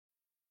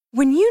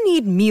When you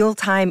need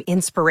mealtime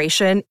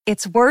inspiration,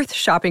 it's worth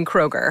shopping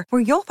Kroger,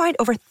 where you'll find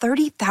over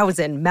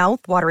 30,000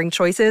 mouth-watering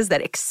choices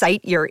that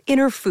excite your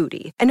inner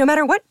foodie. And no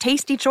matter what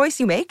tasty choice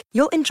you make,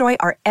 you'll enjoy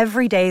our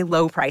everyday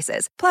low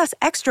prices, plus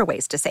extra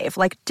ways to save,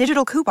 like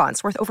digital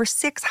coupons worth over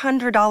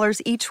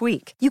 $600 each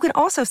week. You can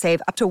also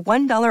save up to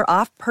 $1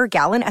 off per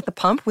gallon at the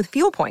pump with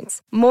fuel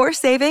points. More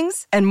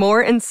savings and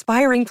more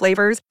inspiring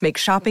flavors make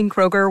shopping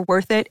Kroger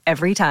worth it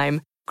every time.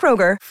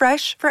 Kroger,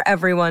 fresh for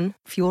everyone.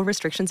 Fuel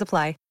restrictions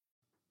apply.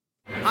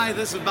 Hi,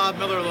 this is Bob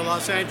Miller of the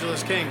Los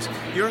Angeles Kings.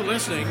 You're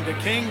listening to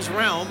Kings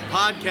Realm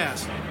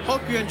Podcast.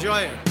 Hope you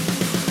enjoy it.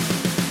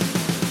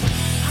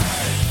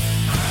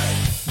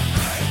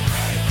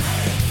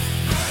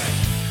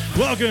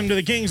 Welcome to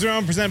the Kings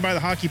Realm, presented by the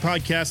Hockey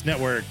Podcast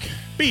Network.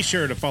 Be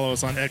sure to follow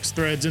us on X,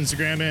 Threads,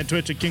 Instagram, and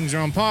Twitch at Kings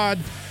Realm Pod.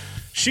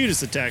 Shoot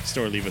us a text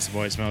or leave us a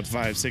voicemail at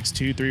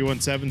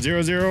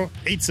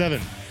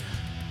 562-317-0087.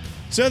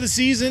 So the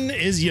season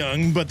is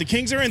young, but the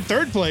Kings are in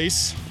third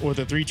place with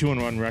a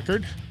 3-2-1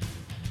 record.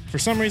 For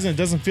some reason, it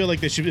doesn't feel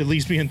like they should at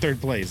least be in third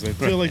place. I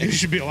feel like they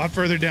should be a lot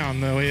further down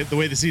the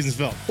way the season's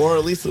felt. Or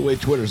at least the way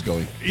Twitter's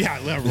going. Yeah,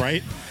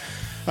 right.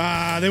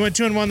 They went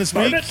 2-1 this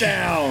week. Burn it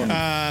down.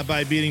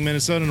 By beating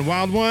Minnesota in a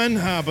wild one,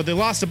 but they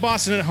lost to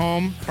Boston at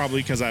home,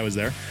 probably because I was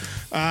there.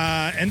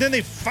 And then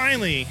they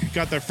finally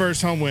got their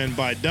first home win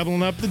by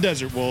doubling up the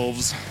Desert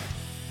Wolves.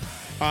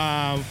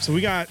 So we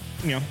got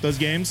those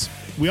games.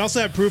 We also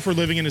have proof we're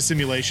living in a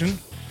simulation.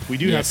 We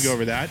do have to go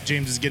over that.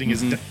 James is getting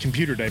his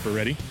computer diaper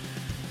ready.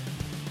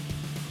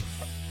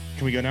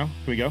 Can we go now?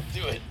 Can we go?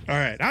 Do it. All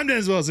right. I'm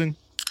Dennis Wilson.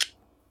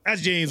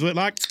 That's James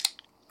Whitlock.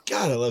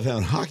 God, I love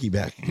having hockey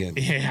back again.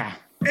 Yeah.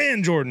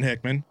 And Jordan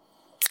Hickman.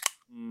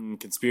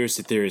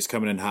 Conspiracy theories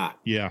coming in hot.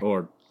 Yeah.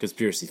 Or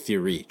conspiracy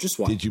theory. Just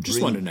one.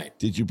 Just one tonight.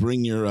 Did you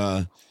bring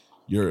your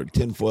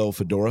tinfoil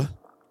fedora?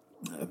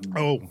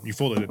 Oh, you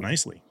folded it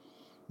nicely.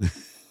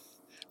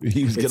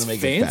 He was going to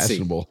make it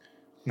fashionable.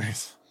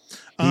 Nice.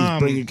 He's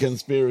bringing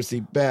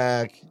conspiracy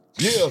back.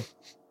 Yeah.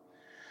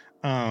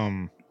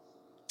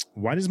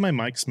 Why does my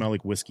mic smell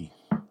like whiskey?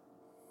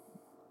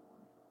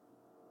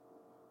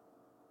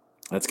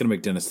 That's going to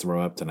make Dennis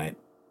throw up tonight.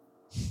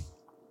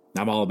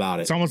 I'm all about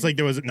it. It's almost like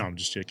there was... No, I'm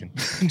just joking.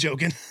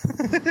 Joking.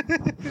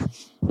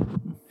 It's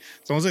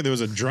almost like there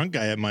was a drunk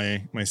guy at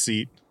my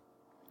seat.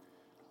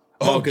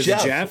 Oh, because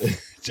Jeff.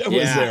 Jeff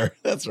was there.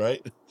 That's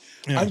right.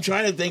 Yeah. I'm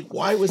trying to think,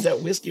 why was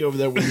that whiskey over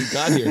there when you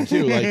got here,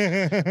 too?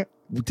 Like,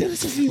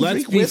 Dennis doesn't even Let's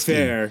drink be whiskey.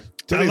 fair.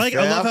 I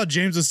love how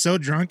James was so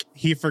drunk,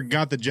 he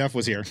forgot that Jeff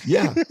was here.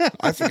 Yeah,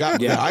 I forgot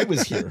that I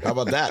was here. How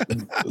about that?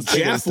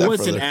 Jeff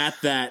wasn't at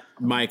that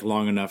mic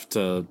long enough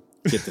to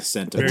get the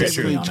scent of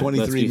whiskey on it.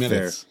 23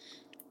 minutes. Fair.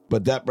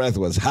 But that breath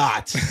was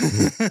hot.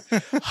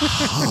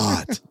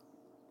 Hot.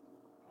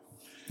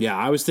 Yeah,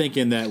 I was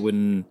thinking that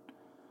when...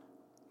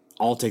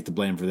 I'll take the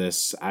blame for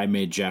this. I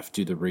made Jeff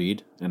do the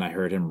read, and I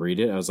heard him read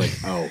it. I was like,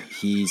 "Oh,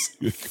 he's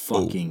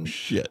fucking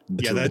shit."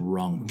 Yeah,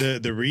 drunk.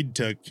 The read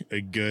took a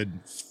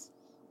good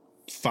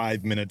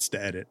 5 minutes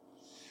to edit.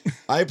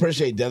 I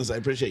appreciate Dennis. I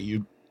appreciate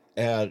you.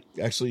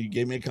 Actually, you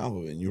gave me a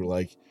compliment. You were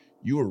like,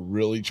 you were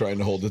really trying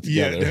to hold it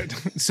together.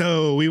 Yeah.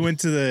 So we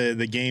went to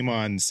the game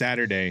on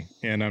Saturday,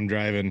 and I'm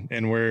driving,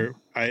 and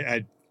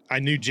I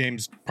knew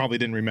James probably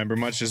didn't remember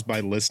much just by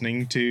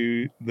listening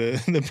to the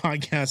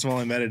podcast while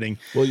I'm editing.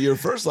 Well, your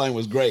first line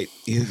was great.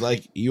 He's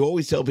like, you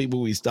always tell people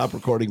we stop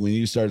recording when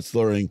you start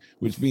slurring,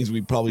 which means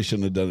we probably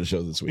shouldn't have done a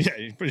show this week.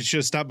 Yeah, you should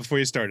have stopped before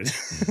you started.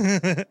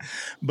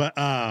 But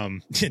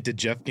did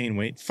Jeff gain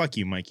weight? Fuck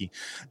you, Mikey.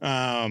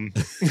 Last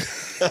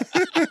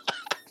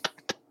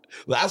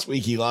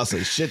week he lost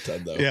a shit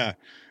ton, though. Yeah.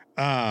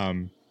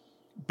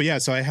 But yeah,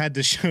 so I had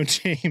to show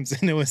James,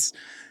 and it was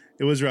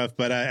rough,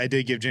 but I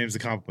did give James a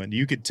compliment.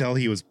 You could tell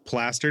he was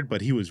plastered,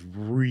 but he was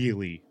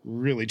really,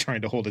 really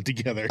trying to hold it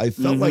together. I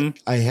felt like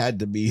I had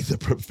to be the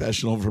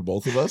professional for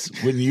both of us,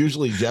 when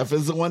usually Jeff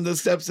is the one that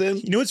steps in.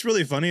 You know what's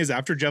really funny is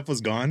after Jeff was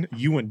gone,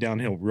 you went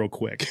downhill real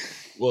quick.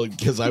 Well,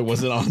 because I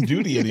wasn't on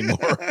duty anymore.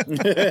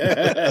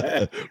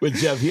 With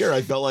Jeff here,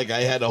 I felt like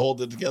I had to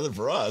hold it together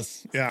for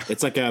us. Yeah.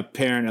 It's like a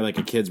parent at like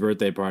a kid's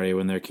birthday party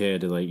when their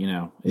kid, like,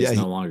 is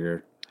no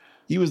longer.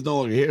 He was no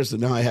longer here, so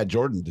now I had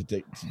Jordan to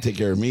take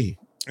care of me.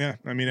 Yeah,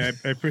 I mean, I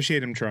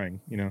appreciate him trying,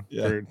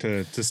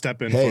 to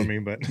step in for me.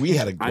 But we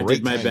had a great time. I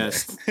did my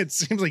best. It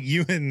seems like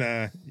you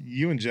and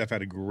Jeff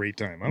had a great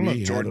time. I don't know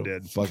if Jordan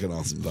did. Fucking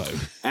awesome time.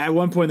 At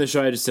one point in the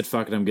show, I just said,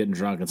 "Fuck it, I'm getting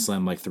drunk," and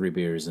slammed like 3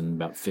 beers in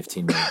about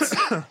 15 minutes.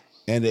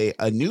 And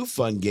a new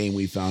fun game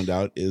we found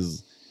out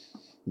is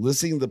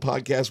listening to the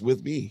podcast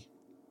with me.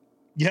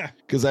 Yeah,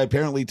 because I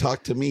apparently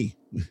talked to me.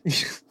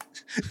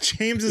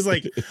 James is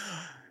like,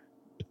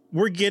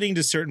 we're getting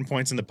to certain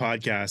points in the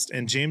podcast,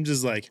 and James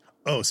is like,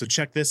 oh, so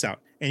check this out.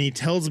 And he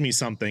tells me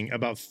something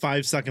about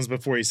 5 seconds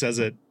before he says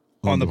it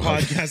on the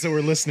podcast that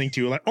we're listening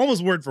to, like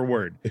almost word for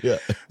word. Yeah.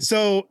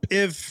 So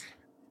if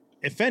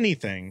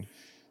anything,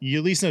 you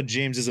at least know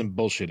James isn't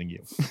bullshitting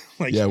you.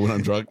 Like, yeah, when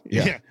I'm drunk.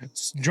 Yeah.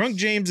 Drunk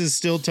James is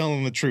still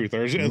telling the truth,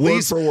 or at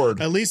word for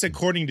word. At least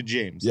according to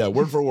James. Yeah,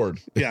 word for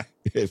word. Yeah.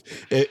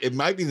 It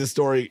might be the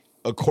story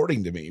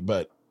according to me,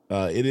 but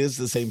It is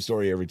the same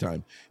story every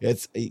time.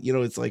 It's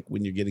it's like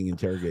when you're getting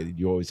interrogated,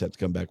 you always have to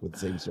come back with the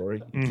same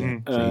story. You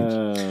can't change.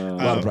 A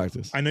lot of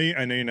practice. I know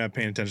you're not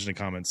paying attention to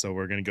comments, so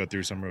we're gonna go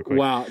through some real quick.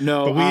 Wow,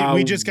 no, but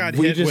we just got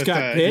hit with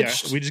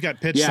pitched. we just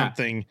got pitched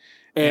something,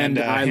 and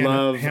I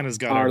love Hannah's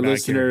got our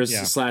listeners /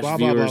 viewers blah,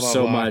 blah, blah,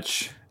 so blah.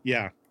 much.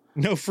 Yeah,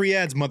 no free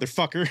ads,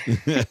 motherfucker.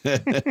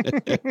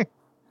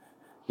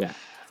 Yeah,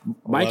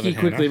 Mikey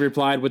quickly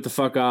replied with the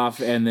fuck off,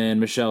 and then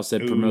Michelle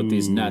said, "Promote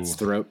these nuts,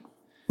 throat."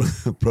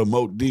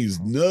 Promote these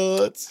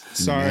nuts.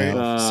 Sorry,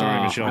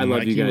 Michelle. I love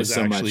Mikey you guys was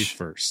so actually much.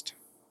 first.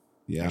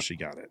 Yeah, she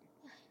got it.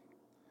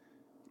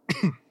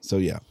 So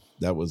yeah,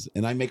 that was,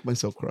 and I make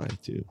myself cry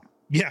too.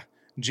 Yeah,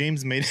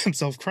 James made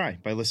himself cry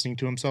by listening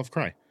to himself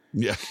cry.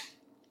 Yeah.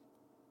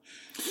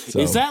 So,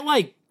 Is that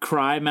like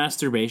cry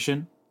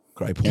masturbation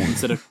cry porn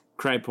instead of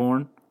cry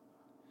porn?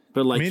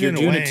 But like you're in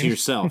a doing way. it to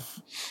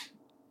yourself.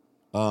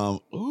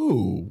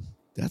 Ooh,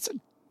 that's a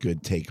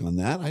good take on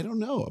that. I don't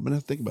know. I'm gonna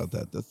have to think about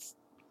that.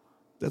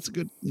 That's a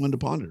good one to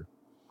ponder.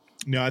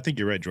 No, I think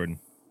you're right, Jordan.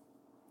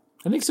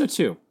 I think so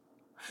too.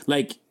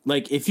 Like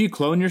if you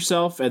clone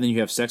yourself and then you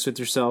have sex with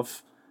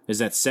yourself, is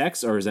that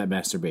sex or is that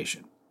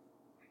masturbation?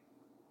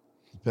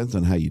 Depends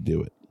on how you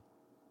do it.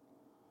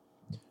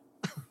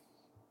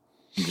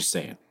 I'm just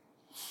saying.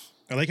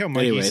 I like how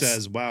Mikey Anyways.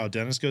 says, "Wow,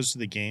 Dennis goes to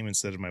the game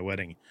instead of my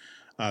wedding."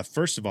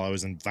 First of all, I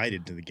was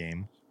invited to the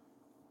game,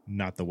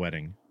 not the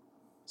wedding.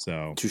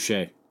 So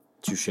Touche.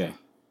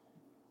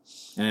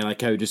 And I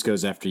like how he just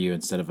goes after you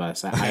instead of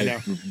us. I know,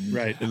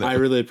 right? I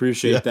really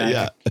appreciate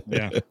that.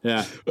 Yeah.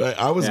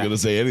 I wasn't going to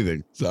say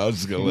anything, so I was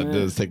just going to let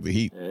Dennis take the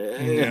heat.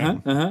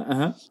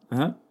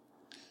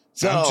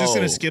 So I'm just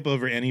going to skip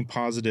over any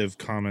positive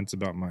comments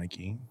about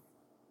Mikey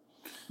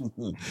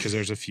because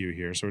there's a few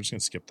here, so we're just going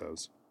to skip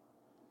those.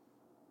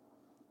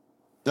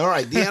 All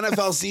right, the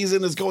NFL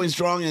season is going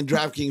strong, and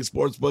DraftKings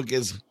Sportsbook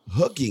is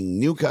hooking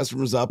new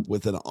customers up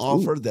with an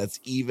offer that's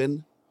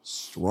even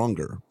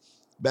stronger.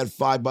 Bet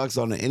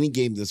 $5 on any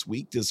game this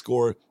week to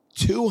score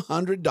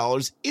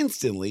 $200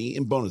 instantly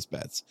in bonus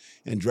bets.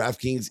 And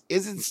DraftKings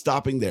isn't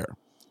stopping there.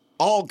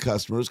 All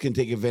customers can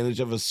take advantage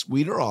of a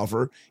sweeter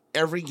offer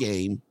every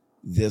game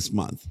this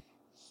month.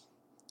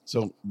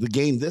 So the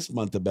game this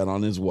month to bet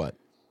on is what,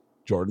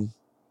 Jordan?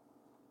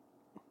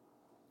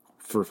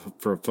 For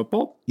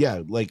football?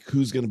 Yeah, like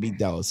who's going to beat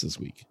Dallas this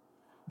week?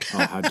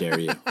 Oh, how dare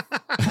you!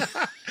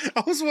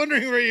 I was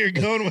wondering where you're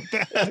going with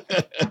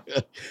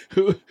that.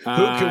 Who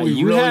can we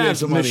you really have get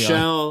some money on?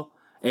 Michelle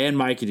and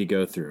Mikey to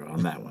go through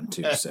on that one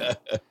too. So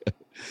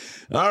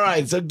All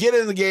right, so get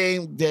in the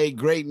game day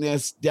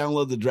greatness.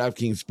 Download the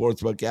DraftKings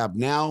Sportsbook app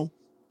now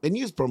and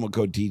use promo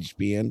code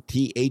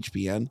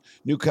THPN.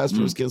 New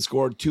customers can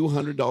score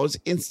 $200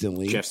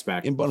 instantly Jeff's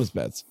back. in bonus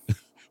bets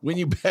when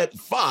you bet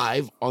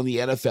 $5 on the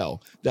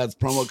NFL. That's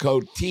promo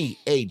code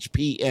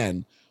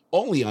THPN.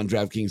 Only on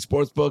DraftKings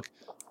Sportsbook,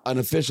 an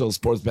official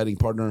sports betting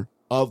partner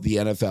of the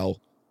NFL.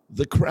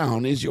 The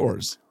crown is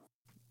yours.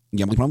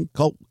 Gambling problem?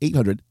 Call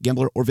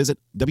 800-GAMBLER or visit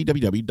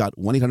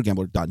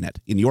www.1800gambler.net.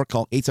 In New York,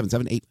 call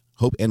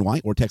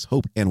 877-8-HOPE-NY or text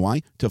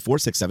HOPE-NY to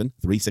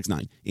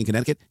 467-369. In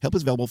Connecticut, help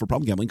is available for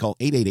problem gambling. Call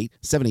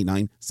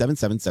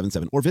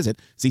 888-789-7777 or visit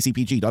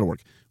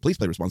ccpg.org. Please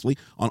play responsibly.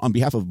 On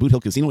behalf of Boot Hill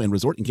Casino and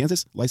Resort in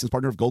Kansas, licensed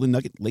partner of Golden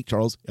Nugget, Lake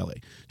Charles, LA.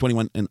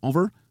 21 and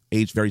over.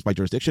 Age varies by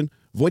jurisdiction.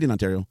 Void in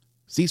Ontario.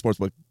 See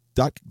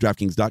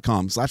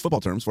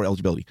sportsbook.draftkings.com/football terms for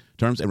eligibility,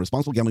 terms, and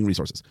responsible gambling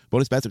resources.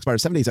 Bonus bets expire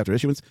 7 days after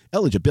issuance.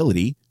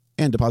 Eligibility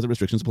and deposit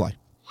restrictions apply.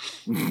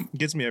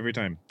 Gets me every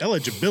time.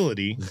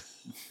 Eligibility.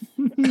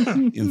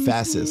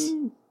 Emphasis.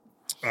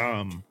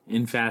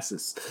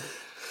 Emphasis.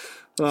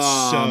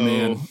 Oh, So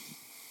man.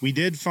 we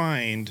did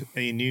find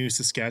a new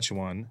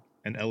Saskatchewan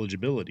and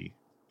eligibility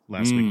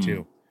last week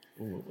too.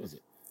 What was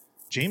it?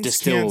 James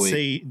Distillery. can't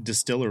say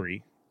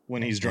distillery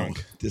when he's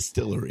drunk.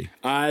 Distillery.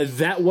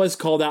 That was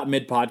called out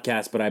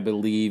mid-podcast, but I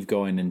believe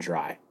going in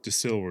dry.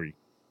 Distillery.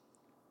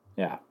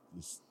 Yeah.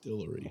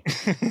 Distillery.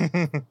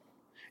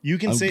 You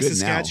can I'm say good now.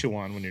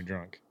 Saskatchewan when you're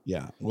drunk.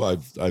 Yeah.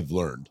 Well, I've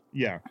learned.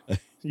 Yeah.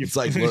 It's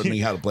like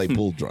learning how to play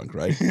pool drunk,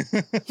 right?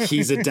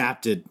 He's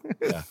adapted.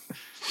 Yeah.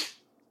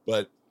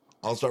 But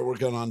I'll start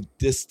working on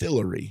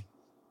distillery.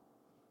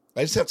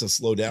 I just have to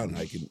slow down and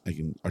I can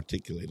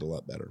articulate a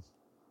lot better.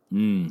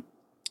 Mm.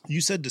 You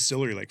said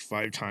distillery like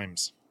 5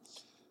 times.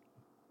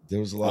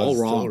 There was a lot All of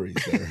wrong.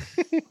 distilleries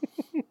there.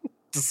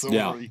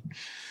 Distillery.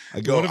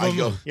 I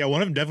go. Yeah,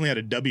 one of them definitely had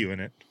a W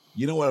in it.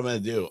 You know what I'm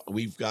going to do?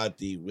 We've got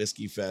the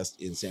Whiskey Fest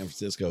in San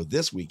Francisco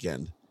this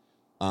weekend.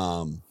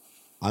 I'm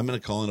going to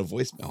call in a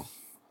voicemail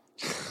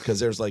because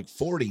there's like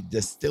 40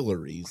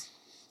 distilleries,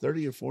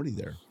 30 or 40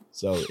 there.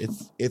 So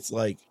it's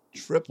like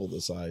triple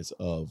the size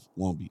of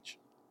Long Beach.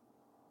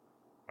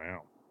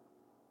 Wow.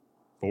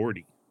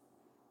 40.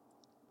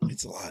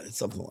 It's a lot. It's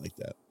something like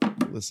that.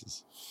 This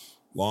is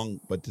long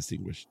but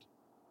distinguished.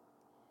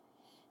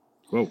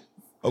 Whoa.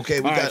 Okay,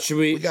 All right,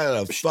 we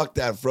got to fuck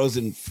that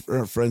frozen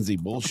frenzy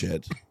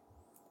bullshit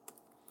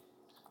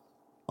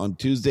on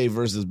Tuesday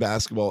versus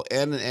basketball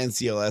and an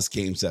NCLS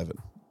Game 7.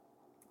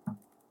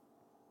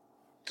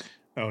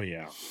 Oh,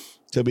 yeah.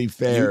 To be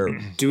fair,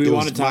 do we it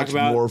want was to talk much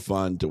about more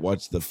fun to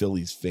watch the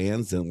Phillies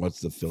fans than watch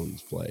the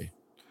Phillies play.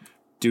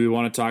 Do we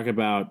want to talk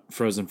about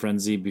Frozen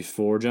Frenzy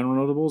before General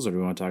Notables, or do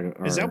we want to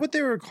talk? Is that what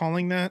they were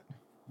calling that?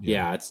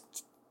 Yeah, it's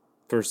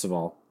first of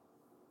all,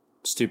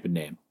 stupid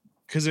name.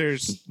 Because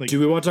there's Do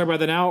we want to talk about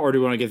that now, or do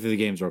we want to get through the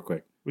games real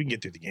quick? we can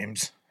get through the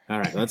games. All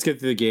right, let's get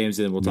through the games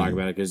and then we'll talk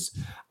about it, because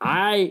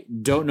I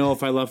don't know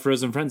if I love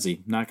Frozen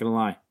Frenzy. Not gonna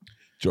lie.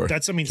 Jordan,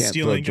 That's, I mean, can't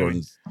stealing- throw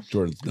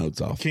Jordan's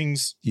notes off.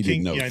 Kings. He did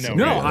King, notes. yeah, I know.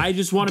 No, right? I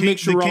just want to make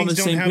sure we're all on the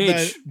Kings same don't have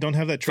page. don't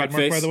have that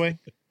trademark, by Fuckface. the way.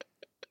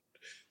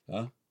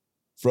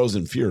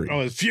 Frozen Fury. Oh,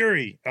 it's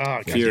Fury. Oh,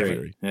 God,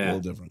 Fury. A Yeah. little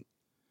different.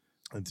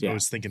 I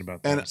was thinking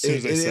about that And as soon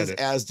as I it said is it.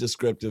 as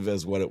descriptive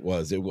as what it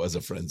was. It was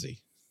a frenzy.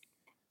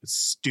 It's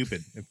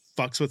stupid. It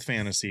fucks with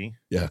fantasy.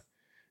 Yeah.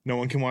 No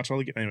one can watch all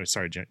the games. Anyway,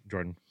 sorry,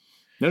 Jordan.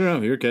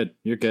 No, you're good.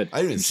 You're good.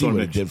 I didn't Just see wanna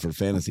what it make- did for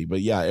fantasy,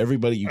 but yeah,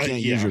 everybody, you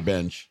can't yeah. use your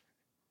bench.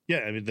 Yeah,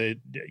 I mean,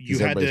 you 'Cause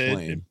had everybody's to.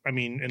 playing. I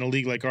mean, in a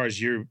league like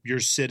ours, you're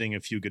sitting a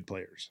few good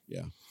players.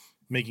 Yeah.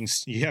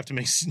 You have to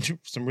make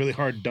some really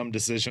hard, dumb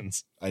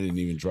decisions. I didn't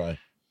even try.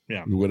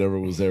 Yeah. Whatever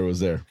was there was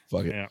there.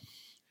 Fuck it. Yeah.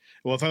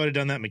 Well, if I would have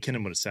done that,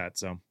 McKinnon would have sat.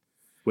 So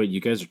Wait,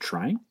 you guys are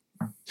trying?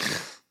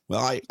 Well,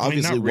 I I mean,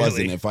 obviously not really.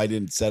 wasn't if I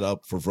didn't set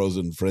up for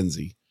Frozen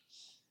Frenzy.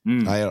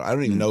 Mm. I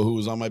don't even know who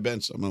was on my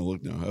bench. I'm going to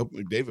look now. I hope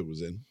McDavid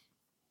was in.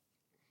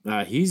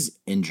 He's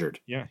injured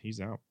yeah, he's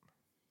out.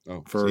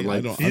 Oh, for see, I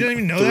like don't- You didn't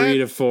even know 3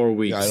 that? to 4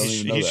 weeks. Yeah, I don't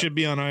even know He that. should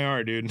be on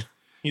IR, dude.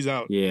 He's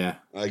out. Yeah.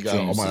 I got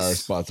all my Jesus. R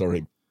spots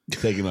already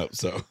taken up,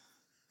 so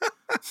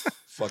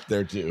fuck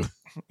there too.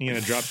 You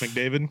gonna drop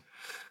McDavid?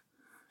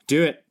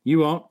 Do it. You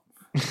won't.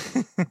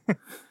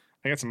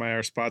 I got some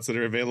IR spots that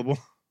are available.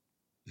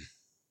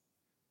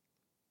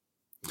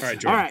 All right,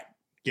 Jordan. All right.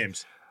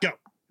 Games. Go.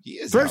 He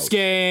is First out.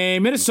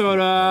 game,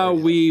 Minnesota.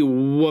 We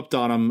whooped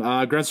on them.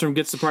 Grunstrom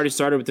gets the party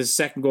started with his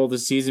second goal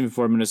this season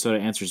before Minnesota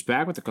answers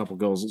back with a couple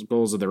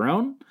goals of their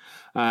own.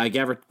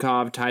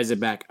 Gavrikov ties it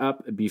back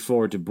up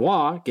before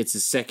Dubois gets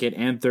his second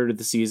and third of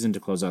the season to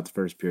close out the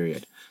first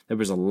period. There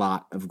was a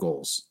lot of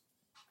goals.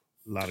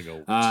 A lot of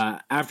goals.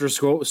 After a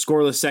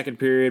scoreless second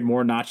period,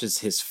 Moore notches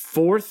his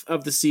fourth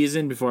of the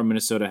season before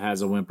Minnesota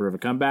has a whimper of a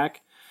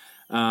comeback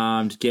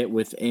to get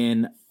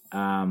within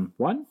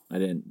one. I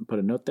didn't put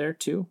a note there.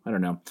 2. I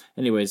don't know.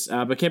 Anyways,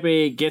 but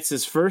Kempe gets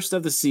his first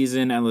of the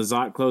season, and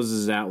Lizotte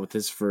closes it out with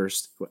his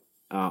first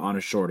on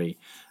a shorty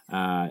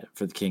for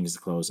the Kings to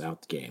close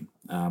out the game.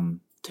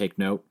 Take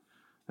note,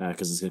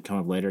 because it's going to come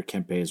up later,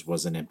 Kempe's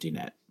was an empty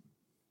net.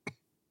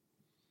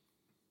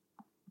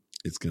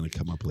 It's going to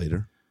come up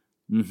later.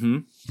 Mm-hmm.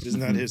 Isn't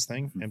that his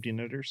thing? Empty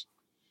netters?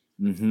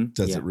 Mm-hmm.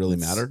 Does it really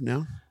matter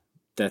now?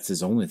 That's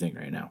his only thing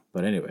right now.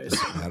 But anyways.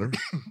 Matter?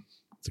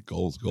 It's a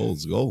goal. It's a goal.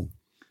 It's a goal.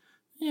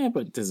 Yeah,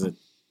 but does it?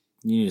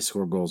 You need to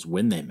score goals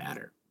when they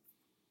matter.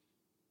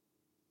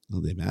 No,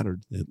 they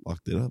mattered. They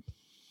locked it up.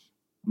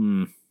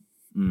 Mm.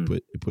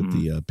 It put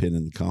the pin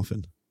in the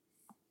coffin.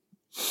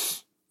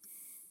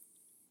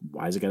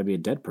 Why is it got to be a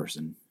dead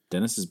person?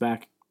 Dennis is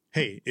back.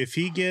 Hey, if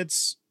he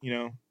gets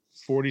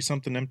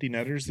 40-something empty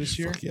netters this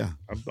year, Fuck yeah,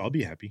 I'll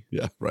be happy.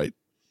 yeah, right.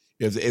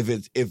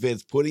 If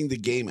it's putting the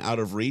game out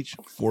of reach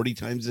 40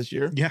 times this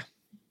year, Yeah,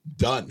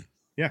 done.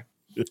 yeah.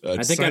 I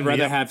think sign I'd me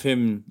rather up. have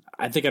him.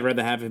 I think I'd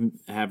rather have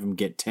him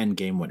get 10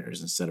 game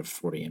winners instead of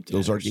 40 empty.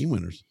 Those are netters. game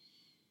winners.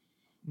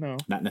 No,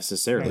 Not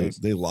necessarily.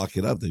 They lock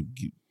it up. They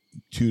get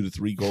 2 to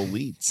 3 goal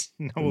leads.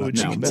 no. not What would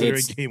you No, consider a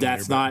it's, game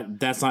that's winner,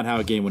 not how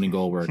a game winning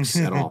goal works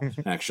at all.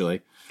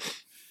 Actually,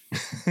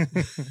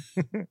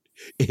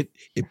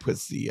 It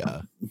puts the.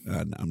 I'm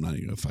not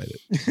even gonna fight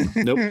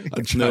it. nope.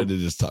 I'm trying to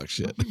just talk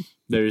shit.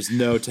 There's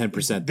no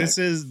 10%. This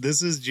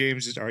is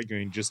James just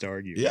arguing just to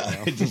argue. Yeah, right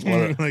now. I just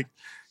wanna- like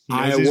he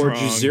I knows he's award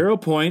you wrong. 0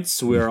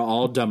 points. We are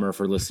all dumber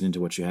for listening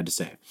to what you had to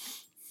say.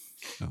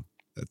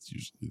 That's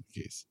usually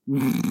the case.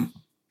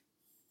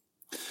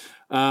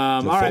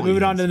 All right,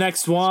 moving on to the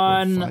next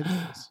one. Scored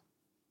 5 goals.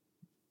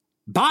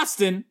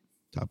 Boston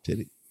Top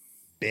titty.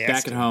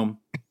 back at home.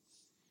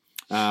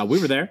 We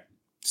were there,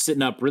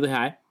 sitting up really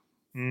high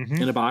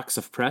in a box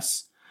of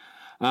press.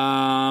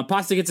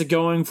 Pasta gets it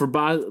going for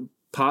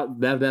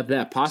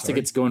Pasta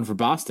gets going for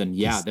Boston.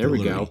 Yeah, there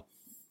we go.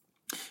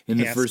 In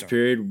the first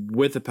period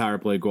with a power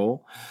play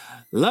goal.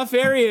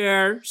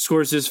 LaFerriere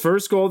scores his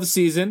first goal of the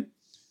season.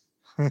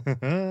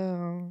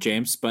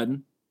 James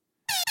Button.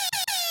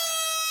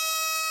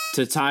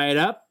 To tie it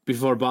up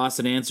before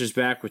Boston answers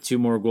back with 2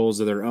 more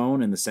goals of their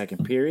own in the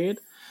second period.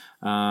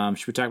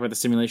 Should we talk about the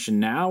simulation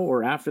now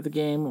or after the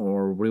game,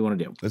 or what do you want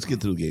to do? Let's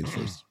get through the games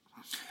first.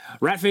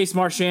 Ratface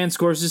Marchand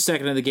scores his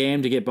second of the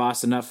game to get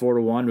Boston up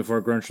 4-1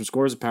 before Grunstrom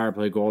scores a power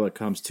play goal that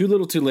comes too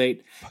little too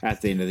late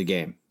at the end of the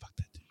game. Fuck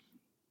that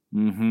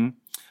dude.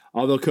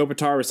 Although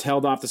Kopitar was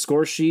held off the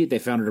score sheet, they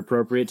found it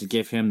appropriate to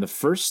give him the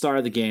first star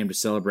of the game to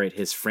celebrate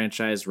his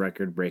franchise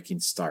record-breaking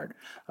start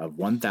of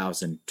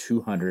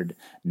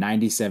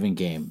 1,297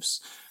 games,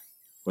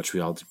 which we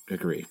all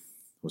agree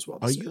was well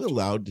Are deserved. you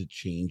allowed to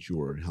change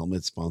your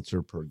helmet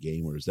sponsor per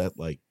game, or is that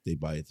like they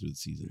buy it through the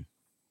season?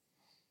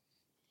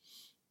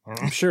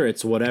 I'm sure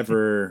it's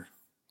whatever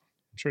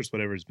I'm sure it's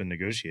whatever's been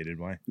negotiated.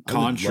 Why?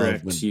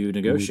 Contract you When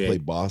we negotiate. play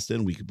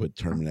Boston, we could put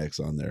Terminex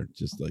on there,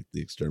 just like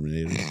the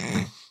Exterminator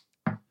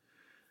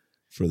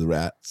for the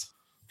rats.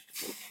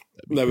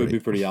 That would be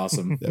great. pretty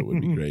awesome. That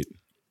would be great.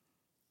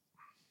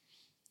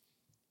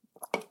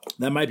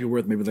 That might be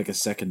worth maybe like a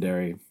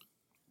secondary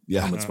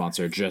Yeah, helmet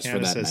sponsor just for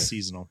Hannah that says night.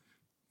 seasonal.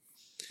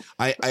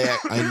 I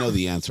know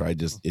the answer. I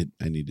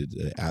needed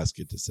to ask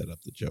it to set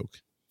up the joke.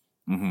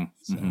 Mm-hmm.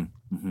 So,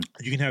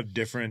 You can have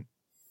different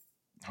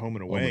home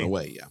and away. home and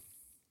away, yeah.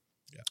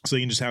 So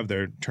you can just have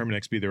their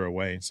Terminex be their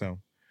away. So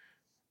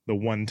the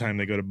one time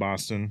they go to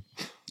Boston,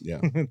 Yeah.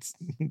 it's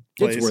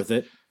It's worth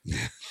it.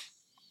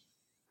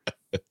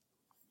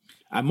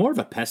 I'm more of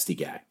a pesty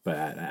guy, but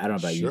I don't know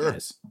about you Sure.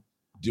 guys.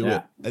 Do Yeah.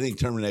 it. I think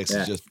Terminex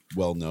Yeah. is just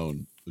well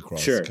known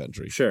across Sure, the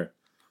country. sure.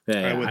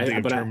 Yeah, I wouldn't think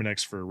of but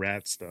Terminex for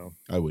rats, though.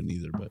 I wouldn't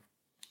either, but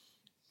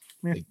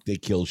Yeah. they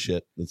kill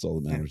shit. That's all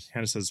that matters.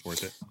 Hannah says it's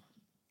worth it.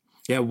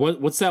 yeah.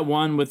 What's that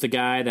one with the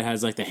guy that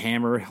has like the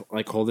hammer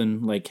like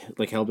holding like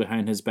held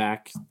behind his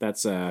back?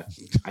 That's I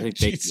think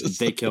Jesus.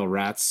 they kill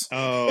rats.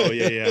 Oh,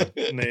 yeah.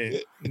 And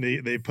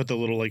they put the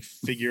little like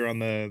figure on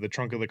the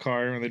trunk of the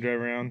car when they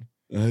drive around.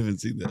 I haven't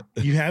seen that.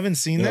 You haven't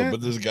seen No, that?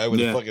 but there's a guy with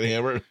Yeah. a fucking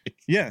hammer.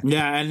 Yeah.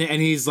 Yeah, and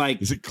he's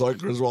like, Is it Clark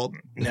Griswold?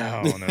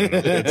 No.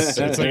 It's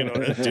like dude,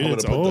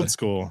 it's put old the-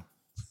 school.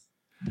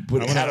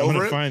 Put I'm a hat gonna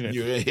over it. find it.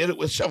 You're gonna hit it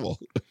with shovel.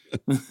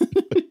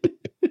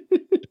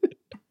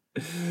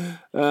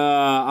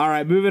 all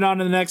right, moving on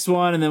to the next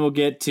one, and then we'll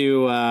get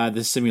to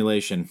the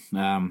simulation.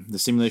 The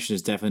simulation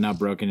is definitely not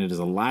broken. It is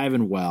alive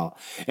and well.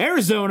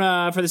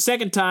 Arizona, for the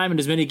second time in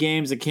as many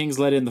games, the Kings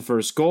let in the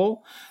first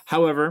goal.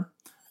 However,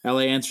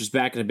 LA answers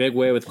back in a big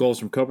way with goals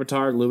from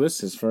Kopitar. Lewis,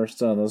 his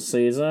first of the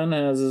season,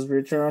 has his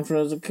return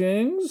for the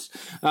Kings.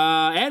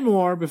 And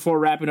more before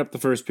wrapping up the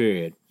first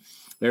period.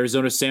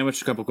 Arizona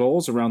sandwiched a couple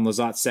goals around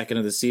Lazat's second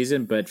of the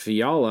season, but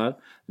Fiala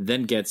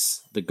then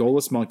gets the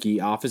goalless monkey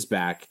off his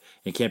back,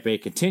 and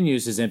Kempe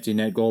continues his empty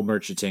net goal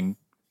merchanting?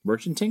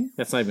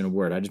 That's not even a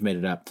word. I just made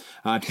it up.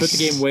 To put the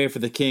game away for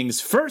the Kings'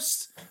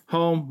 first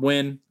home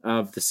win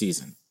of the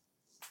season.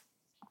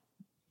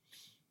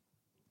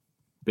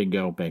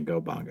 Bingo, bango,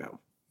 bongo.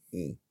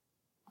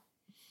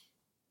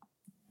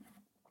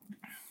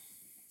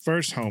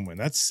 First home win.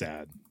 That's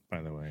sad,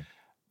 by the way.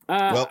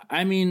 Well-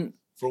 I mean,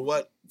 For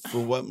what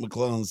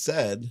McClellan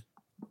said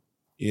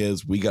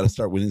is we got to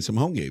start winning some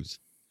home games.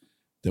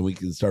 Then we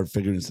can start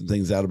figuring some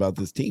things out about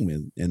this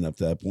team. And up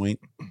to that point,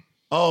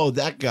 oh,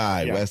 that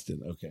guy, Yeah.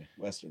 Weston. Okay,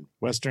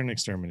 Western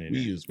Exterminator. We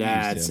used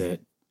that's him.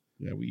 it.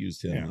 Yeah, we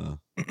used him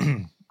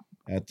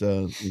at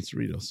in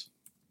Cerritos.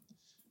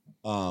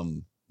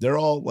 They're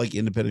all like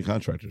independent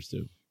contractors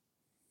too.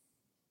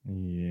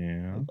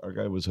 Yeah. Our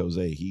guy was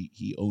Jose.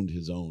 He owned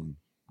his own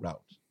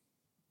route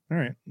All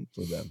right.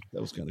 for them.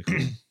 That was kind of cool.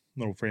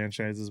 Little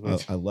franchises. I,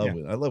 With, I love yeah.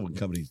 it. I love when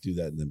companies do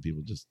that, and then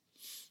people just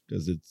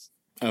because it's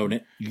Own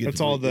it. you get That's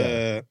to all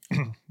play-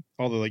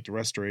 all the like the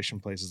restoration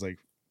places like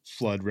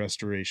flood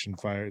restoration,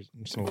 fire,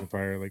 smoke and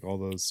fire, like all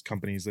those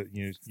companies that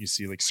you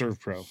see like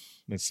ServPro.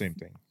 That's the same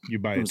thing. You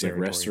buy It a was like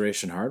territory.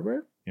 restoration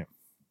hardware?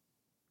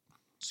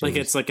 service- Like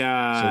it's like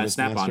Service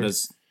Snap-on Master?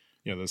 does.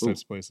 Yeah, those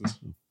types of places.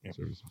 Yeah.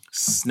 service.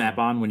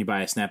 Snap-on, when you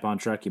buy a Snap-on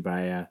truck, you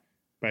buy a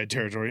Buy a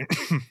territory.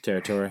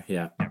 Territory.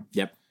 Yeah.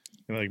 Yep.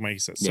 Like Mikey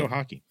says. Yeah. So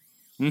hockey.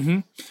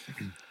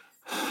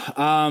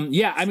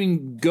 Yeah, I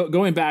mean,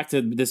 going back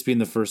to this being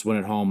the first win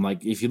at home,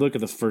 like if you look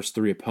at the first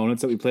three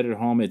opponents that we played at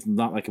home, it's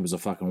not like it was a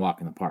fucking walk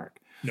in the park.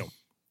 No.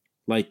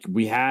 Like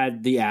we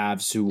had the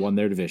Avs who won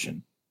their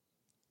division.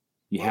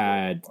 You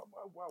had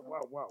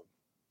Wow.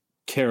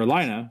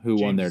 Carolina who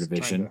won their James is trying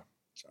division. to-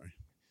 Sorry.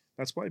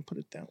 That's why I put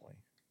it that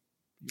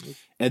way.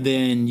 And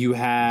then you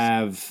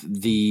have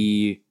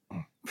the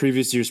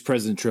previous year's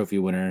President Trophy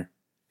winner.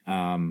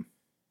 There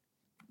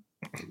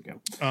we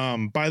go.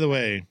 By the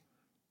way,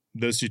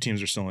 those two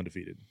teams are still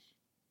undefeated.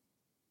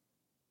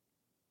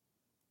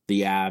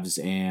 The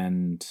Avs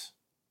and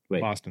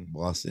Boston.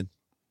 Boston,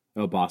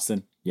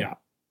 Boston. Yeah.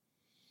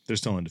 They're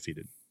still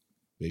undefeated.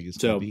 Vegas.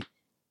 So- get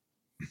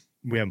beat.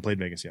 We haven't played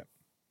Vegas yet.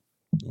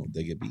 No,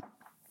 they get beat.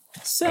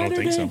 Saturday.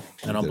 think so.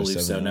 I don't They're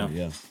believe so. 7-0, No.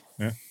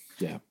 Yeah,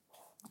 Yeah.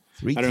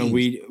 three. I don't know. teams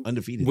We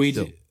undefeated. we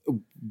still.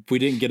 we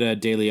didn't get a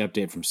daily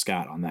update from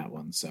Scott on that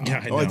one. So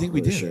Yeah, Oh, I think we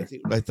really did. sure.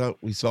 I thought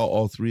we saw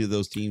all three of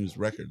those teams'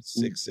 records: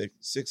 6-6,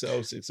 6-0,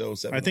 6-0,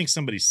 7-0. I think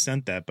somebody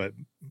sent that, but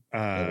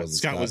wasn't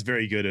Scott was Scott.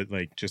 very good at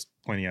like just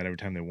pointing out every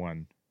time they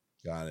won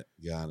Got it.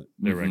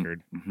 their Mhm.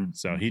 record. Mhm.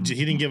 So he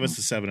didn't give us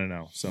the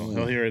 7-0. So Mm.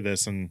 he'll hear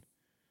this and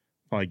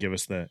probably give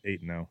us the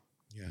 8-0.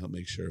 Yeah, I'll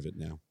make sure of it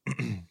now.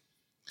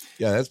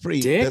 Yeah, that's pretty.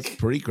 Dick? That's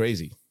pretty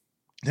crazy.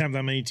 To have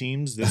that many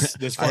teams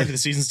this far into the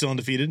season still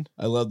undefeated.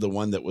 I love the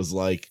one that was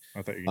like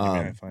I thought you were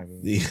going to give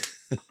me a high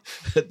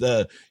five.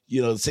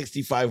 the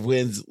 65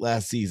 wins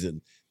last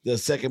season, the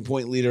second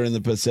point leader in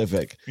the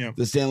Pacific, Yeah.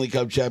 the Stanley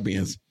Cup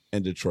champions,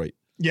 and Detroit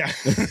Yeah.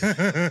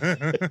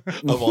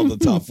 of all the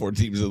top four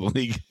teams in the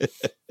league.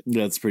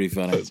 That's pretty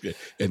funny. That's good.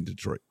 And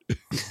Detroit.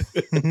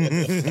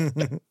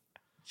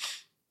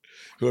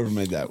 Whoever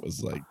made that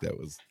was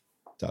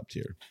top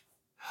tier.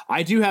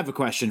 I do have a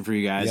question for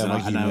you guys. Yeah, and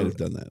Mikey I might know have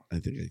done that. I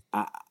think.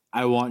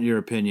 I want your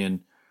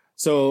opinion.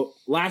 So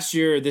last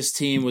year, this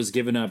team was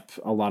giving up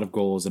a lot of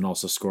goals and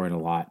also scoring a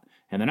lot.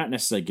 And they're not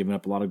necessarily giving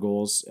up a lot of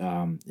goals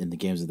in the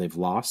games that they've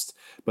lost,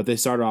 but they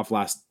started off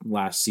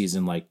last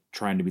season like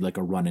trying to be like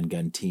a run and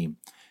gun team.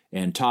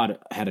 And Todd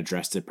had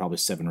addressed it probably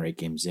 7 or 8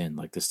 games in.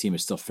 Like this team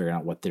is still figuring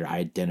out what their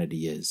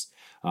identity is.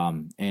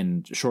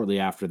 And shortly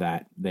after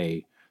that,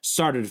 they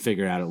started to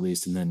figure it out at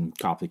least. And then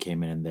Copley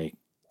came in and they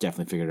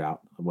definitely figured it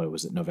out. What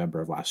was it,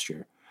 November of last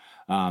year?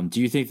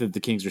 Do you think that the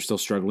Kings are still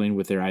struggling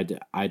with their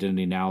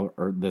identity now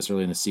or this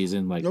early in the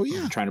season? Like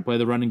trying to play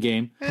the running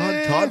game?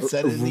 Todd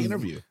said it in the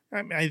interview.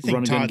 I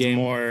think Todd's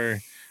more.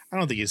 I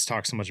don't think he's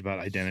talked so much about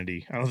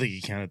identity. I don't think he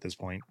can at this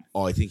point.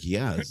 Oh, I think he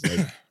has.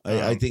 Like,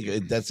 I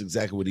think that's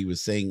exactly what he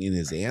was saying in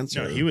his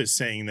answer. No, he was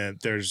saying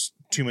that there's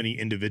too many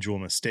individual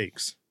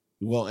mistakes.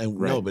 Well, and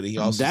no, but he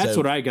also that's said,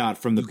 what I got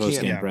from the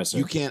post game presser.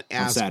 You can't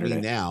ask me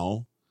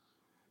now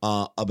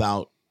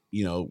about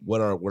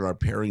what our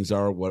pairings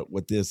are,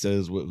 what this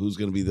is, who's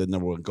going to be the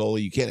number one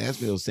goalie. You can't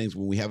ask me those things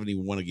when we haven't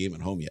even won a game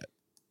at home yet.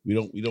 We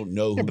don't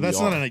know who but that's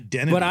we are. not an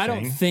identity. But I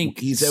don't think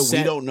he said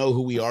we don't know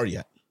who we are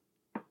yet.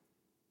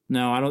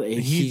 No, I don't.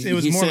 He said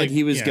like,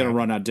 he was going to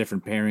run out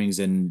different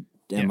pairings and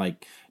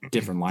like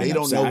different lineups. They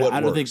don't know what I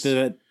don't works.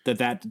 think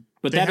that.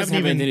 But that doesn't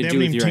have anything to do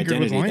with your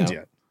identity. With lines though.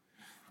 yet.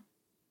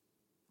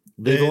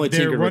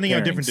 They're running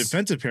out different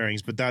defensive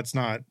pairings, but that's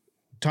not.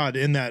 Todd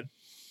in that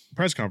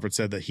press conference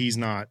said that he's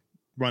not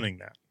running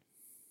that.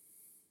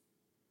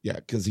 Yeah,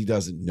 because he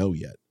doesn't know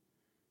yet.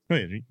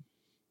 No,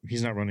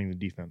 he's not running the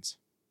defense.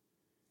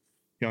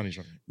 Yanni's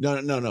running.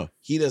 No.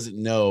 He doesn't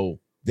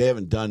know. They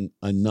haven't done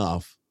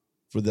enough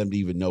for them to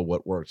even know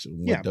what works and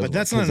what doesn't. But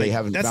that's not they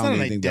haven't found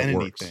anything that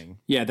works. Thing.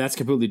 Yeah, that's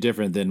completely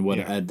different than what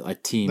a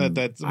team.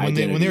 That's when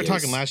they were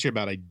talking last year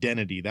about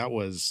identity. That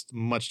was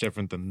much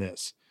different than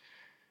this.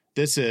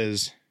 This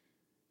is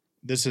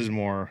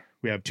more.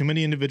 We have too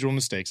many individual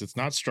mistakes. It's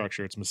not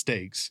structure. It's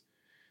mistakes,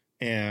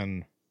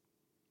 and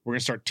we're gonna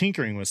start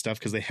tinkering with stuff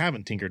because they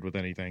haven't tinkered with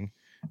anything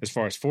as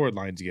far as forward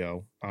lines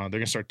go. They're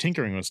gonna start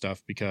tinkering with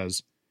stuff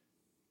because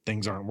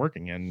things aren't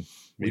working, and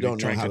we don't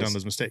try know and how cut to down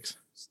those mistakes.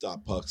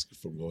 Stop pucks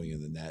from going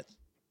in the net.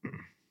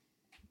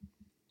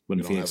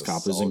 When Phoenix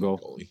Copley's in goal.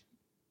 Goalie.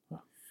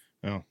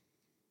 Oh,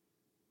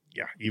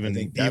 yeah.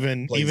 Even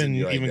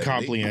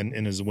Copley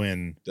in his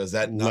win. Does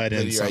that not play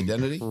to your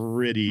identity?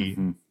 Pretty.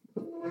 Mm-hmm.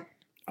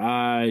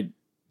 I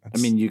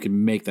mean, you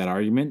can make that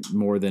argument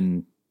more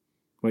than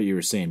what you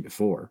were saying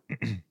before.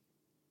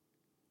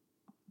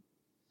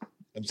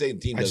 I'm saying the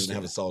team doesn't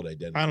have a solid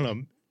identity. I don't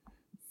know.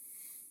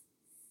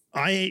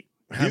 I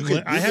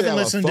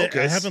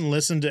haven't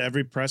listened to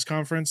every press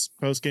conference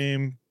post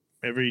game,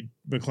 every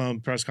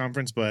McClellan press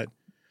conference, but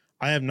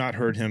I have not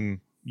heard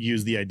him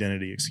use the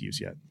identity excuse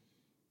yet.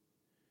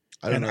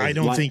 I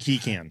don't think he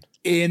can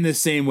in the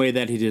same way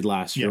that he did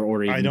last year.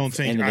 Or even I don't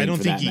think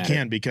he matter.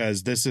 can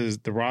because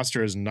the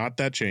roster is not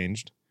that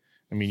changed.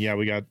 I mean, yeah,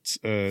 we got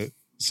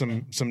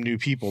some new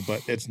people,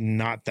 but it's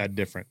not that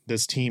different.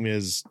 This team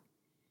is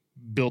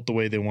built the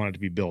way they want it to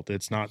be built.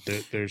 It's not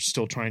that they're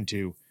still trying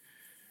to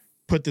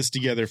put this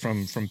together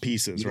from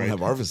pieces. You right? don't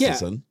have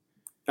Arvidsson.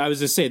 I was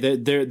just say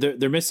that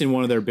they're missing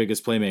one of their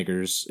biggest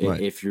playmakers.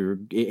 Right. If you're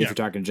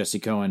talking Jesse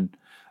Cohen,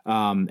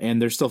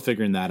 and they're still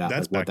figuring that out.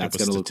 That's like what that's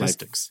going to look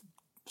like.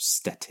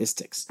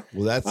 Statistics.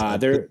 Well, that's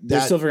they're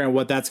still figuring out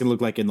what that's going to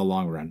look like in the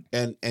long run.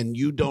 And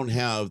you don't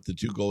have the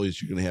 2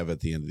 goalies you're going to have at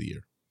the end of the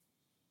year.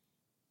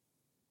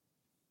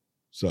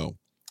 So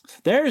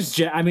there's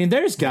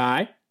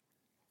Guy.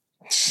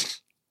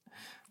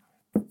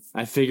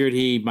 I figured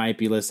he might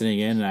be listening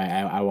in,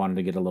 and I wanted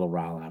to get a little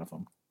rile out of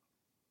him.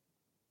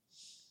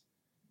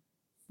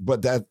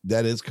 But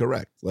that is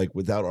correct. Like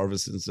without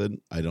Arvidsson,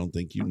 I don't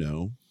think you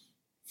know.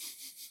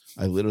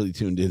 I literally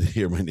tuned in to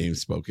hear my name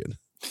spoken.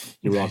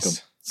 You're welcome.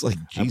 It's like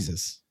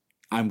Jesus.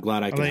 I'm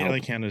glad I can help. I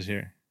like Hannah's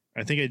here.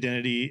 I think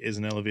identity is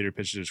an elevator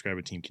pitch to describe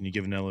a team. Can you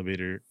give an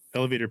elevator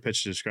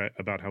pitch to describe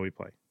about how we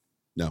play?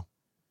 No.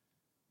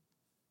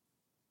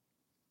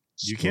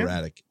 You can?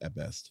 Sporadic at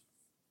best.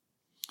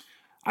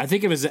 I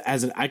think of it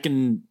as I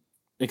can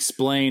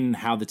explain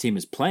how the team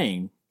is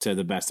playing to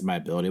the best of my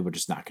ability, which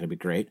is not going to be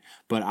great.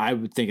 But I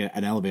would think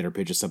an elevator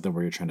pitch is something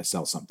where you're trying to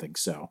sell something.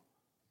 So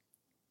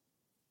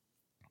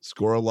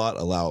score a lot,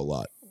 allow a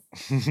lot.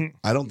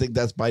 I don't think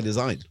that's by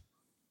design.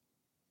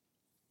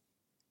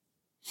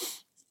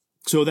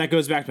 So that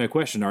goes back to my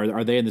question: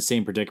 Are they in the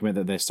same predicament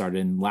that they started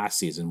in last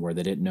season, where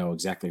they didn't know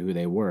exactly who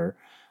they were,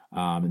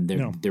 and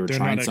they were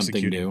trying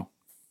something new?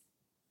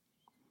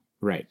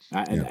 Right.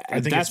 I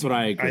think that's what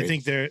I agree. I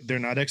think they're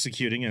not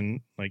executing, and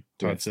like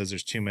Todd says,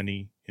 there's too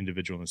many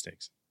individual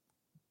mistakes.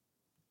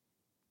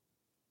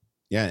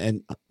 Yeah,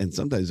 and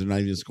sometimes they're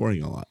not even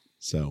scoring a lot.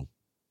 So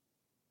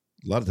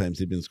a lot of times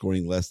they've been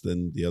scoring less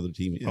than the other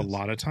team is. A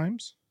lot of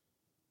times?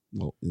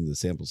 Well, in the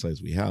sample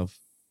size we have.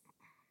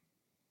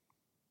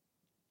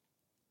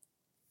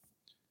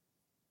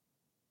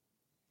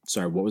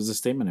 Sorry, what was the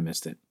statement? I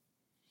missed it.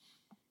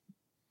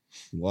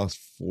 We lost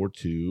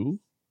 4-2.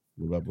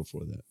 What about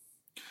before that?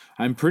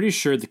 I'm pretty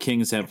sure the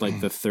Kings have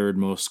like the third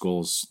most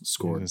goals I was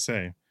scored. gonna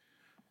say.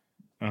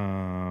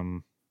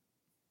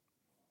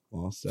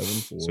 Lost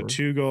 7-4. So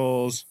 2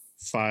 goals,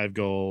 5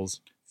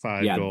 goals,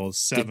 5 Yeah, goals,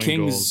 7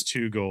 Kings- goals,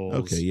 2 goals.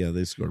 Okay, yeah,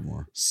 they scored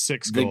more.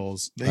 6 The-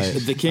 goals. I- The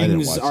didn't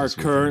Kings watch are this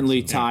weekend,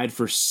 currently so- tied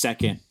for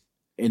second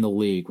in the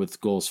league with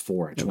goals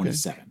for at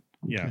 27.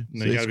 Yeah, Okay. no,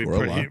 So you they got to be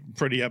score a lot.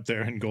 pretty up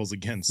there in goals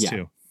against Yeah.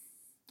 too.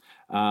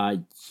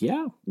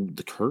 Yeah,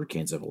 the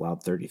Hurricanes have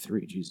allowed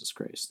 33. Jesus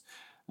Christ.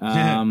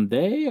 Yeah.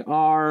 They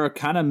are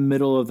kind of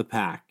middle of the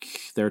pack.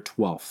 They're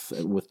 12th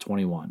with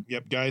 21.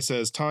 Yep, guy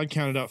says Todd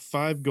counted out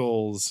 5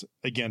 goals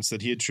against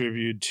that he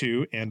attributed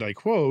to, and I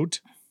quote,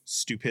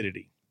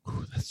 stupidity.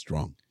 Ooh, that's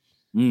strong.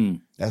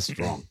 Mm. That's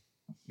strong.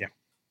 Yeah.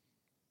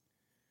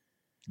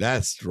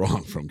 That's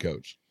strong from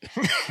Coach.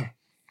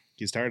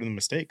 He's tired of the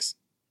mistakes.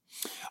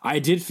 I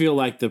did feel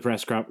like the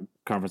press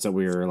conference that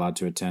we were allowed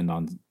to attend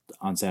on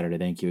Saturday.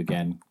 Thank you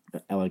again,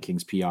 LA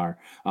Kings PR.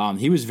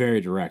 He was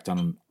very direct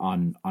on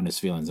his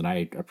feelings, and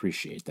I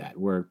appreciate that.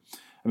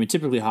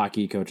 Typically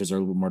hockey coaches are a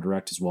little bit more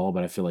direct as well,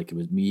 but I feel like it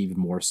was me even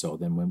more so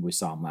than when we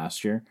saw him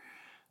last year.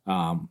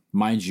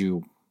 Mind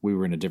you, we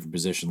were in a different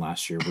position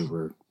last year. We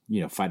were,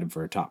 fighting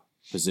for a top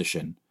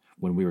position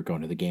when we were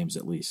going to the games,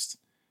 at least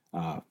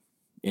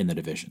in the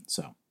division.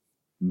 So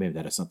maybe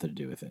that has something to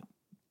do with it.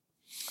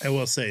 I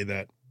will say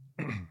that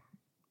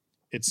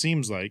it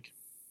seems like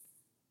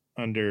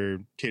under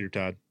Tater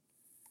Todd,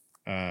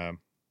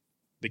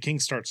 the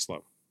Kings start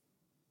slow.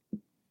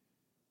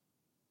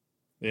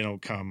 They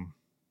don't come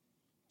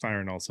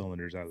firing all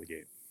cylinders out of the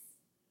gate.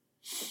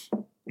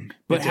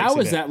 But It how takes a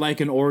is bit. that like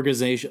an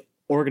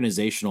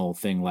organizational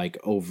thing, like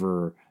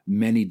over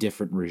many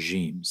different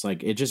regimes?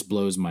 Like it just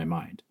blows my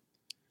mind.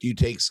 Do you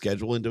take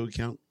schedule into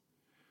account?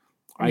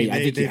 I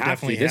think you they've have to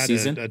definitely this had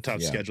season. a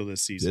tough Yeah. schedule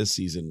this season. This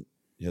season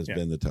has Yeah.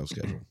 been the tough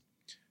schedule.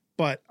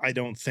 But I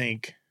don't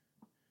think.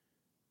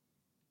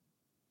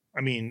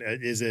 I mean,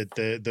 is it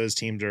those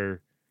teams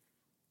are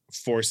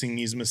forcing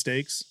these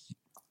mistakes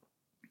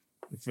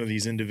for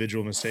these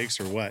individual mistakes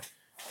or what?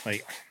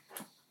 Like,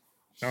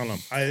 I don't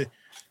know.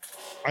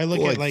 I look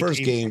Well, at like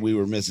first game, we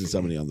were missing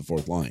somebody on the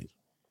fourth line.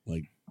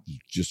 Like,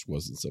 just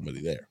wasn't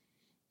somebody there.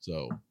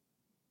 So,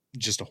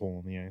 just a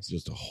hole in the ice.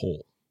 just a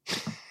hole,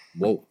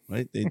 Whoa.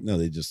 right? They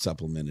just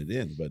supplemented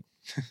in, but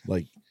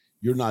like,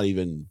 you're not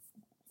even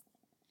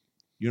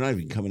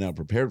coming out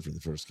prepared for the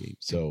first game.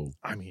 So,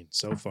 I mean,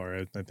 so far,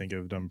 I think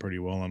I've done pretty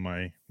well on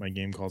my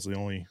game calls. The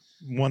only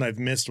one I've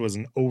missed was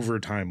an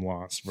overtime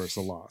loss versus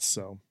a loss.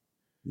 So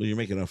well, you're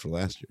making up for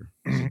last year.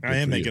 I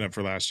am for making you. up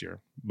for last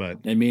year. But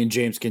And me and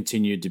James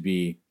continued to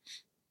be,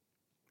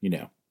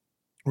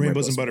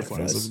 rainbows and and butterflies.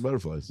 Rainbows and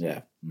butterflies.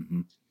 yeah.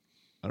 Mm-hmm.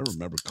 I don't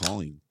remember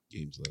calling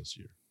games last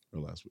year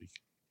or last week.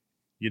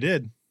 You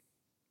did.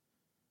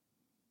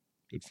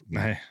 Good for me.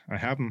 I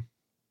have them.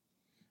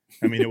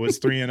 I mean, it was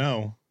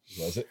 3-0.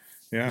 Was it?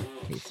 Yeah.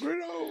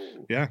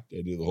 3-0. Yeah. Did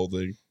I do the whole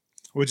thing?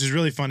 Which is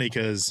really funny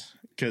because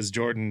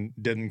Jordan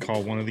didn't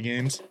call one of the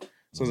games.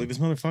 So I was like, this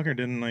motherfucker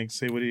didn't like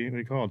say what he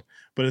called.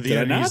 But at the Did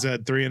I end, he not?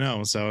 said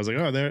 3-0. So I was like,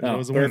 oh, that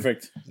was a win.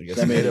 Perfect. I guess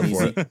That I made made it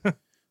it for it.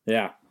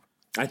 Yeah.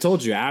 I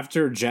told you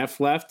after Jeff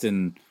left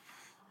and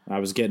I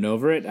was getting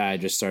over it, I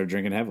just started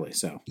drinking heavily.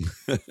 So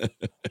Like,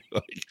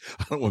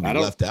 I don't want to I be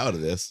don't- left out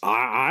of this.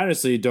 I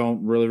honestly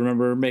don't really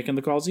remember making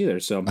the calls either.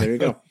 So there you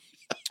go.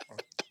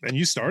 And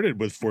you started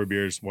with 4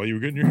 beers while you were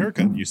getting your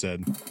haircut, you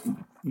said.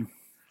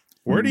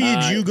 Where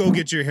did you go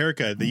get your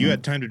haircut that you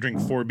had time to drink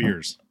 4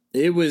 beers?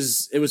 It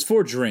was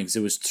 4 drinks.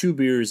 It was 2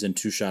 beers and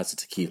 2 shots of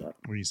tequila.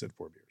 Well, you said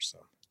 4 beers. So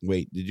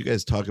Wait, did you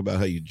guys talk about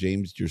how you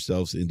Jamesed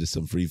yourselves into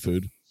some free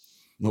food?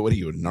 What are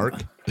you, a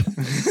narc?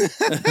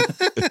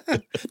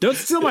 Don't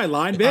steal my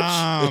line,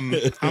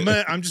 bitch.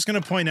 I'm just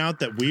gonna point out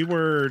that we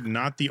were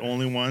not the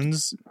only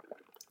ones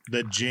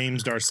that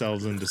Jamesed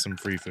ourselves into some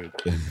free food.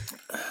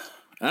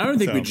 I don't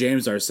think we So-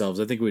 James ourselves.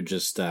 I think we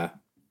just The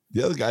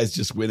other guys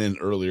just went in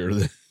earlier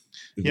than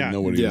Yeah.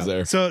 nobody was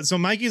there. So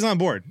Mikey's on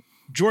board.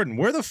 Jordan,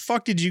 where the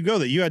fuck did you go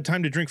that you had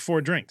time to drink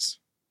 4 drinks?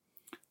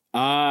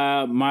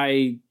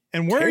 my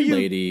And where hair are you?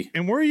 lady.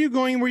 And where are you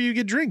going? Where you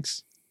get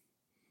drinks?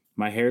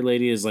 My hair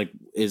lady is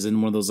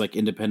in one of those like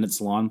independent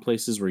salon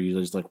places where you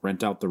just like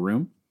rent out the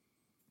room.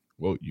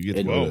 Whoa, you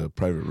get to Whoa. go to a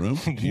private room?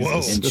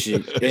 Whoa. Jesus. And she,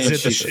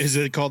 Is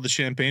it called the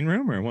champagne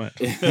room or what?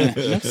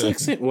 no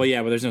sex in, well,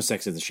 yeah, but there's no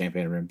sex in the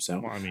champagne room, so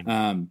Well, I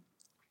mean,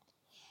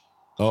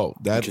 Oh, which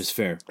that's. is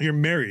fair. you're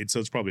married, so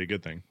it's probably a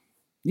good thing.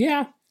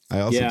 Yeah. I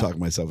also yeah. talk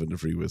myself into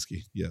free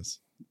whiskey. Yes.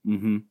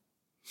 Mm-hmm.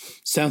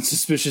 Sounds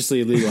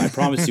suspiciously illegal. I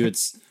promise you,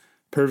 it's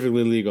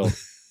perfectly legal.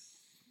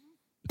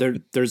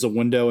 There's a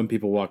window and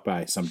people walk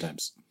by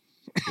sometimes.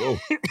 Whoa.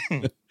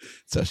 That's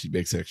how she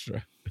makes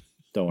extra.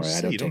 Don't worry,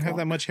 I don't. you don't take have long.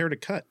 that much hair to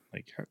cut.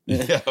 Like,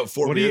 Yeah,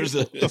 4 what, beers.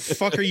 the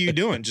fuck are you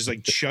doing? Just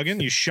like chugging?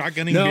 You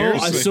shotgunning No,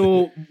 beers?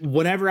 so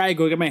whenever I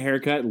go get my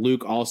haircut,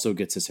 Luke also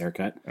gets his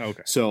haircut.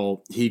 Okay.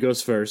 So he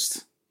goes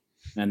first,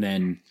 and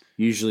then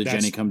usually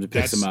Jenny comes and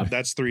picks him up.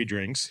 That's 3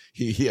 drinks.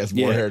 he has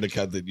more Yeah. hair to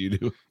cut than you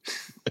do.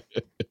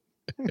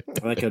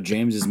 I like how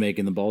James is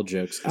making the ball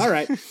jokes. All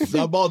right. It's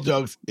not ball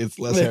jokes. It's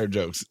less hair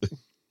jokes.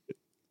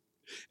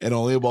 And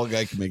only a bald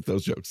guy can make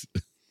those jokes.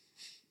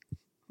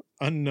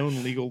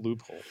 Unknown legal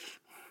loophole.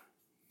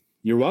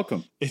 You're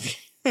welcome.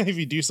 If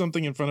you do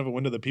something in front of a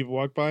window that people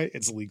walk by,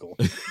 it's legal.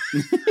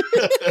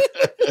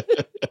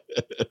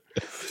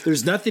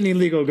 There's nothing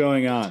illegal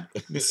going on.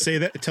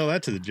 Tell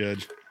that to the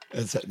judge.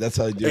 That's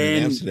how they do it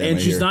in Amsterdam.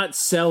 And she's not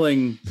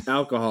selling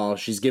alcohol.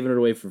 She's giving it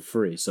away for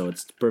free, so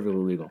it's perfectly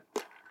legal.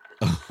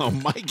 Oh,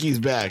 Mikey's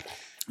back.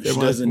 She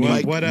doesn't need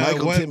Michael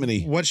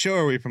Timoney. What show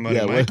are we promoting,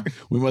 Yeah, Mike?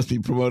 we must be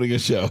promoting a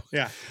show.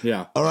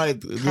 Yeah. All right.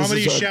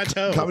 Comedy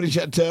Chateau. Comedy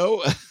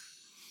Chateau.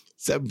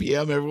 7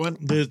 p.m., everyone.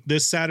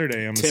 This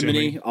Saturday, I'm Timoney,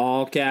 assuming.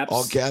 all caps.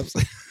 All caps.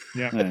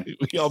 Yeah.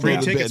 We all Free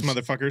brought a tickets, bitch.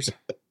 motherfuckers.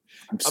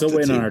 I'm still to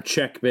waiting on two. our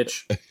check,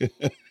 bitch.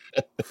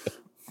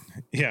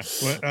 Yeah.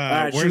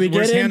 right, should we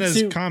Where's get Hannah's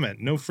into- comment?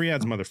 No free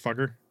ads,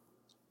 motherfucker.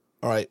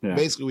 All right. Yeah.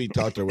 Basically, we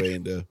talked our way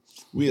into.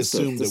 We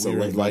assumed That's that we a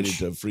were late invited lunch.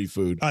 to free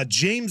food.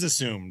 James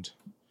assumed.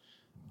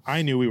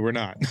 I knew we were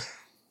not.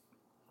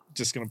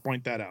 Just going to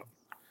point that out.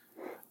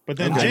 But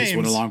then I just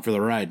went James, along for the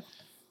ride.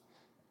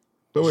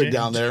 But we're James-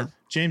 down there.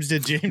 James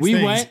did James We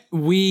things.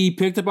 we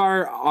picked up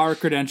our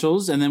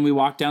credentials, and then we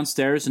walked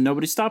downstairs, and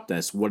nobody stopped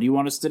us. What do you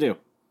want us to do?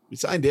 We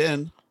signed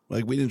in.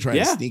 Like we didn't try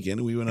Yeah. to sneak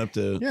in. We went up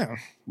to. Yeah.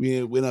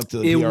 We went up to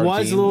the It PR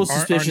was team. a little Our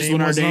suspicious name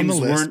when our wasn't on the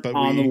names list, weren't but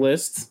on we- the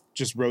list.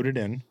 Just wrote it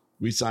in.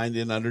 We signed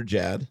in under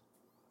Jad.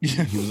 He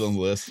was on the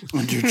list.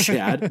 Under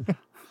Chad.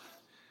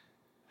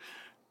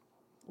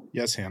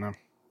 Yes, Hannah.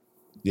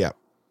 Yeah.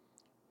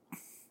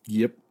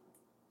 Yep.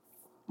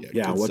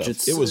 Yeah, good which stuff.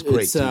 it's It was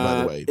great it's, too,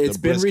 by the way. It's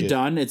The been brisket,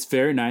 redone. It's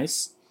very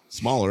nice.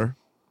 smaller,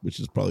 which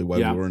is probably why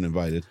Yeah. we weren't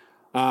invited.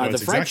 The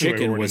that's fried exactly why we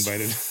chicken weren't was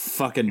invited.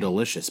 fucking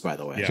delicious, by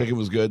the way. Yeah. Chicken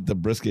was good. The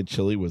brisket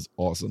chili was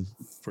awesome.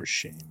 For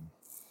shame.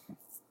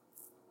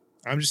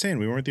 I'm just saying,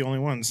 we weren't the only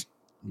ones.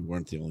 We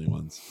weren't the only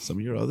ones. Some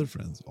of your other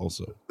friends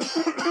also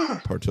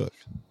partook.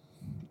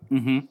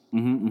 All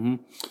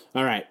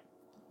right.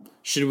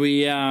 Should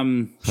we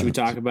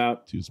talk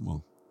about Too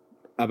small.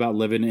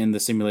 living in the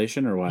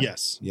simulation or what?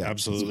 Yes. Yeah.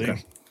 Absolutely.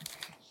 Okay.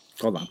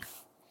 Hold on.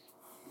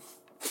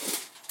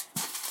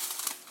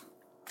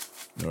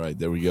 All right,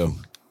 there we go.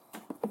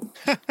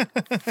 You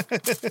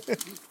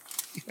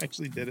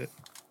actually did it.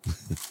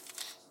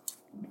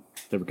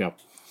 There we go.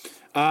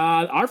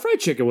 Our fried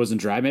chicken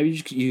wasn't dry.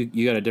 Maybe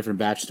you got a different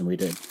batch than we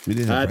did. We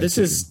didn't have fried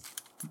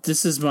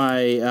This is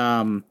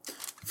my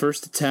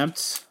first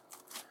attempt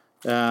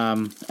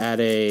at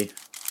a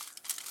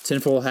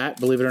tinfoil hat.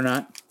 Believe it or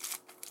not.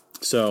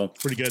 So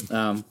Pretty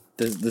good.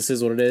 this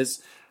is what it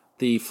is.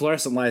 The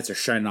fluorescent lights are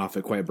shining off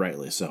it quite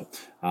brightly. So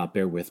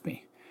bear with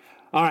me.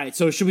 All right.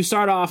 So should we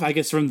start off? I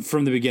guess from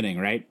the beginning,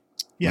 right?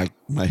 Yeah.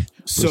 First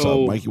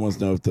So- off, Mikey wants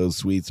to know if those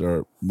suites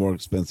are more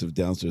expensive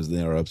downstairs than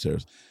they are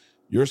upstairs.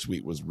 Your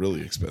suite was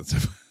really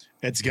expensive.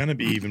 It's going to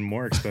be even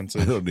more I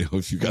expensive. don't know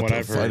if you got What the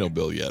I've heard. final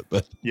bill yet,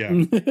 but Yeah.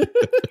 and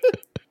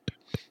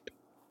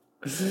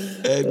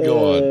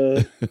go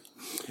on.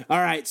 All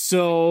right,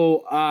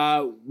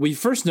 so we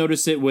first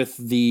noticed it with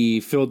the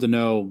Phil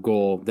Deneau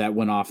goal that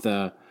went off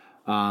the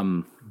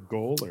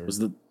Goal or was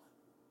the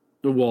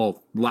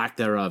well lack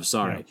thereof.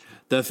 Sorry,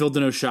 the Phil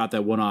Deneau shot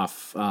that went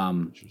off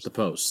the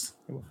post,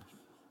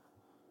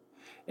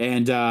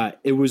 and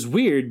it was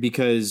weird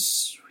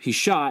because he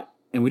shot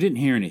and we didn't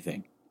hear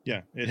anything.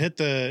 yeah, it hit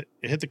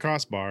the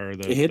crossbar. Or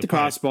It hit the pipe.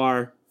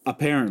 crossbar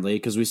apparently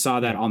because we saw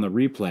that on the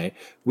replay.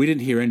 We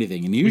didn't hear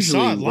anything, and usually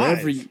saw it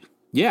wherever live. you,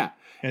 yeah.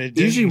 and it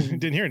Usually,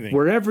 didn't hear anything.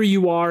 Wherever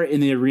you are in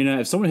the arena,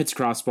 if someone hits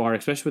crossbar,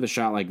 especially with a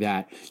shot like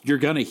that, you're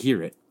gonna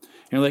hear it.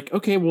 And you're like,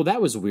 okay, well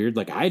that was weird.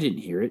 Like I didn't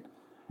hear it.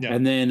 Yeah.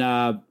 And then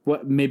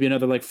maybe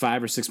another like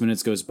 5 or 6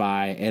 minutes goes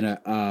by,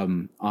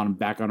 and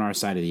back on our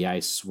side of the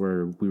ice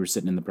where we were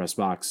sitting in the press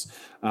box,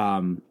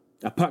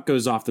 a puck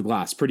goes off the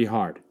glass pretty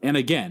hard. And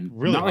again,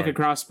 Really not like a hard.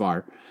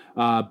 crossbar,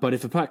 but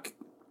if a puck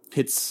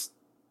hits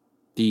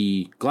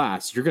the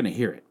glass, you're gonna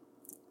hear it.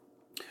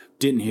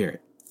 Didn't hear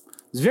it.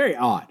 It's very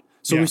odd.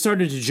 So Yeah. we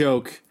started to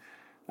joke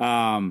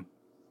that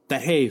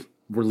hey,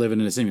 we're living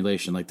in a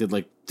simulation. Like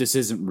this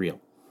isn't real.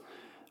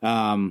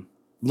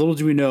 Little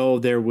do we know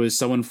there was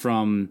someone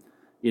from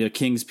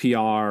King's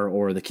PR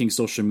or the King's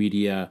social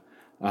media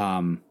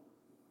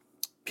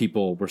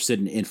people were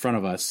sitting in front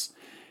of us,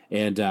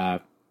 and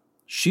they're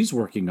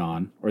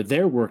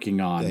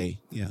working on They.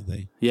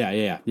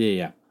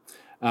 yeah.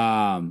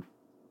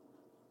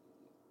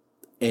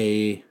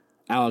 A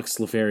Alex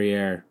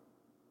Laferriere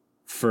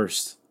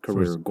first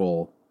career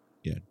goal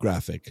Yeah.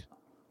 Graphic.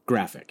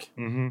 graphic.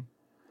 Mm-hmm.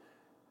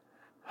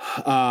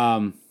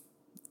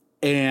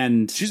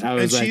 And She's I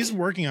was like, she's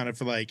working on it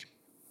for like.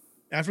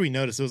 After we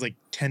noticed, it was like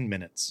 10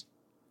 minutes.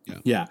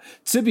 yeah.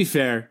 To be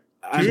fair,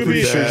 I'm To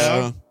pretty be sure.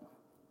 fair.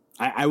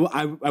 I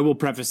will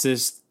preface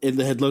this. It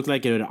had looked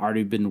like it had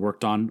already been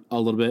worked on a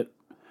little bit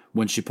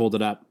when she pulled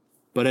it up.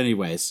 But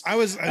anyways,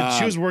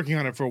 She was working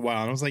on it for a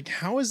while, and I was like,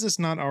 "How is this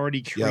not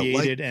already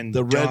created and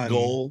the red done?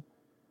 goal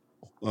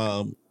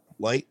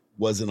light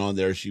wasn't on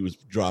there. She was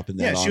dropping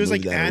that. Yeah, on, she was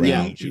like moving that adding.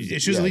 around. She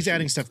was at least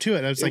adding stuff to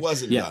it. I was It like,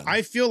 wasn't Yeah. done.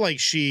 I feel like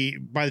she.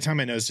 By the time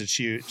I noticed it,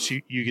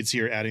 she you could see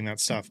her adding that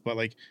stuff, but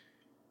like,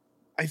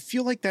 I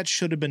feel like that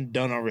should have been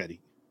done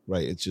already.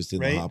 Right. It's just in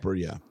Right? the hopper.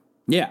 Yeah.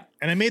 Yeah.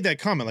 And I made that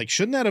comment, like,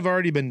 shouldn't that have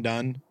already been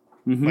done?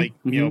 Like,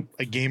 you know,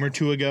 a game or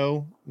two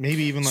ago,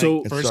 maybe even like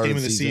So- first Start game of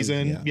of the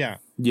season, season. yeah.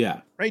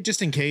 Yeah. Right.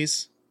 Just in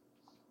case.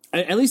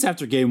 At least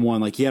after game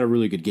one, like he had a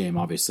really good game,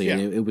 obviously. Yeah.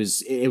 And it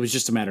was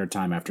just a matter of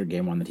time after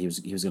game one that he was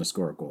going to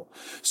score a goal.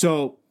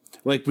 So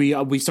like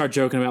we start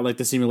joking about like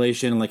the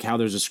simulation and like how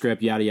there's a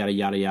script, yada yada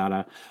yada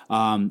yada.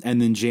 And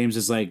then James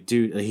is like,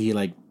 dude, he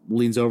like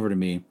leans over to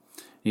me. And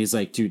he's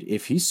like, dude,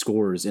 if he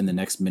scores in the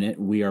next minute,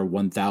 we are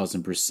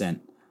 1,000%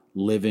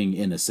 living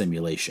in a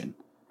simulation.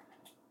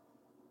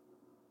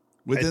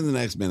 Within the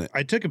next minute.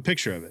 I took a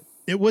picture of it.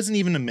 It wasn't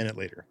even a minute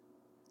later.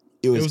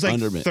 It It was like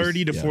under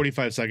 30 to yeah.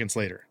 45 seconds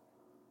later.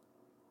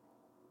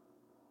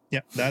 Yeah,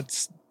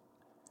 that's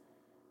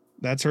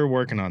her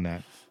working on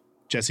that.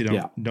 Jesse,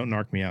 don't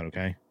narc me out,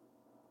 okay?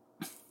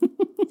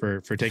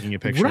 for taking a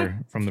picture Right.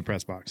 from the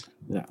press box.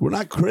 Yeah. We're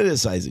not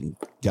criticizing,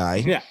 Guy.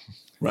 Yeah.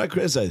 We're not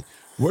criticizing.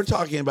 We're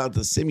talking about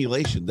the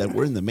simulation that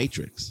we're in the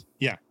Matrix.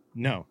 Yeah,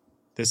 no.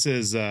 This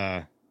is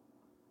not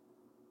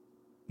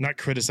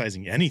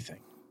criticizing anything.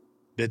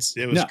 It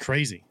was No.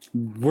 crazy.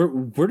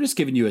 We're just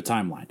giving you a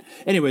timeline.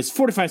 Anyways,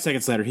 45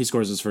 seconds later, he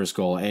scores his first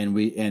goal,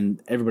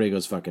 and everybody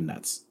goes fucking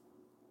nuts.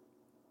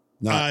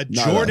 Not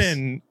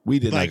Jordan, us. We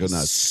did like, not go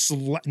nuts.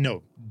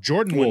 no,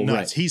 Jordan went Well,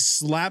 nuts. right. He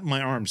slapped my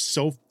arm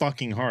so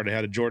fucking hard. I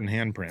had a Jordan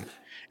handprint,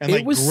 and It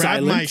like was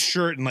grabbed my silent.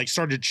 shirt and like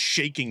started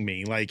shaking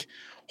me. Like,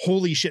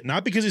 holy shit!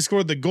 Not because he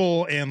scored the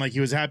goal and like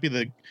he was happy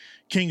the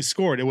Kings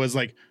scored. It was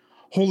like,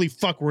 holy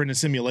fuck, we're in a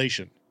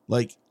simulation.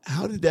 Like,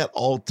 how did that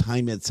all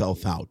time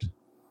itself out?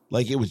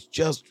 Like, it was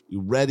just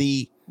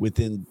ready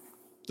within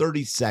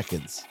 30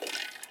 seconds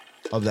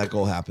of that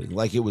goal happening.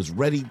 Like, it was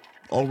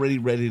already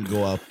ready to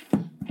go up.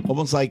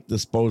 Almost like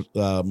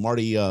the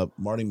Marty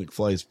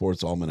McFly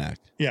Sports Almanac.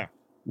 Yeah,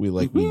 We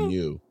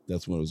knew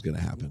that's when it was going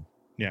to happen.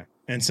 yeah.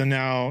 And so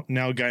now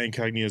Guy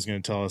Incognito is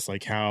going to tell us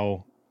like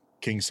how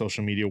King's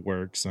social media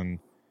works and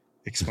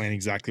explain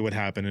exactly what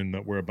happened and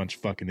that we're a bunch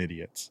of fucking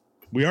idiots.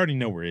 We already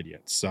know we're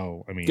idiots.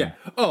 So I mean, Yeah.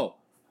 Oh,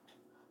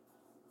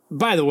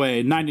 by the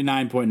way,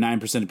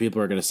 99.9% of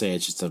people are going to say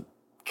it's just a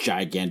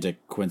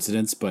gigantic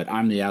coincidence, but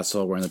I'm the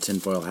asshole wearing the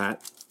tinfoil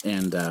hat,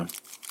 and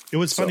it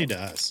was funny to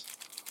us.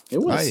 it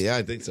was. Yeah,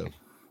 I think so.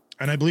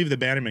 And I believe the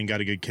Bannermen got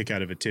a good kick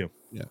out of it too.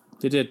 Yeah.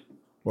 They did.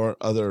 Or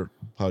other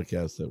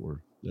podcasts that were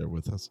there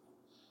with us.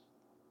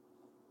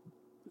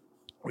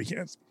 We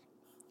can't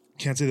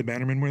say the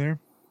Bannermen were there.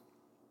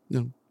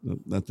 No,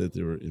 not that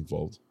they were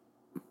involved.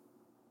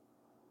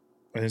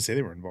 I didn't say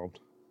they were involved.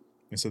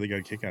 I said they got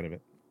a kick out of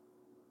it.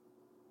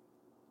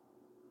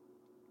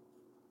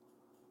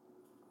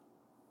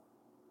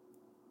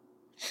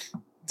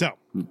 So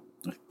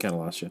I kind of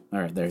lost you. All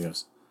right, there he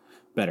goes.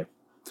 Better.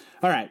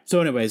 All right.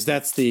 So, anyways,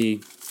 that's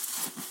the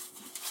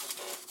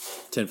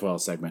tinfoil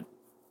segment.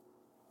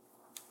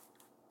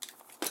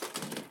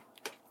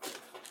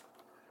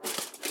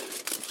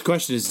 The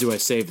question is, do I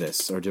save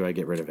this or do I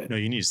get rid of it? no,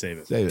 you need to save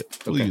it. Save it.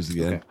 We'll use it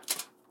again.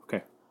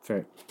 Okay.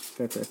 Fair.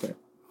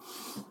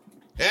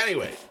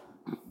 Anyway.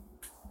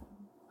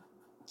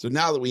 So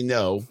now that we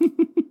know,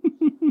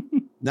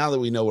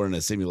 we're in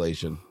a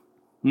simulation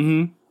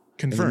and the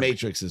Confirmed.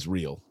 Matrix is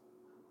real.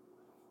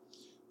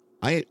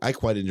 I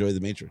quite enjoy the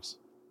Matrix.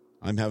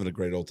 I'm having a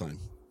great old time.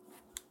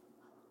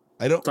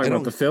 I don't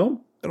About the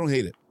film? I don't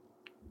hate it.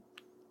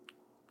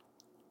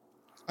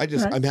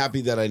 I'm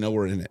happy that I know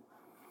we're in it.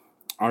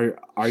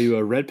 Are you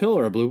a red pill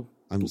or a blue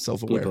I'm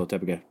self-aware. pill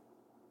type of guy?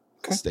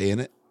 I'll stay in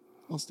it.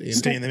 I'll stay in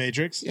Stay it. in the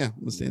Matrix. Yeah, I'm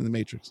gonna stay in the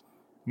Matrix.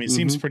 I mean, it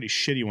seems pretty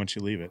shitty once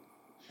you leave it.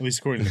 At least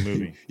according to the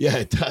movie. Yeah,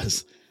 it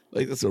does.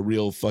 Like, that's a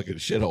real fucking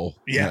shithole.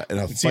 Yeah, and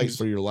a it fight seems-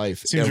 for your life.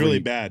 seems really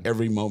bad.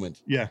 every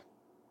moment. Yeah.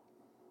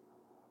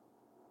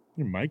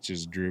 Your mic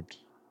just drooped.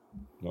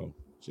 Oh,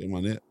 shame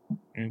on it.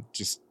 It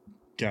just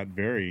got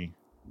very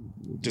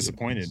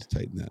disappointed. Let's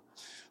tighten that.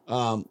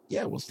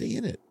 Yeah, we'll stay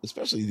in it,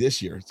 especially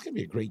this year. It's gonna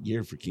be a great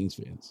year for Kings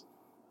fans.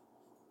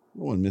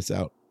 No one miss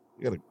out.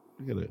 We gotta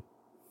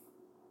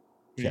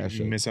cash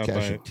You miss out a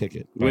by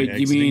ticket. Wait, you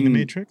exiting the mean-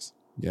 Matrix?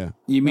 Yeah.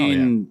 You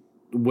mean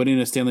winning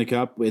a Stanley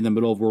Cup in the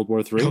middle of World War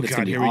III? Oh, That's God,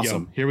 gonna be here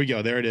awesome. we go. Here we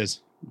go. There it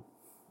is.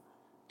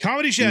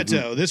 Comedy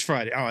Chateau this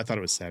Friday. Oh, I thought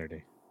it was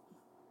Saturday.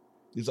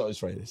 It's always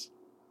Fridays.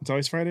 It's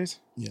always Fridays?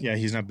 Yeah.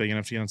 He's not big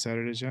enough to get on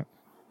Saturdays yet.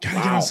 Gotta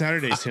get Wow. on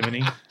Saturdays,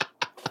 Timothy.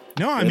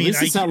 No, I At mean,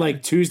 least it's not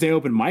like Tuesday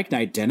open mic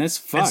night, Dennis.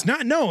 Fuck. it's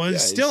not. No, it's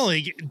Yeah, still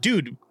like,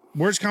 dude,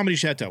 where's Comedy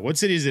Chateau? What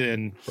city is it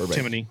in, Burbank.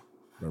 Timothy?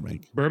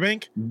 Burbank.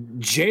 Burbank?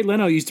 Jay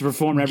Leno used to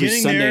perform every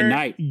Sunday there,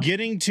 night.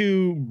 Getting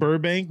to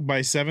Burbank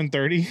by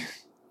 7:30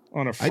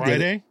 on a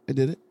Friday. I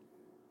did it.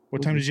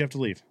 What time did you have to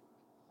leave?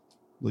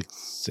 Like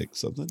 6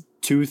 something.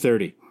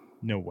 2:30.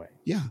 No way.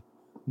 Yeah.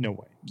 No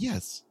way.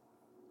 Yes.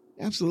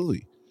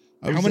 Absolutely.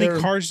 How many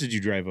cars did you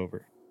drive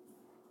over?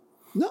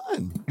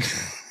 None.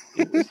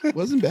 It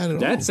wasn't bad at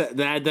all.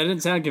 That didn't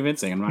sound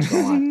convincing. I'm not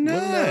gonna lie. Wasn't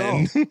bad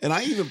at all. And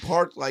I even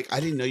parked, like, I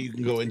didn't know you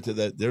can go into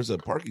that. There's a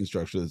parking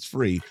structure that's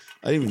free.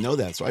 I didn't even know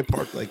that. So I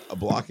parked like a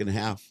block and a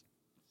half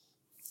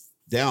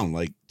down,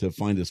 like, to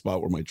find a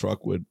spot where my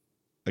truck would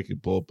I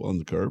could pull up on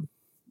the curb.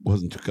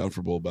 Wasn't too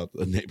comfortable about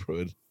the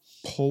neighborhood.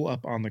 Pull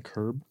up on the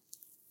curb?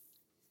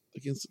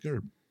 Against the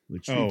curb.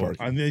 Like street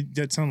parking.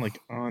 That sounded like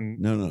on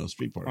No,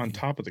 street parking. on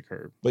top of the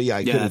curb. But yeah,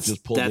 I could have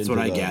just pulled That's into what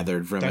I the-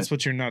 gathered from That's it.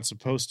 what you're not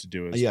supposed to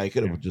do. Is, Yeah, I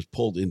could have just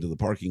pulled into the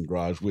parking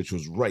garage, which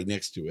was right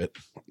next to it.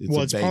 It's a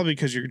bank. probably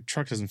because your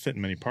truck doesn't fit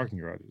in many parking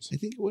garages. I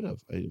think it would have.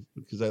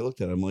 Because I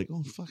looked at it, I'm like,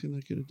 oh, fucking, I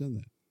could have done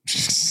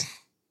that.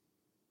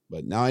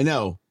 But now I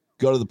know.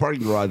 Go to the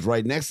parking garage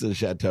right next to the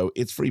chateau.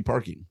 It's free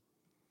parking.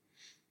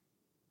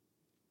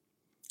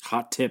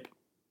 Hot tip.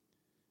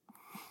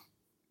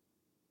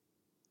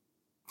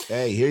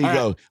 Hey, here you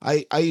go.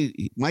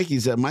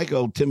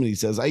 Michael Timothy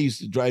says, I used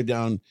to drive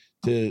down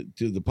to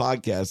the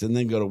podcast and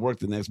then go to work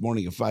the next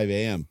morning at 5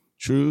 a.m.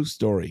 True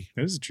story.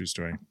 That is a true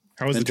story.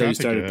 How was Until the you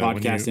traffic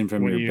started podcasting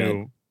from when your you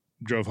bed.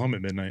 drove home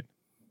at midnight?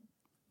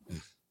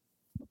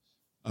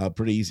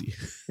 Pretty easy.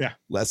 Yeah.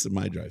 Less than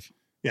my drive.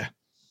 Yeah.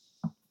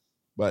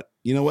 But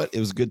you know what? It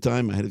was a good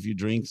time. I had a few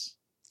drinks.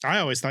 I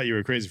always thought you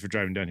were crazy for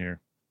driving down here.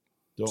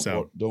 Don't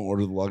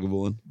order the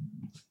Lagavulin.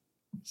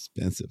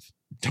 Expensive.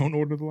 Don't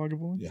order the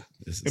Lagavulin? Yeah.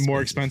 And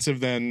more expensive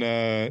than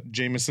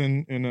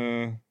Jameson in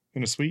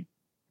a suite?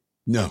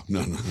 No.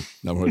 Not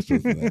more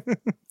expensive than that.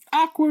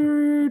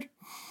 Awkward.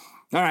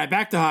 All right,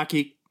 back to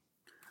hockey.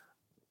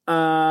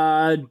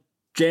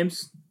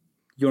 James,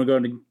 you want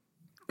to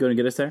go and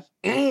get us there?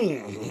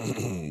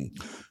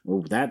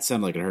 Oh, that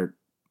sounded like it hurt.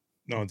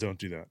 No, don't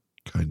do that.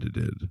 Kind of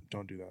did.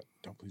 Don't do that.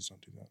 Please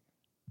don't do that.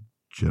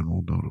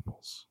 General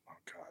Notables. Oh,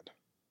 God.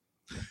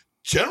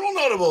 General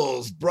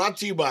Notables brought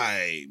to you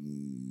by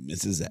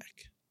Mrs. Zach.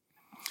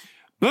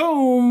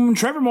 Boom!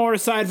 Trevor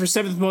Morris tied for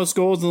 7th most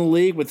goals in the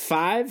league with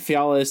 5.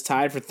 Fiala is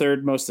tied for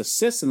 3rd most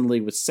assists in the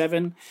league with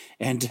 7.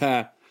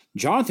 And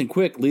Jonathan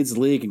Quick leads the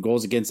league in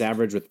goals against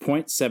average with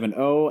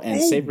 .70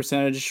 and save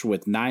percentage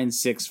with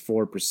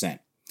 964%.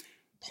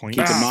 Keep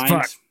in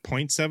mind,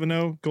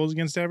 .70 goals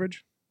against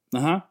average?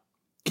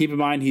 Keep in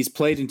mind he's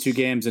played in 2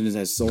 games and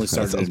has only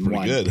started in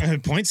 1. Good.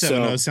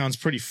 .70 sounds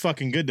pretty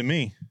fucking good to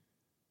me.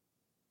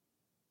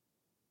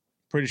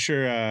 Pretty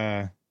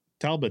sure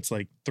Talbot's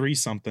like 3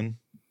 something.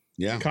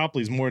 Yeah.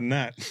 Copley's more than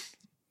that.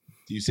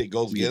 Do you say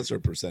goals against or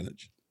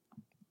percentage?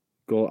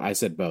 Goal. I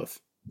said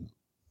both.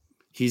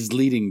 He's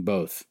leading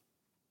both.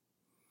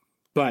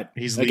 But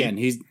He's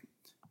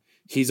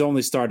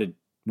only started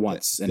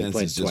once and Dennis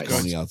played is just twice.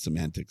 calling out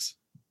semantics.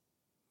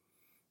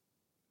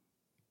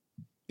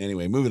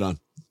 Anyway, moving on.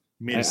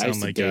 You made it I sound used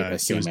to like date a he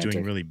was semantic.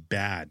 doing really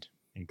bad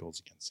in goals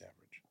against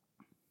average.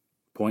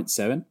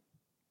 0.7?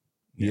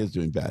 He is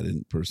doing bad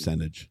in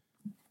percentage.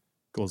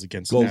 Goals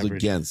against Goals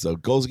average. against. So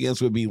goals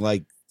against would be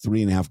like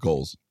 3.5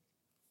 goals.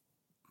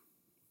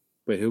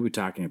 Wait, who are we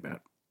talking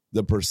about?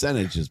 The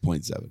percentage is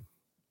 0.7.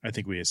 I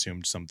think we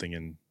assumed something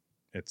and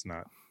it's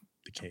not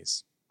the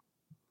case.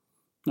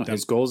 No,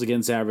 his goals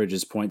against average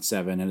is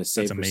 0.7 and his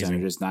save That's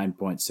amazing. percentage is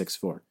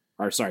 9.64.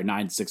 Or sorry,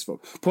 964.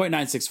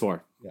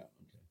 0.964. Yeah.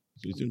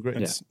 So he's doing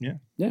great.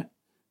 Yeah.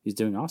 He's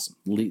doing awesome.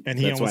 And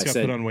he almost got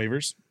put on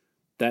waivers.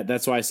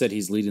 That's why I said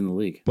he's leading the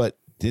league. But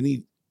didn't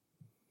he?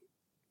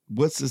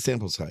 What's the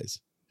sample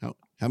size?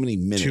 How many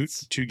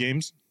minutes? Two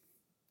games?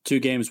 2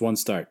 games, 1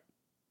 start.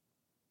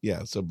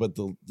 Yeah. So, but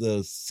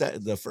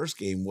the first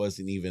game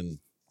wasn't even.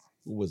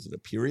 What was it? A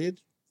period?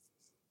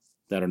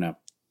 I don't know.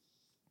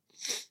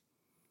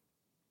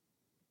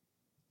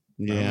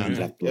 Yeah. You'd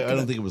have to look I it don't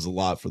up. think it was a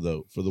lot for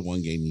the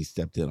one game he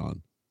stepped in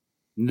on.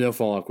 No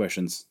follow-up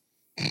questions.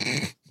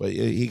 But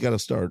he got a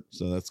start,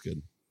 so that's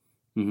good.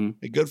 Mm-hmm.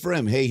 Hey, good for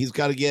him. Hey, he's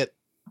got to get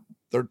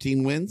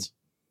 13 wins.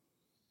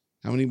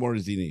 How many more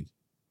does he need?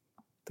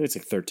 I think it's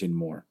like 13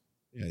 more.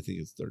 Yeah, I think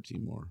it's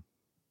 13 more.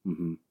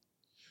 Mm-hmm.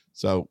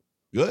 So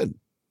good.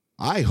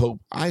 I hope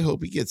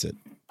he gets it.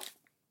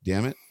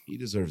 Damn it, he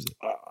deserves it.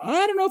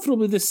 I don't know if it'll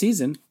be this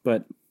season,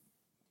 but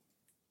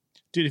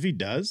Dude, if he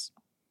does,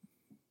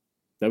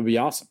 that would be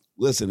awesome.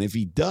 Listen, if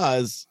he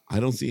does, I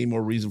don't see any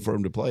more reason for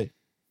him to play.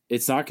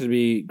 It's not going to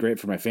be great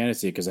for my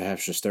fantasy because I have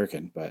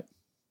Shesterkin, but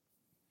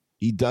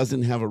He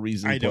doesn't have a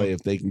reason I to play don't-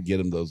 if they can get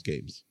him those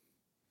games.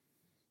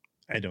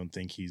 I don't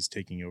think he's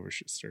taking over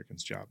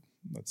Shesterkin's job.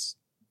 Let's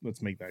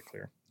make that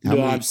clear. How no,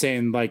 many, I'm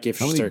saying like if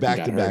how many Shesterkin got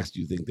back-to-backs hurt.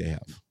 do you think they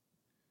have?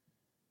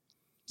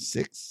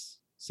 6,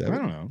 7, I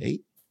don't know.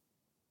 8?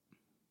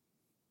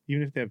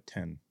 Even if they have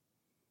 10,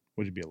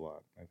 would be a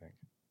lot, I think.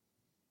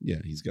 Yeah,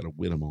 he's got to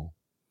win them all.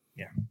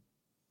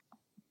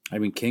 I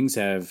mean, Kings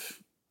have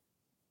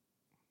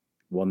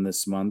 1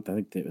 this month. I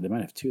think they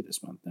might have 2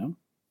 this month, no?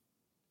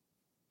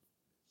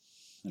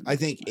 I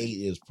think 8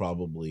 is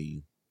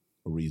probably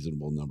a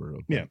reasonable number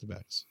of Yeah.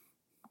 back-to-backs.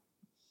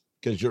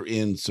 Because you're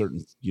in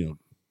certain,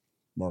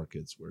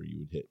 markets where you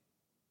would hit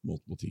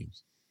multiple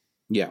teams.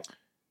 Yeah.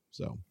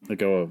 So Like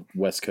go a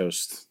West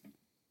Coast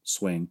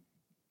swing.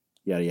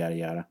 Yada, yada,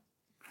 yada.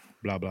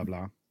 Blah, blah,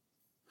 blah.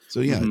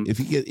 yeah, Mhm. if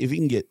he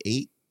can get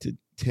 8 to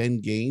 10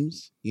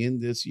 games in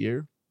this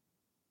year,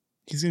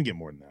 He's going to get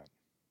more than that.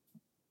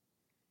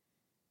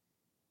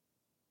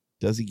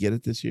 does he get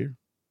it this year?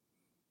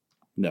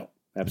 No,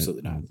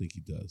 absolutely I not. don't think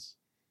he does.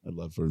 I'd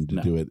love for him to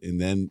No. do it and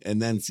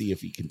then see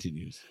if he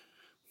continues.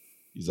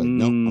 He's like,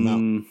 nope, I'm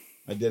out.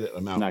 I did it.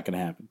 I'm out. Not going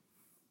to happen.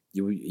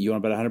 You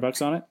want to bet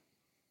 $100 on it?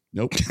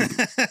 Nope.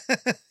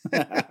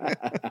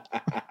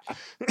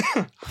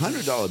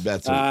 $100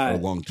 bets are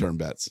long-term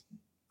bets.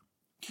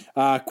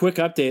 Quick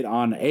update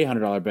on a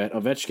 $100 bet.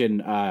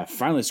 Ovechkin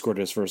finally scored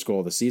his first goal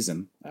of the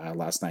season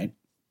last night.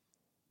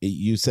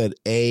 You said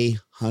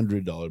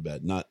 $100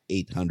 bet, not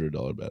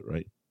 $800 bet,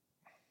 right?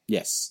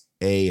 Yes.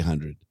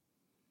 100.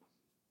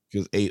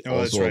 Because 8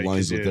 also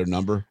aligns with their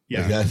number.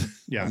 Yeah. Like that.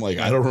 Yeah. I'm like,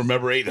 I don't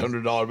remember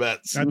 $800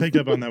 bets. I picked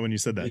up on that when you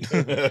said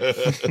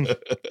that.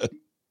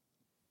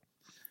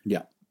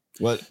 Yeah.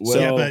 What? So,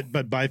 yeah,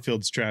 but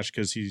Byfield's trash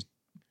because he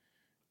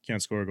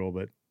can't score a goal,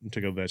 but it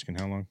took Ovechkin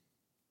how long?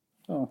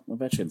 Oh,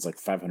 Ovechkin's like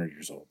 500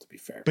 years old, to be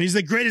fair. But he's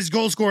the greatest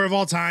goal scorer of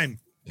all time.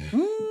 It's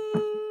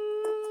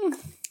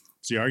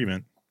the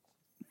argument.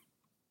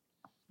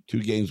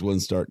 2 games,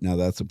 1 start. Now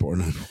that's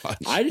important to watch.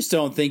 I just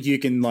don't think you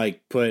can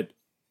like put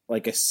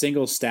like a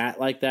single stat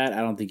like that.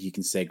 I don't think you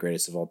can say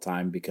greatest of all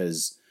time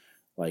because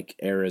like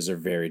eras are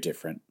very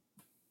different.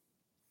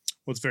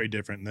 Well, it's very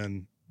different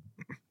than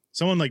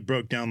someone like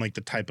broke down like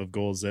the type of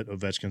goals that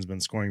Ovechkin's been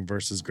scoring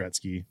versus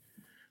Gretzky.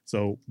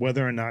 So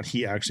whether or not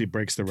he actually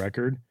breaks the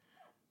record,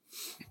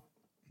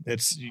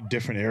 it's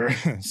different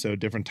era. So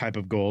different type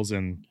of goals.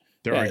 And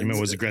their argument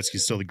was that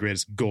Gretzky's still the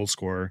greatest goal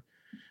scorer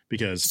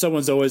because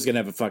someone's always going to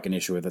have a fucking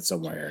issue with it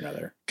some way or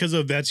another. Because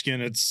Ovechkin,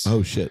 it's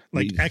shit,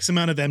 like X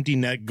amount of empty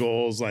net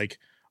goals, like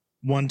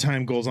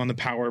one-time goals on the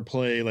power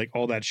play, like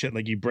all that shit.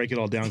 Like you break it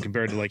all down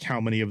compared to like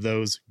how many of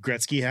those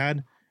Gretzky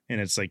had.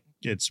 And it's like,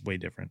 it's way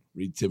different.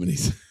 Read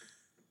Timoney's.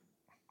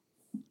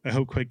 I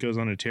hope Quick goes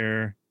on a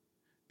tear,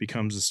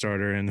 becomes a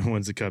starter, and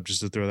wins the cup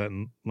just to throw that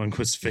in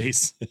Lundqvist's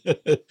face.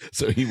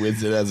 So he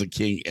wins it as a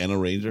king and a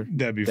Ranger?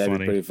 That'd be That'd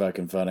funny. be pretty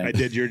fucking funny. I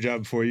did your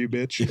job for you,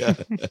 bitch. Yeah.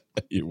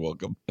 You're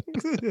welcome.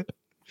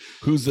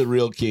 Who's the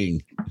real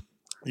king?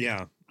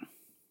 Yeah. I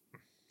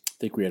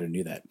think we already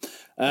knew that.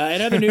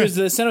 In other news,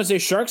 the San Jose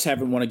Sharks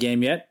haven't won a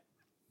game yet.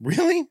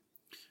 Really?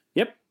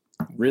 Yep.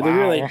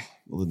 Really.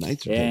 Well, the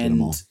Knights are taking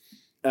them all.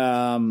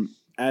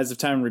 As of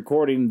time of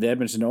recording, the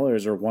Edmonton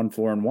Oilers are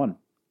 1-4-1.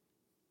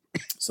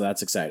 So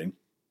that's exciting.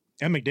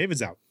 And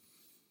McDavid's out.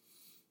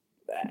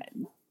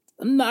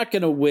 I'm not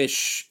going to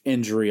wish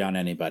injury on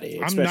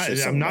anybody.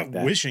 I'm not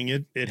wishing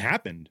it. It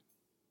happened.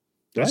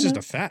 That's just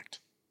a fact.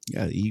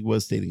 Yeah, he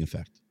was stating a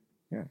fact.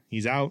 Yeah,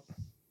 he's out.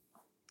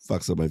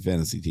 Fucks up my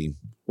fantasy team.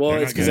 Well,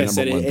 it's because I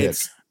said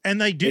it's... And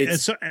they do.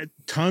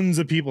 Tons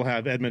of people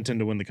have Edmonton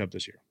to win the cup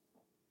this year.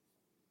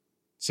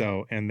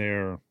 So, and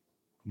they're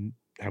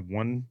have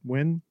 1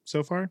 win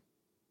so far.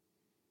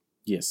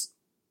 Yes.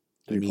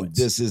 I mean,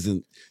 this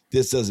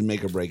doesn't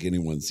make or break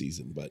anyone's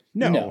season, but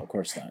no, of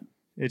course not.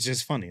 It's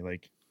just funny.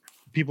 Like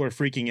people are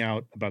freaking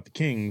out about the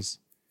Kings.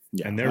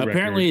 Yeah. And their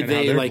apparently record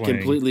and they how like playing.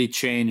 Completely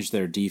changed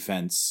their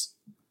defense.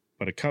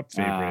 But a cup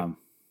favorite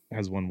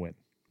has 1 win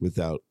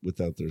without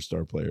their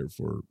star player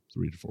for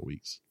 3 to 4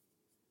 weeks.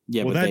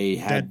 Yeah, well, but they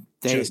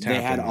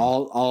had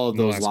all of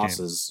those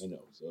losses. I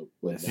know. So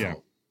with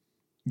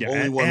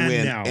only 1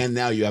 win, now. and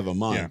now you have a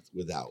month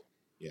without.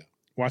 Yeah,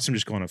 watch them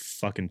just go on a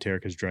fucking tear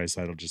because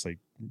Draisaitl just like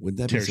wouldn't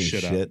that tear be some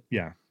shit shit? up.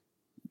 Yeah,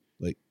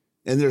 like,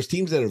 and there's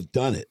teams that have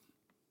done it.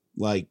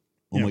 Like,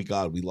 oh my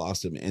god, we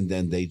lost him, and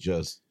then they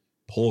just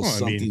pull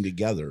something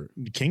together.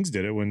 The Kings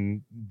did it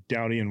when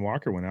Doughty and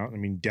Walker went out. I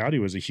mean, Doughty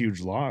was a huge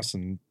loss,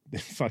 and they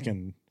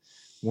fucking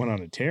went on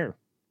a tear.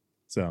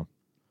 So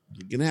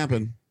it can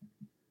happen.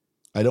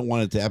 I don't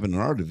want it to happen in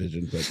our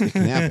division, but it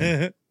can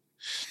happen.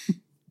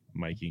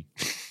 Mikey,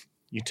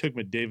 you took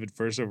McDavid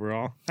first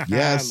overall.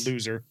 Yes,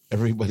 loser.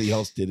 Everybody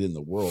else did in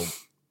the world.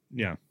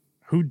 Yeah,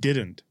 who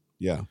didn't?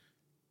 Yeah,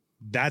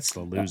 that's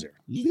the loser.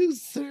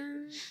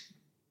 Loser.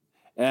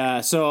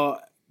 So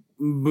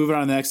moving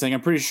on to the next thing,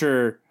 I'm pretty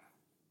sure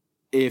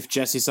if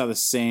Jesse saw the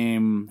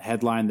same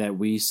headline that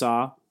we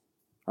saw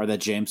or that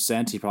James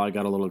sent, he probably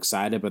got a little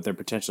excited, but they're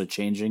potentially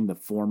changing the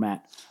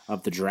format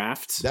of the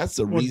draft. That's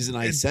the reason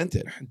I sent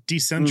it.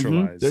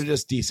 Decentralized. Mm-hmm. They're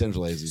just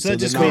decentralizing. So that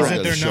just means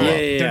that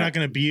they're not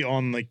going to be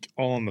on like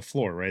all on the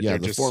floor, right? Yeah,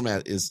 the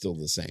format is still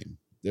the same.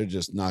 They're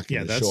just not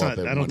going to show up.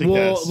 I don't think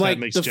that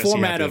makes the Jesse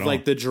format happy of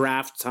like the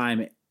draft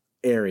time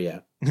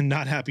area.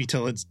 Not happy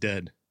till it's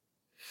dead.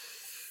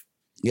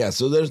 Yeah,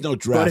 so there's no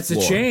draft. But it's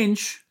floor. A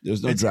change.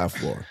 There's no draft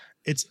floor.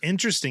 It's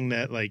interesting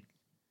that like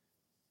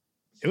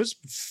it was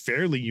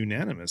fairly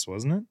unanimous,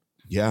 wasn't it?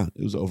 Yeah,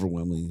 it was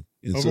overwhelming.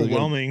 And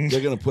overwhelming. So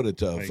they're going to put it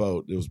to a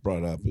vote. It was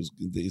brought up. I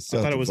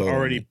thought it was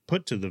already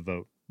put to the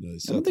vote. No,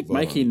 I don't think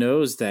Mikey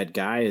knows that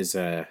guy is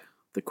the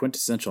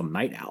quintessential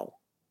night owl.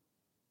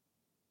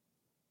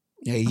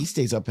 Yeah, he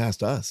stays up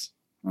past us.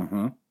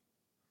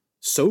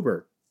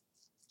 Sober,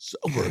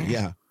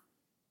 yeah.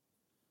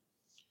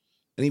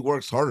 And he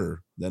works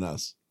harder than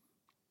us.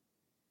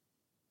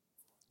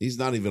 He's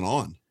not even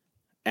on.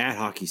 At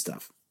hockey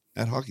stuff.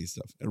 At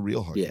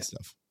real hockey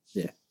stuff.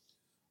 Yeah.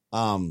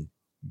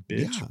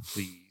 Bitch,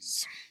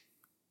 please.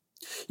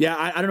 Yeah,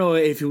 I don't know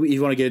if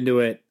you want to get into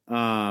it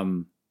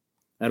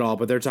at all,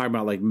 but they're talking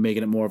about like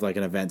making it more of like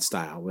an event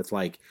style with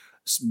like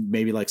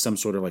maybe like some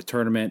sort of like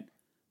tournament.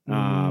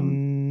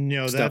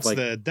 No, stuff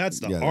that's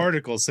the Yeah.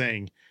 article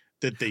saying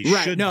that they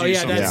Right, should no, do yeah,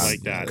 something that's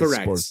like that.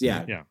 correct. Sports,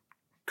 Yeah. Yeah.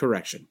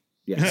 Correction.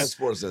 That's Yes.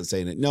 sports that's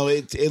saying it. No,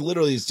 it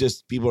literally is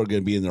just people are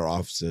going to be in their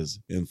offices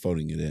and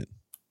phoning it in.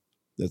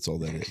 That's all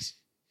that is.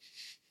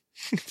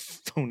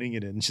 Phoning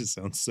it in just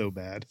sounds so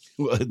bad.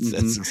 Well,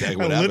 that's exactly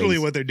what Literally happens.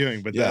 what they're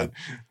doing, but Yeah.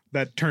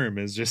 that term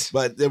is just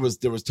But there was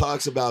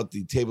talks about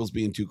the tables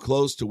being too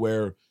close to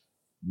where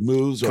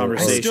moves or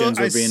Conversations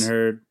I are being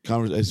heard.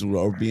 conversations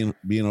are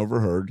being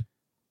overheard.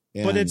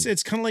 but And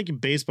it's kind of like in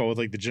baseball with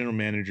like the general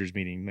managers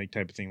meeting, like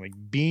type of thing, like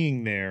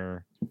being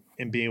there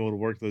and being able to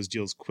work those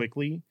deals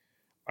quickly.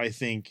 I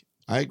think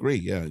I agree.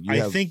 Yeah,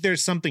 I think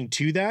there's something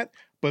to that,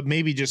 but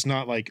maybe just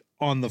not like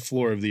on the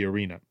floor of the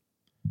arena.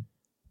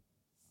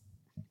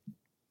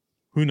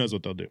 Who knows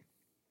what they'll do?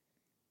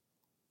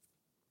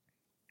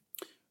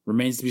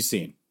 Remains to be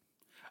seen.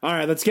 All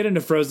right, let's get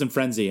into Frozen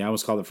Frenzy. I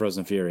almost called it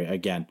Frozen Fury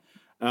again.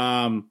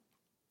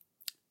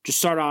 Just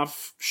start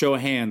off, show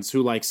of hands,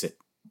 who likes it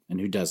and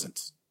who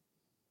doesn't.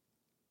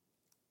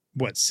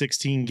 What,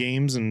 16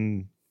 games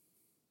in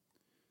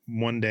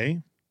one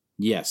day?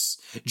 Yes,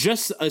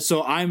 just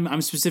so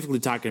I'm specifically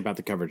talking about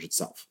the coverage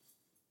itself.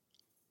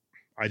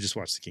 I just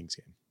watched the Kings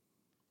game.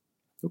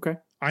 Okay,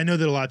 I know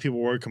that a lot of people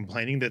were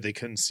complaining that they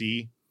couldn't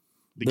see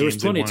the there was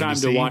games they plenty of wanted time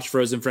to see. watch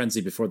Frozen Frenzy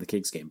before the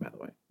Kings game. By the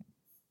way,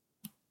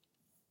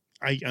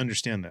 I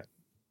understand that,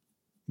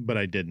 but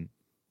I didn't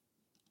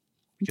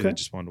because I Okay.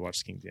 just wanted to watch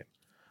the Kings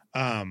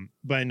game.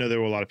 But I know there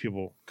were a lot of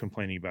people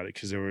complaining about it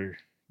because there were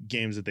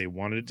games that they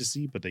wanted to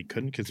see, but they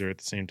couldn't because they're at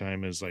the same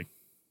time as like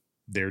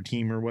their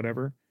team or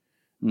whatever.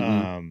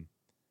 Mhm.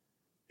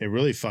 It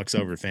really fucks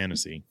over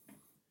fantasy.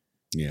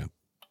 yeah.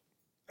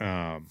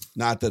 Um,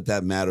 Not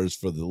that matters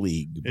for the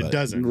league. But it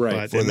doesn't, Right.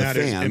 but For it the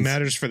matters. It fans-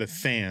 matters for the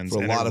fans. for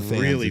a and lot it of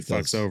fans, really it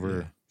does, fucks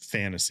over yeah.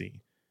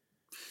 fantasy.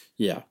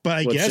 yeah, But I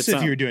Well, it's guess just if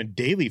not- you were doing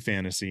daily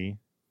fantasy,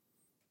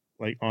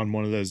 like on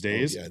one of those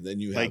days, yeah, then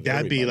you have like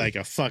that'd be everybody. like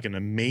a fucking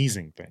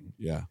amazing thing.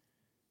 yeah.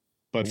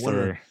 But I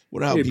wonder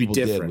for how It'd be people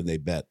did different. when they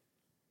bet.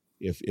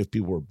 If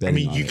people were I betting,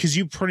 mean, on you it. because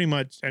you pretty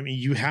much, I mean,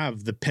 you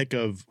have the pick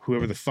of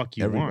whoever the fuck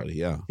you want. Everybody,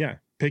 yeah. Yeah,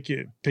 pick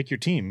your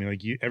team.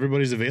 Like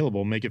everybody's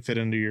available. Make it fit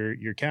into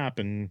your cap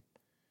and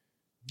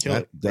kill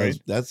it.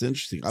 Right? That's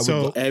interesting. I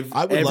So, would, I would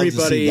love to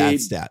everybody see that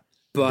stat.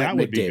 but that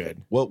would be McDavid.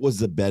 good. What was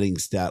the betting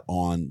stat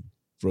on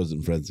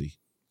Frozen Frenzy?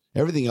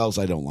 Everything else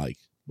I don't like,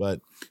 but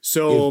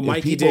So If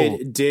Mikey people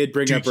did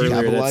bring do up earlier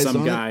that capitalize some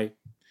on it? guy.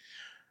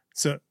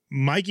 So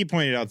Mikey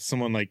pointed out that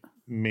someone like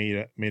made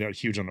out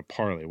huge on a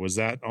parlay. Was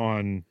that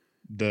on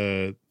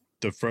the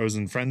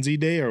Frozen Frenzy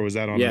day, or was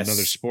that on Yes.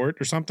 another sport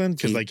or something?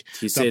 Because He- like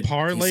he the said- he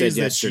parlays said that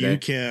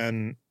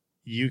yesterday.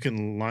 you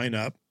can line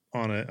up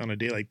on a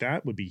day like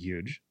that would be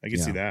huge. I can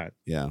Yeah. see that.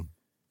 yeah,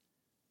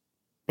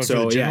 But So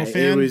for the general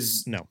fan,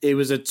 no. it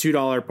was a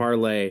 $2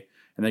 parlay,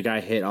 and the guy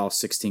hit all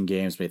 16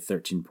 games, made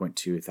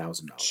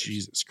 $13,200.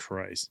 Jesus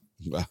Christ!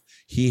 Well,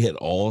 he hit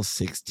all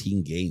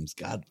 16 games.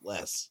 God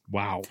bless.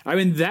 Wow, I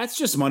mean, that's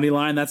just money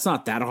line. That's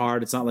not that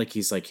hard. It's not like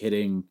he's like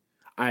hitting.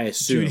 I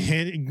assume.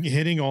 dude,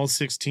 hitting all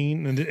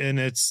 16 and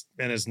it's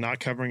not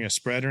covering a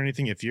spread or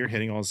anything. If you're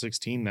hitting all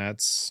 16,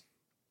 that's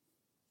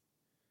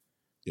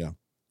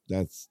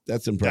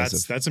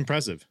Impressive. that's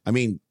impressive. I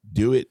mean,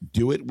 do it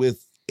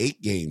with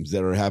 8 games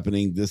that are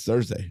happening this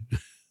Thursday,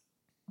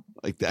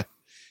 like that.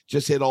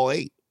 Just hit all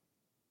 8.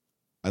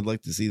 I'd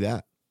like to see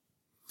that.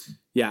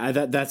 Yeah,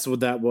 that's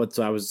what I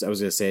was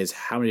gonna say is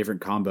how many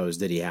different combos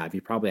did he have? He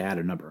probably had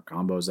a number of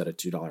combos at a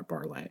 $2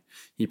 parlay.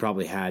 He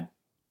probably had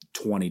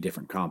 20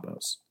 different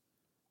combos.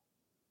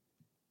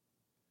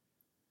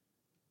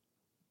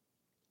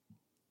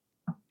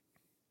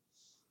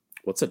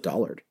 What's a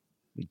 $1?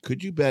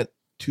 Could you bet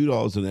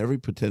 $2 on every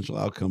potential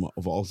outcome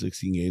of all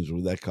 16 games? Or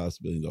would that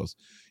cost $1 billion?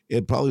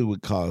 It probably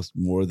would cost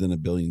more than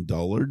 $1 billion.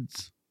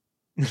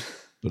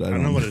 But I I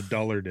don't know what a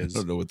dollar I is.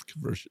 don't know what the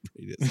conversion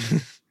rate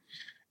is.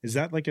 Is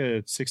that like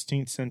a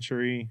 16th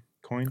century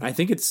coin? I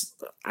think it's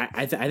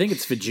I think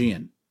it's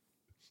Fijian.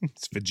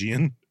 It's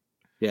Fijian.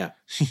 Yeah.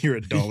 You're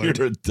a dollar. You're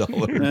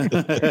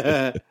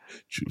 $1. I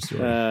True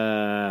story.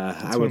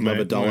 That's would one love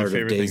a of my dollar of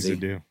favorite things to Daisy.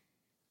 do.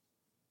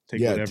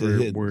 Take Yeah, whatever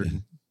to hit-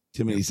 word.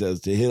 Timothy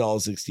says to hit all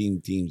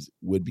 16 teams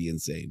would be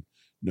insane,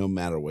 no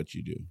matter what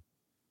you do.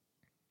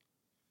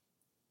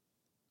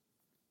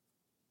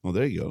 Oh,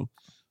 there you go.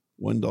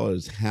 $1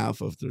 is half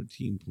of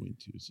 13.2,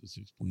 so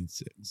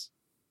 6.6.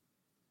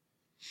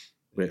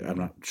 Wait, I'm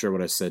not sure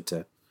what I said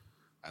to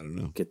I don't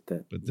know, get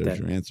that. but there's that-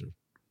 your answer.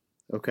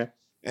 Okay.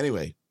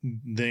 Anyway,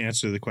 The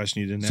answer to the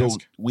question you didn't so ask.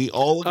 we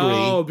all agree.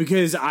 Oh,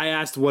 because I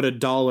asked what a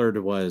dollar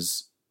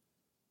was.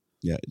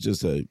 Yeah,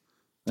 just a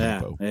Yeah,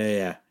 typo.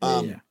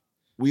 yeah.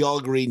 We all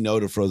agree no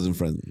to Frozen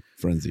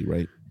Frenzy,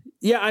 right?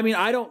 Yeah, I mean,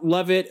 I don't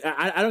love it.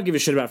 I don't give a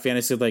shit about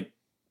fantasy, like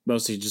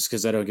mostly just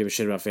because I don't give a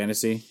shit about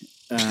fantasy.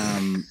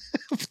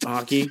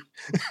 Hockey.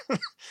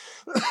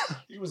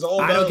 He was all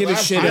I don't give a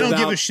shit I don't about-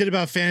 give a shit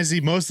about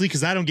fantasy, mostly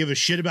because I don't give a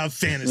shit about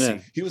fantasy.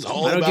 Yeah. He was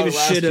all I don't about give a it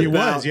last shit year. He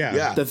about was, yeah.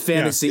 Yeah. the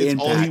fantasy It's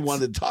impact. all he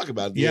wanted to talk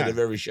about at the Yeah. end of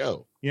every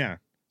show. Yeah.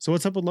 So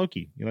what's up with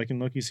Loki? You liking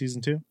Loki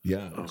season 2?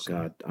 Yeah. Oh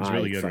God, It's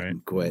really good, fucking right?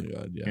 Oh quit. my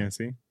God, Yeah. yeah.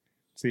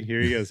 See, here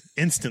he goes,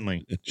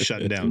 instantly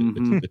shutting down.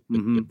 Mhm,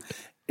 mhm.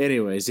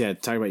 Anyways, yeah,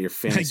 talk about your I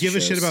fantasy. give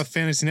a shit shows. about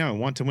fantasy now. I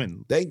want to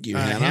win. Thank you,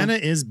 Hannah. Hannah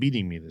is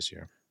beating me this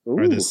year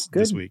or Ooh, this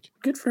good, week.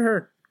 Good for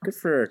her. Good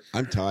for her.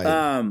 I'm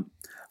tired.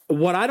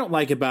 What I don't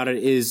like about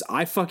it is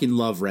I fucking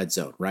love Red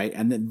Zone, right?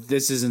 And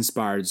this is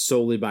inspired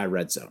solely by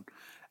Red Zone.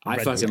 I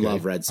Red fucking Zone.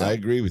 love Red Zone. I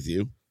agree with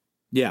you.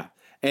 Yeah.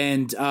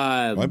 And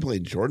I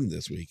played Jordan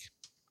this week.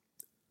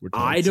 We're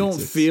tied I don't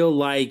 6-6. feel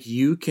like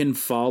you can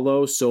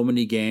follow so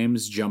many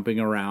games jumping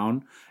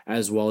around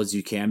as well as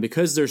you can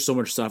because there's so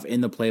much stuff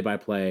in the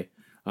play-by-play.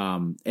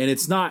 And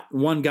it's not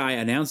one guy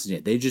announcing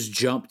it. They just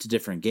jump to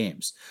different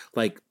games.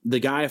 Like the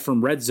guy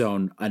from Red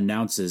Zone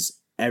announces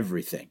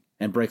everything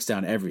and breaks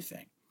down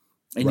everything.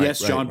 And Right,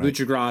 yes, John right.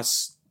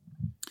 Buccigross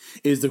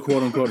is the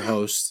quote-unquote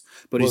host,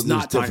 but Well, he's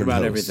not there's talking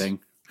different about hosts. everything.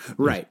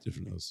 Right.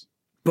 Different hosts.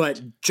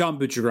 But John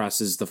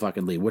Buccigross is the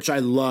fucking lead, which I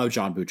love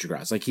John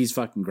Buccigross. Like, he's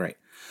fucking great.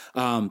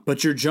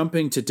 But you're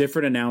jumping to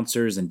different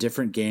announcers and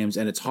different games,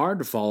 and it's hard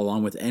to follow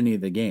along with any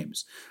of the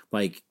games.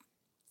 Like,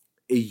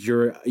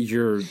 your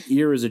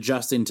ear is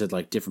adjusting to,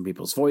 like, different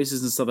people's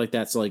voices and stuff like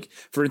that. So, like,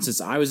 for instance,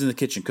 I was in the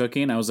kitchen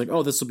cooking. I was like,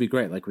 oh, this will be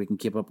great. Like, we can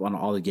keep up on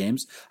all the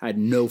games. I had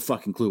no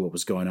fucking clue what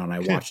was going on. I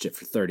watched it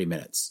for 30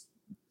 minutes.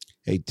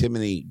 Hey,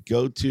 Timothy,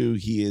 go to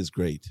He Is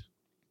Great.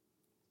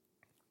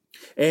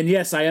 And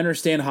yes, I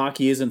understand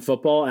hockey isn't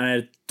football, and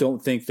I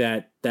don't think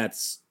that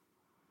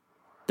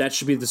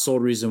should be the sole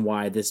reason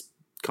why this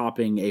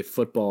copying a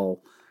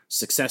football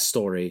success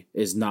story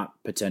is not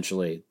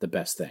potentially the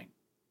best thing.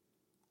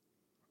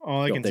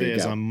 All I Oh, can there say you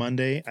is go. on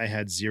Monday I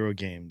had 0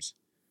 games.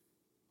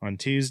 On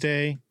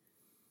Tuesday,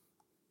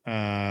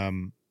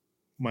 my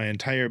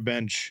entire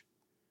bench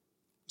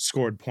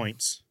scored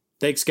points.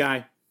 Thanks,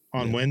 Guy.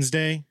 On Yeah.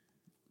 Wednesday,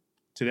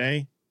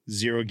 today,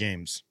 0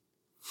 games.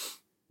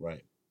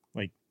 Right.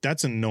 Like,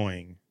 that's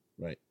annoying.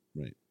 Right.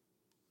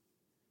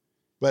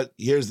 But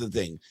here's the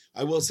thing.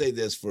 I will say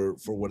this for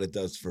what it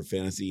does for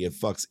fantasy. It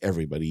fucks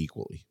everybody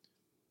equally.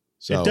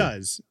 So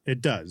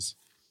It does.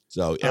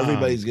 So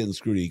everybody's getting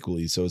screwed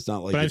equally. So it's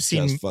not like But it I've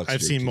seen just fucks your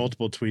team.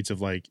 multiple tweets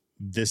of like,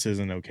 this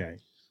isn't okay.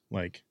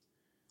 Like,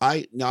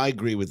 I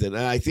agree with it. And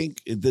I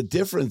think the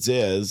difference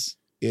is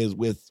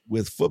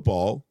with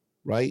football,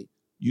 right?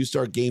 You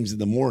start games in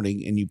the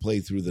morning and you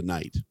play through the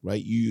night,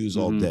 right? You use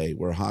all day,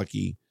 where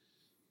hockey.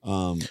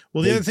 well, the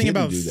they other thing didn't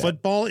about do that.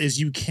 football is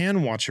you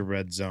can watch a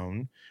red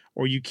zone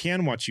or you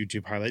can watch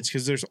YouTube highlights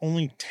because there's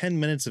only 10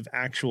 minutes of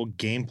actual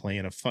gameplay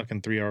in a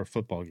fucking 3-hour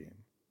football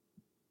game.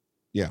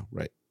 Yeah,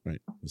 right.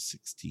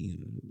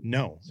 16.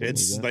 No, Something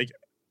it's like like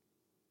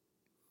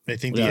I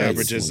think Yeah, the it's-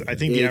 average is. I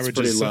think the it's average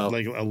pretty is low.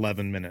 like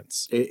 11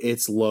 minutes.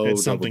 It's low.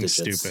 It's double something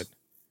digits. stupid.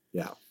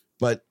 Yeah.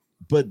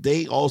 But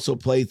they also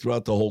play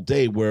throughout the whole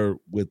day, where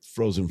with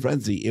Frozen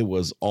Frenzy, it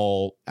was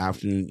all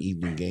afternoon,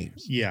 evening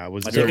games. Yeah, it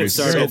was I think very, it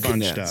started very at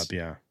bunched condensed. up.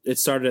 Yeah. It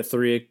started at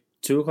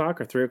 2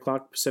 o'clock or 3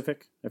 o'clock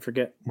Pacific. I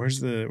forget. Where's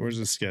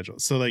the schedule?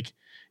 So like,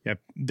 yeah,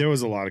 there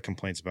was a lot of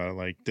complaints about it.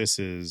 Like, this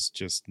is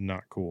just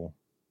not cool.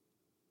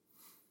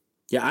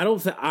 Yeah,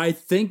 I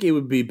think it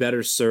would be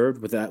better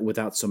served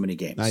without so many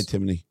games. Night,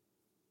 Timothy.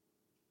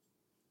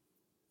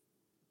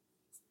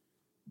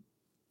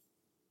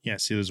 Yeah,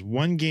 see, there's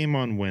 1 game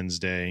on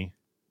Wednesday,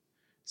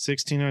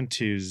 16 on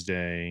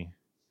Tuesday.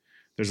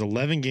 There's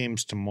 11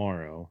 games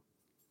tomorrow.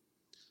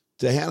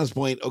 To Hannah's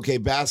point, okay,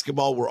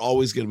 basketball, we're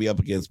always going to be up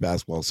against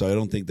basketball, so I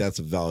don't think that's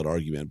a valid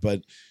argument.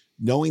 But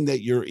knowing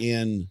that you're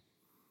in,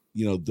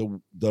 the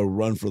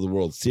run for the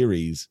World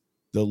Series,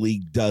 the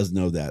league does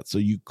know that. So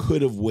you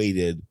could have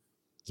waited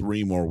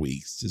 3 more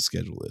weeks to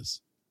schedule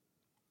this.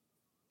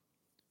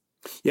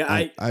 Yeah,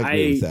 I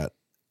agree with that.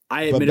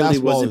 I But admittedly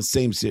basketball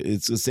wasn't. is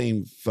it's the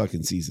same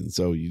fucking season,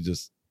 so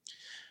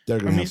they're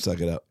going to have to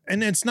suck it up.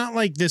 And it's not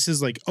like this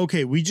is like,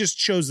 okay, we just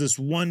chose this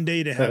one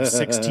day to have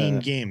 16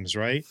 games,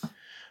 right?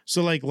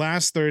 So like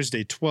last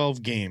Thursday,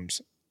 12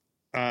 games.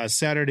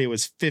 Saturday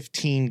was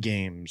 15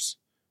 games.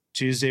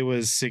 Tuesday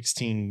was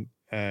 16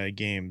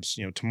 games.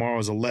 Tomorrow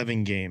is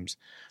 11 games.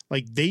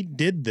 Like, they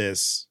did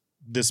this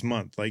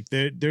month. Like,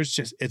 there's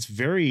just, it's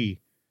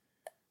very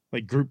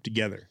like grouped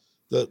together.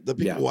 The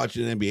people Yeah.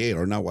 watching NBA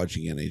are not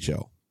watching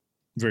NHL.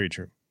 Very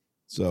true.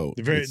 So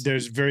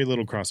There's very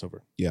little crossover.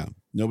 yeah,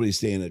 nobody's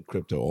staying at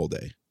crypto all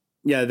day.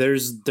 Yeah,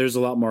 there's a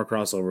lot more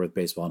crossover with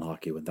baseball and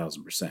hockey,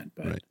 1,000%.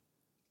 But Right.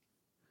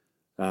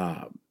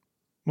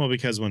 Well,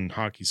 because when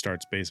hockey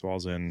starts,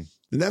 baseball's in.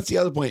 And that's the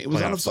other point. It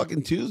was on a Playoffs.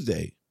 fucking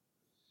Tuesday.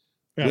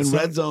 Yeah, when it's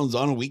Red not, Zone's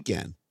on a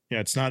weekend.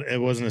 it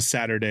wasn't a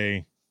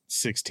Saturday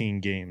 16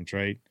 games,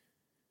 right?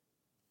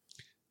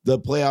 The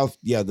playoff,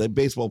 the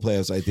baseball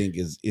playoffs, I think,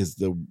 is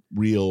the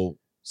real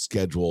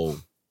schedule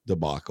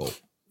debacle.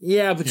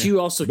 yeah, but you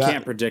also But-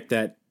 can't predict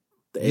that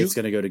it's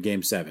going to go to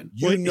Game 7.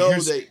 You Well, know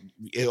here's- that,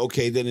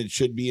 okay, then it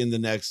should be in the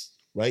next,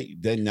 right?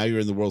 Then now you're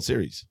in the World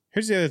Series.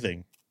 Here's the other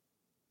thing.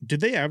 Did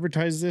they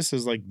advertise this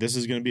as like this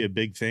is going to be a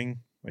big thing?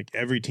 Like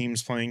every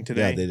team's playing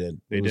today? Yeah, they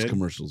did. They There was did?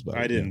 commercials about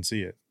it. I didn't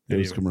see it. There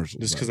was Anyway,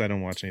 commercials Just about because I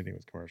don't watch anything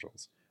with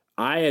commercials.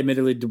 I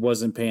admittedly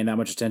wasn't paying that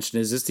much attention.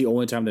 Is this the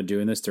only time they're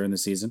doing this during the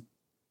season?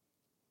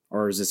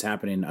 Or is this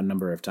happening a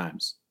number of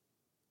times?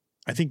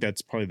 I think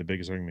that's probably the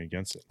biggest argument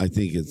against it. I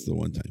think it's the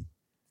one time.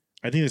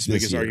 I think that's the This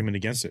biggest year. argument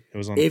against it. It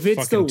was on If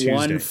it's the fucking Tuesday.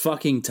 one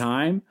fucking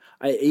time,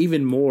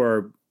 even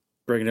more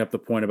bringing up the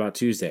point about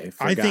Tuesday.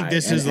 For I think Guy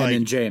this and, is and like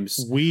then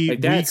James. we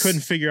Like, that's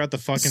couldn't figure out the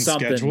fucking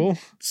something- schedule,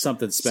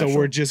 Something special. so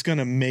we're just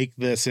gonna make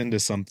this into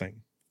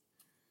something.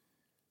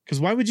 Because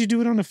why would you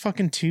do it on a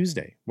fucking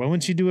Tuesday? Why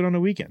wouldn't you do it on a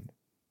weekend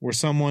where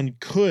someone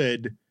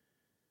could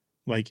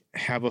like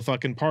have a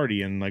fucking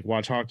party and like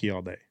watch hockey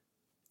all day?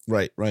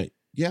 Right.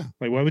 Yeah.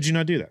 Like, why would you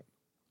not do that?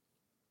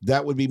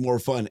 That would be more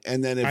fun.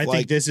 And then if I like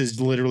think this is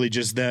literally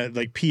just that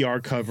like PR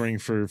covering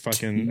for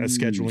fucking a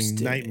scheduling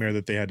Tuesday. nightmare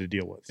that they had to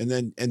deal with. and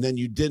then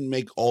you didn't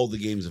make all the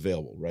games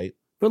available, right?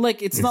 But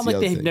like, it's not the like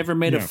other they've thing. never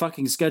made a Yeah.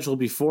 fucking schedule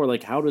before.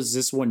 Like, how does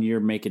this one year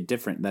make it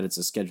different that it's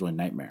a scheduling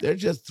nightmare? They're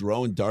just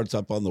throwing darts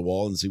up on the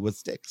wall and see what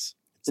sticks.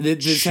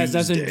 This has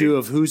nothing to Tuesday. do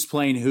of who's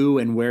playing who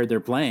and where they're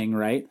playing,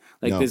 right?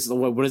 Like No. this,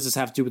 what does this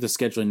have to do with the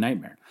scheduling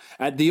nightmare?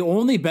 The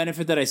only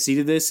benefit that I see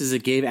to this is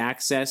it gave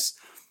access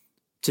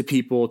to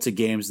people to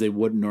games they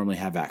wouldn't normally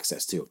have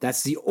access to.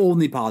 That's the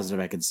only positive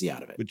I can see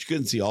out of it. But you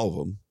couldn't see all of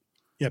them.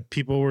 Yeah,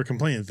 people were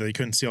complaining that they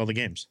couldn't see all the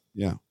games.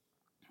 Yeah.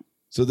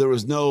 So there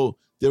was no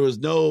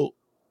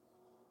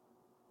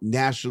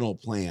national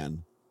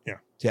plan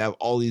to have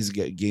all these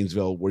games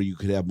available where you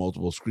could have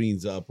multiple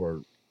screens up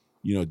or,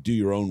 do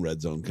your own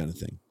red zone kind of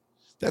thing.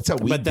 That's how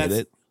we But did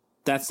it.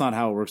 That's not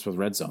how it works with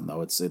Red Zone,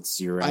 though.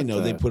 It's you're. I know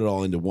they put it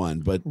all into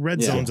one, but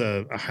Red Yeah. Zone's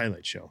a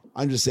highlight show,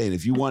 I'm just saying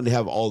if you wanted to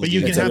have all the but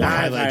you games can have a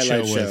available- highlight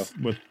show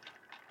highlight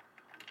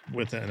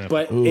with the NFL.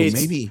 But Ooh, it's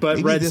maybe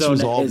Red this Zone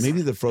was all is,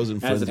 maybe the Frozen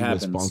as it Frenzy was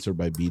happens. sponsored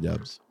by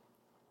B-Dubs.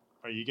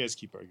 All right, you guys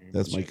keep arguing.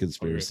 That's my I'll be right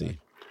conspiracy.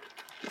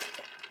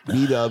 back.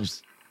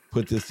 B-Dubs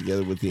put this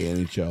together with the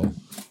NHL.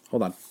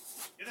 Hold on.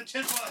 Get the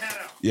tinfoil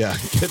hat out. Yeah,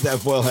 get that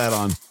foil hat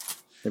on.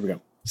 Here we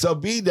go. So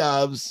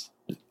B-Dubs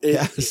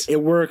Yes.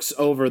 It works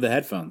over the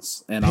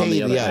headphones and on the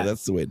paid, other yeah, hat.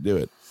 that's the way to do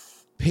it.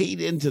 Paid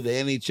into the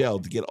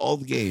NHL to get all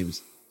the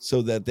games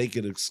so that they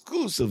could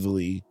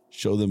exclusively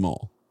show them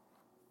all.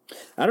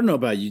 I don't know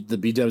about you, the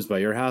B-dubs by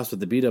your house, but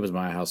the B-dubs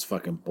by my house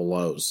fucking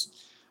blows.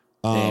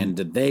 And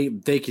they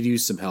could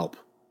use some help.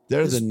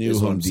 They're is- the new is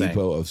what Home I'm saying.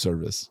 Depot of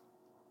service.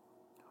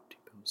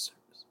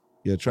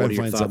 Yeah, try What to are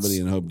your find thoughts? somebody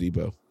in Home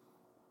Depot.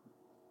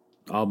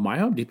 My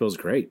Home Depot's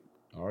great.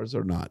 Ours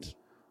are not.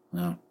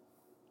 No.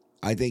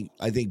 I think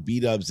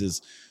B-Dubs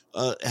is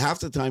half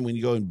the time when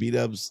you go in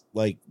B-Dubs,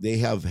 like they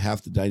have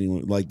half the dining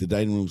room, like the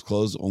dining room's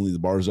closed, only the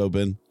bar's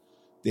open.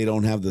 They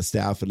don't have the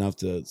staff enough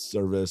to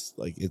service.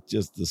 Like it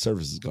just, the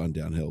service has gone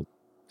downhill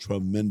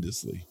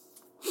tremendously.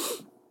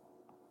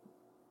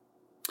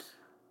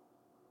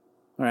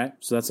 All right.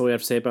 So that's all we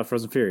have to say about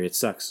Frozen Fury. It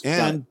sucks.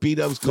 And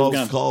B-Dubs Moving calls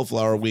on.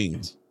 cauliflower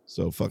wings.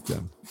 So fuck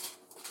them.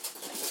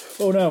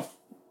 Oh, no.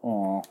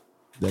 Aw.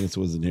 Dennis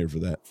wasn't here for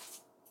that.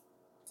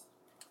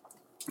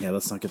 Yeah,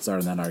 let's not get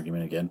started on that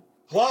argument again.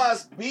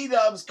 Plus,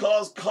 B-Dubs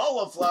calls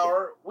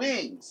cauliflower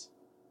wings.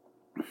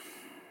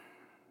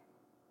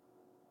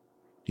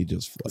 He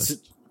just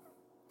flushed.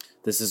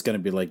 This is going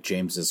to be like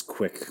James's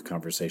quick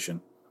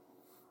conversation.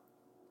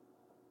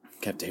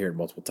 Have to hear it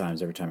multiple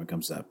times every time it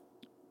comes up.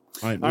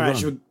 All right, All right,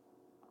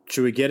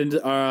 should we get into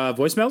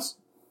voicemails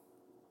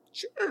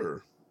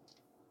Sure.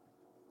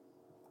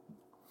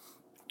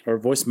 or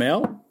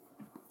voicemail?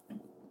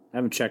 I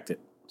haven't checked it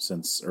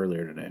since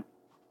earlier today.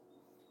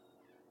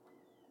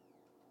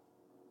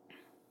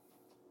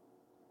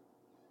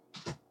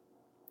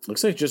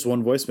 Looks like just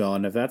one voicemail,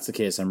 and if that's the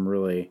case, I'm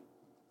really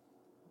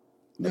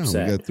No,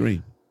 upset. we got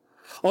 3.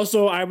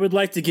 Also, I would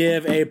like to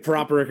give a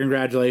proper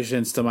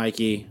congratulations to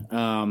Mikey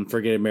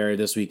for getting married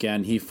this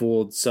weekend. He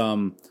fooled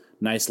some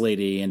nice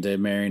lady into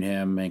marrying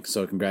him, and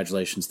so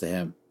congratulations to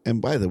him.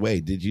 And by the way,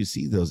 did you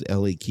see those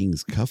LA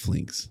Kings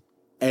cufflinks?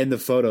 And the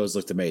photos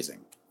looked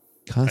amazing.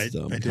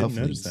 Custom I didn't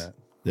notice cufflinks. that.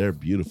 They're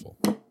beautiful.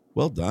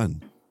 Well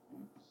done.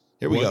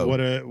 Here we go. What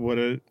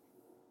a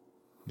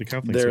the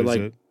cufflinks. They're is like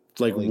it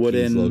LA Kings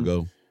wooden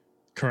logo.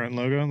 current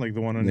logo, like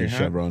the one on And your their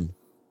hat. chevron.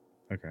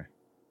 Okay.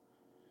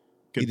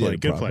 He Good did play. it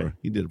Good proper. play.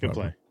 He did it Good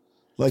proper. play.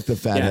 Like the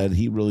fathead.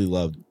 He really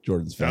loved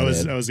Jordan's I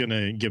was fathead.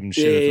 gonna give him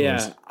shit. If it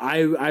was.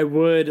 I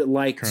would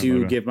like Current to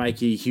logo. give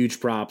Mikey huge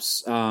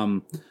props.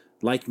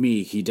 Like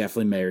me, he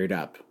definitely married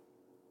up.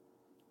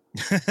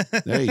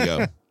 There you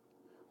go.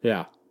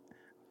 Yeah,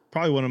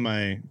 Probably one of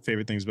my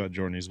favorite things about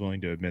Jordan. He's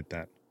willing to admit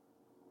that.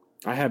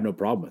 I have no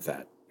problem with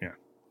that. Yeah.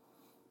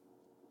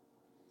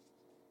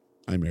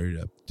 I married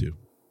up too.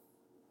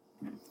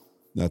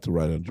 Not to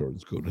ride on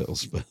Jordan's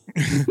coattails, but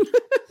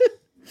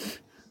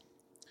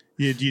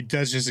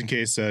That's just in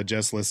case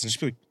Jess listens. She'd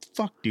be like,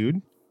 "Fuck,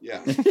 dude." yeah.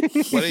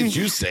 Why didn't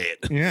you say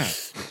it? Yeah.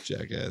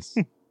 Jackass.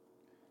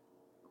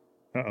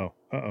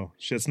 Uh-oh.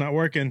 Shit's not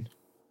working.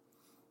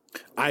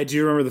 I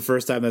do remember the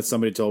first time that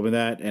somebody told me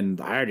that, and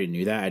I already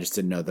knew that. I just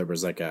didn't know there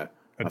was like a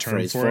a term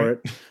phrase for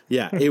it.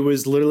 Yeah, it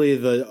was literally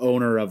the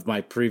owner of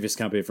my previous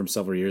company from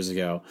several years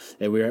ago,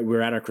 and we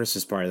were at our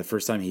Christmas party. The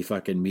first time he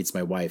fucking meets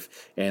my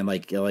wife, and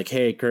like,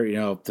 hey,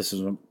 Kurt, this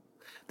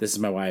is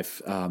my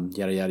wife,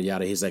 yada yada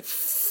yada. He's like,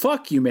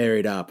 fuck, you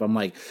married up. I'm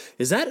like,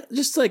 is that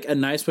just like a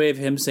nice way of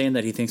him saying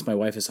that he thinks my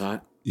wife is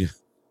hot? Yeah.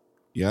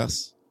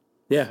 Yes.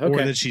 Yeah.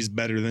 Okay. Or that she's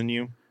better than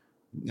you.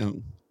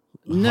 No.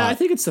 No, I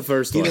think it's the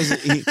first one.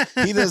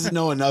 He doesn't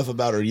know enough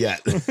about her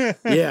yet.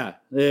 Yeah.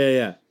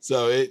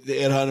 So it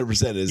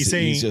 100% is. You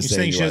saying she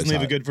doesn't leave a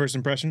hot. good first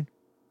impression?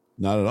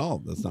 Not at all.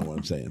 That's not what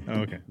I'm saying.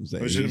 Oh, okay. I'm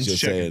saying, I'm he's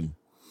just checking. saying,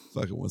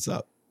 fucking what's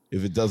up?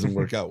 If it doesn't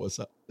work out, what's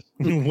up?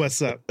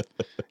 What's up?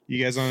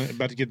 You guys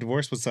about to get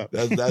divorced? What's up?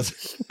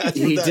 That's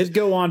He did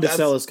go on to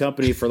sell his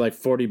company for like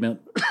 $40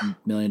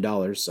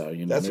 million. So,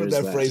 that's what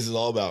that phrase is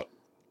all about.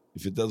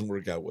 If it doesn't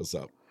work out, what's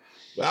up?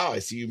 Wow, I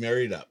see you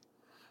married up.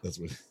 That's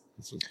what's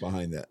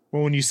behind that.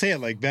 Well, when you say it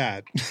like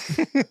that.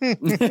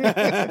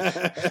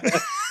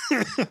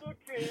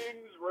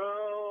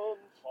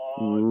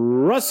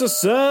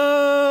 Russessa!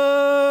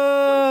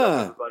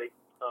 Everybody.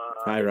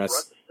 Hi,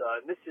 Russ.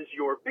 And this is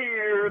your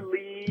beer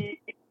league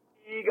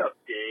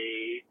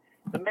update.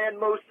 The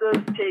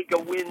Manmosas take a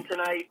win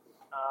tonight.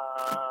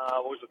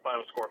 What was the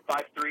final score?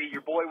 5-3.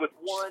 Your boy with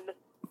one.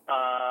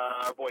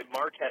 Our boy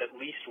Mark had at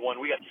least one.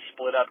 We got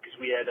split up because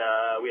we had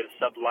a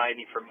sub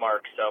lining for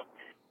Mark, so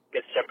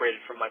got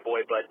separated from my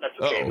boy. But that's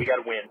okay. We got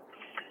a win.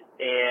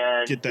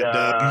 And get that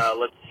dub.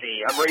 Let's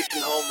see. I'm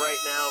racing home right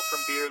now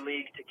from Beer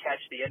League to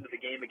catch the end of the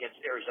game against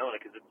Arizona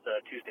because it's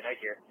Tuesday night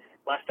here.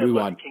 Last time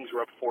the Kings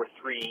were up 4-3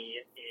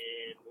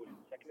 in the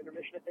second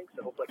intermission, I think.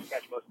 So hopefully I can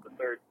catch most of the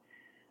third.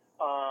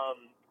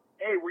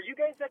 Hey, were you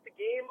guys at the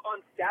game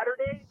on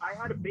Saturday? I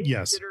had a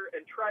babysitter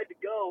and tried to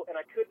go, and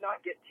I could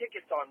not get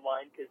tickets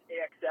online because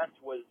AXS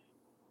was,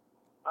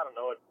 I don't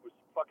know, it was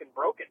fucking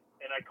broken.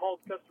 And I called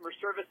customer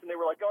service, and they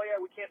were like, "Oh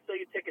yeah, we can't sell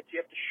you tickets. You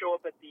have to show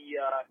up at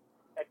the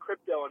at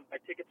Crypto and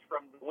buy tickets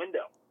from the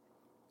window."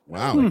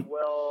 Wow.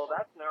 Well,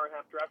 that's an hour and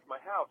a half drive from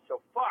my house,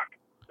 so fuck.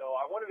 So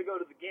I wanted to go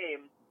to the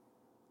game,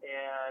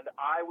 and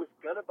I was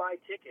gonna buy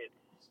tickets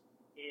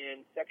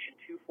in section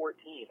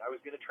 214. I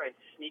was going to try and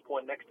sneak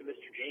one next to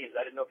Mr. James.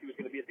 I didn't know if he was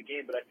going to be at the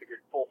game, but I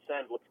figured full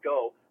send, let's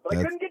go. But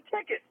I couldn't get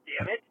tickets,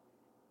 damn it.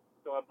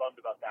 So I'm bummed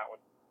about that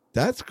one.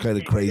 That's kind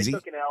of crazy.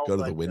 L, go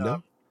to the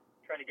window.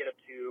 Trying to get up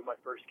to my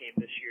first game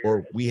this year.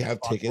 Or we have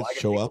tickets,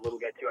 show up. A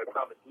little guy too. I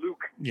promised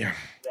Luke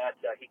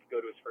that he could go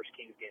to his first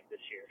Kings game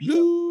this year. So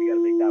we got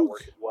to make that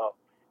work as well.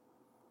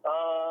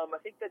 I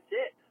think that's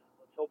it.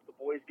 Let's hope the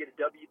boys get a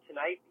W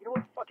tonight. You know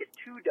what? Fuck it,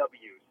 2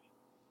 W's.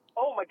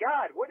 Oh my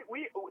God!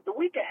 The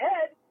week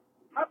ahead?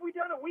 Have we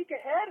done a week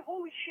ahead?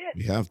 Holy shit!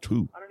 We have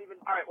 2. I don't even.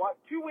 All right, well,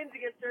 2 wins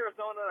against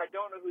Arizona, and I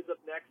don't know who's up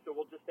next, so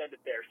we'll just end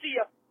it there. See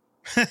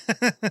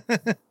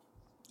ya.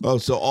 Oh,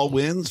 so all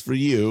wins for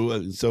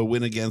you. So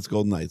win against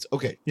Golden Knights.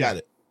 Okay, got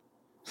it.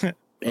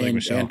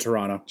 and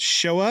Toronto.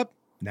 Show up?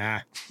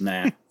 Nah.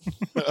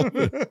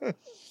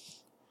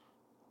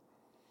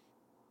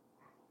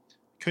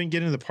 Couldn't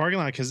get into the parking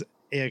lot because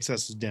AXS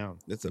was down.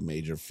 That's a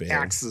major fail.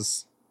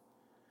 Axis.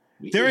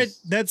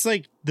 That's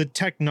like the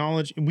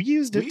technology. We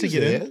used it to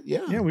get in.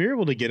 Yeah, we were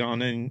able to get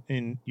on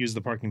and use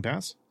the parking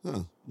pass.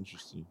 Huh,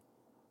 interesting.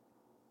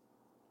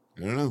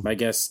 I don't know.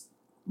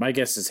 My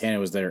guess is Hannah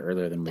was there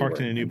earlier than we parked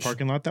were. in a new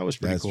parking lot. That was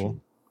pretty cool.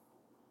 True.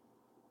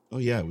 Oh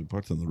yeah, we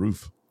parked on the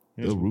roof.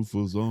 The roof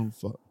was on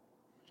fire.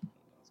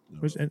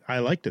 I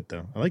liked it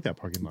though. I like that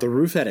parking lot. The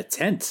roof had a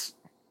tent.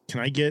 Can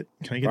I get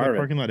that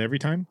parking lot every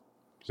time?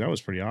 Because that was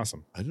pretty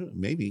awesome. I don't.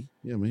 Maybe.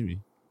 Yeah,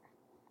 maybe.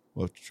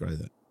 We'll have to try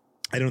that.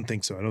 I don't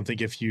think so. I don't think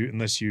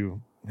unless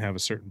you have a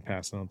certain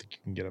pass, I don't think you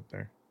can get up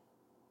there.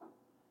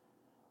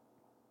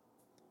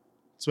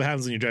 That's what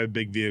happens when you drive a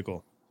big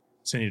vehicle.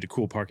 Send you to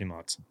cool parking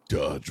lots.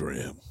 Dodge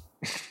Ram.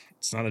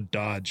 It's not a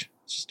Dodge.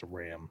 It's just a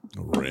Ram.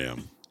 A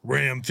Ram.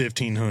 Ram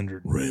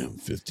 1500. Ram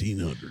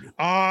 1500.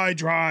 I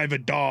drive a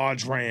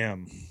Dodge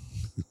Ram.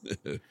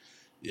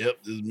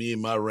 Yep, this is me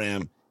and my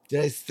Ram. Did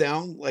I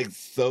sound like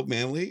so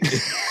manly?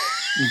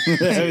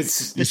 You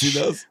see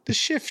those? The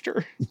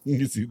shifter.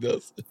 You see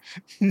those?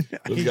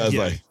 Those guys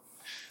like,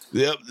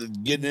 yep,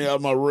 getting out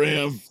of my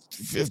Ram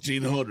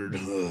 1500.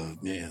 Oh,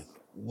 man,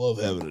 love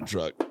having a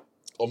truck.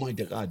 Oh my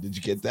God, did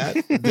you get that?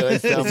 Did I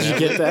sound Did you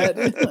get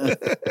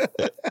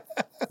that?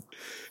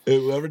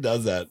 Whoever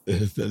does that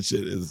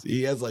shit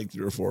he has like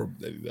 3 or 4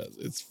 that he does.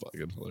 It's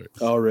fucking hilarious.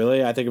 Oh,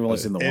 really? I think I've only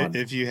seen the one.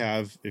 If you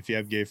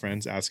have gay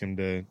friends, ask them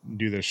to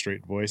do their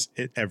straight voice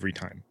every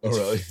time. Oh,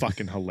 really? It's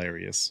fucking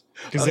hilarious.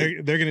 Because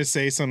they're gonna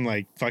say some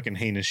like fucking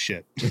heinous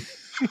shit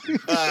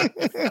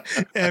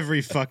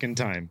every fucking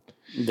time.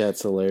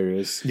 That's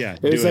hilarious. Yeah,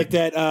 it's like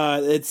that.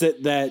 It's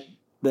that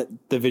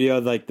the video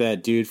of like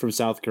that dude from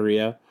South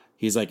Korea.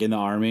 He's like in the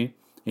army.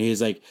 And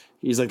he's like,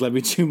 let me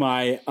do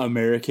my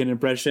American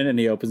impression, and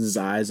he opens his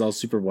eyes all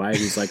super wide.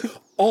 He's like,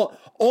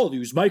 I'll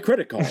use my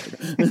credit card.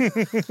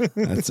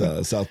 That's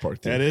South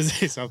Park. That is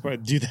a South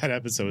Park. Dude, that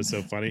episode is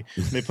so funny.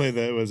 They play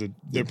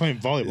they're playing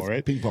volleyball,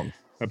 right? Ping pong.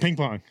 Ping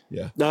pong.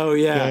 Yeah. Oh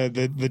yeah.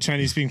 The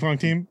Chinese ping pong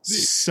team.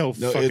 So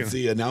No, fucking. it's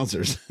the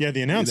announcers. Yeah,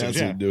 the announcers.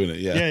 The announcer doing it.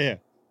 Yeah. Yeah.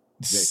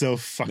 So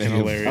fucking They-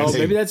 hilarious. Oh,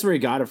 maybe that's where he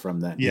got it from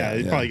then. Yeah,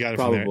 they probably got it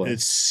from Probably. there.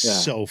 It's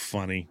so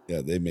funny.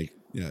 Yeah, they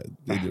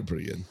do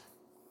pretty good.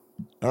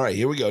 All right,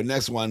 here we go.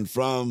 Next one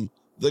from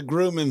the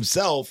groom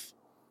himself.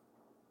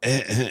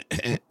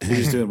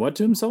 He's doing what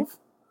to himself?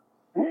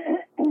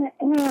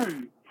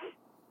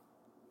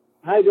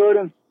 Hi,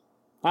 Jordan.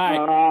 Hi.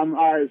 All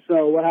right.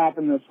 So, what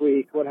happened this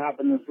week?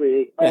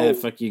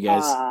 Fuck you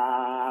guys.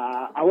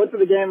 I went to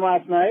the game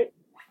last night.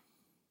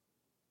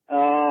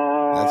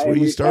 That's where and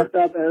you we start?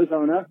 fucked up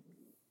Arizona.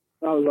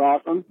 That was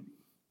awesome.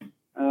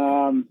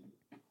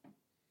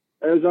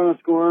 Arizona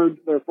scored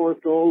their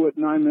fourth goal with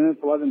 9 minutes,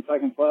 11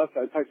 seconds left.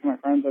 I texted my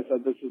friends. I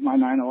said, "This is my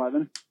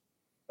 9/11."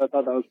 I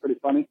thought that was pretty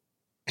funny.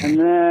 And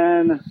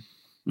then,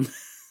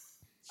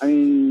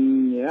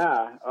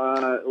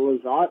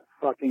 Lazat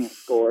fucking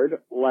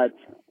scored. Let's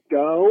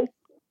go.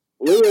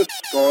 Lewis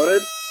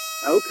scored.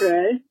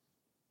 Okay.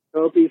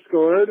 Kopi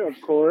scored,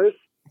 of course.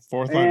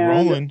 Fourth line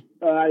rolling.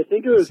 I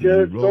think it was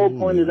Jared Stoll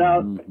pointed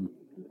out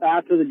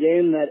after the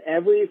game that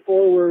every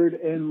forward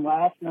in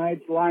last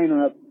night's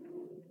lineup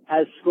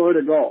has scored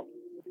a goal,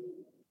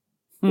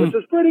 which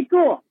is pretty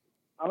cool.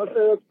 I would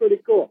say that's pretty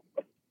cool.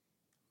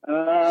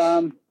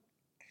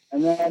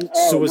 And then,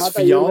 so was not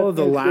that you're Fiala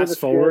the listening last the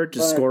forward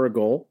shit, to score a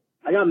goal?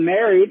 I got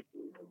married,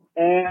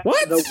 and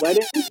What? the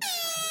wedding.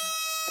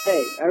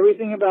 Hey,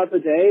 everything about the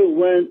day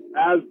went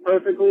as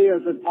perfectly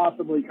as it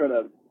possibly could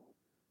have.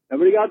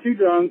 Nobody got too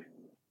drunk.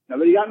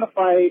 Nobody got in a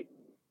fight.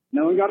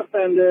 No one got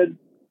offended.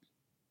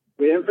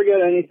 We didn't forget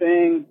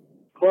anything.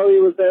 Chloe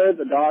was there,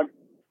 the dog.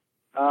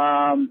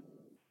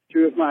 She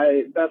was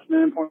my best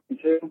man,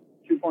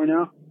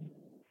 2.0.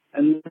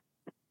 And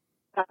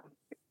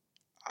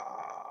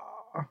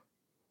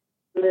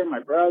my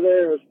brother,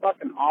 it was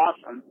fucking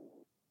awesome.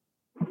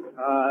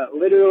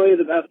 Literally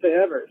the best day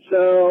ever.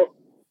 So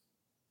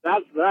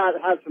that's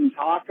that. Had some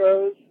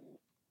tacos,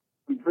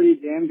 some pretty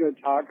damn good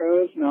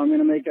tacos. Now I'm going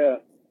to make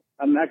a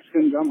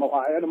Mexican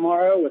jambalaya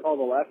tomorrow with all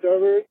the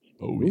leftovers.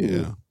 Oh,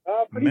 yeah.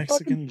 Pretty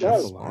Mexican fucking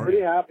stoked. jambalaya.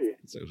 Pretty happy.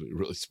 It's actually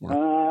really smart.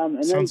 And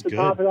then Sounds to good.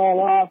 top it all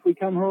off, we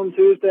come home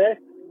Tuesday,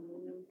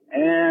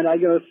 and I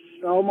go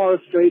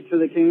almost straight to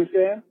the Kings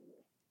game.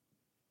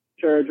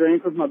 Share a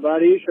drink with my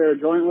buddy, share a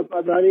joint with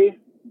my buddy,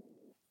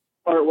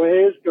 part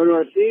ways, go to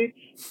our seats.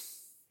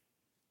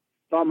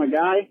 Saw my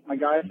guy. My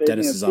guy saved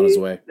Dennis me a is on his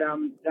seat way.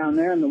 down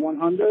there in the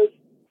 100s.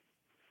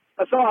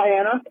 I saw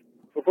Hannah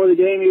before the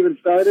game even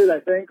started, I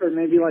think, or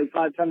maybe like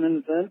 5-10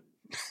 minutes in.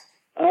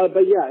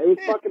 But yeah, it was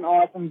fucking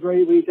awesome.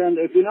 Great weekend.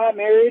 If you're not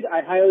married,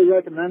 I highly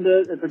recommend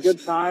it. It's a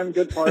good time,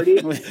 good party,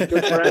 good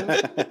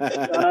friends.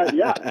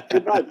 Yeah,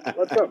 good vibes.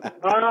 Let's go.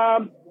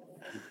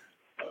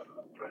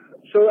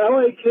 So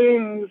LA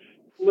Kings.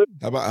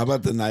 How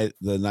about the night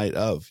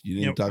of? You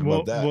didn't talk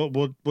about that.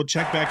 We'll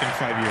check back in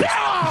 5 years.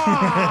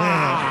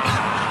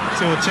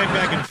 So we'll check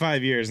back in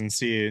 5 years and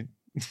see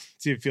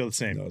if you feel the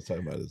same. No, I was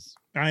talking about this.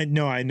 I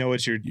know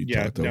what you're.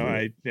 talked over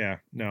it.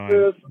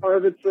 Chris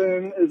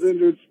Arvidsson is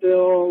injured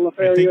still.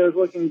 LaFerriere is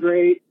looking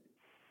great.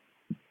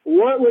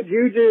 What would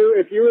you do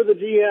if you were the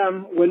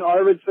GM when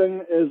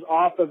Arvidsson is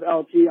off of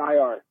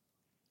LTIR?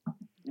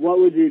 What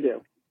would you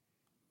do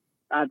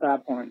at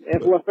that point?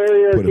 If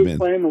LaFerriere keeps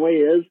playing the way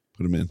he is,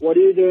 put him in. What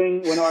are you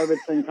doing when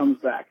Arvidsson comes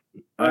back?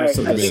 I have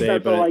something to say,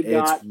 that's all I but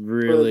got it's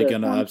really for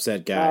going to this one.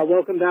 upset Guy.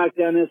 Welcome back,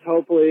 Dennis.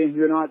 Hopefully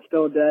you're not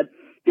still dead.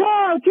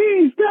 Go,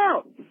 Kings,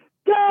 go!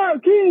 Go,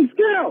 Kings,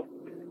 go!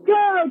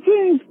 Go,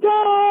 Kings, go!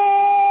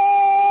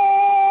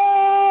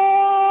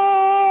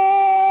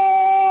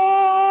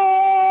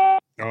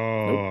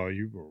 Oh,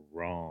 you were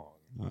wrong.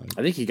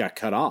 I think he got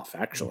cut off,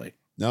 actually.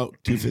 No,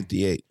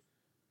 258.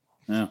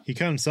 Yeah. He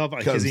cut himself Cut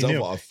because he himself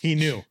knew. off. He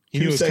knew. He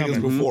 2 knew it was seconds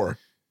coming. before.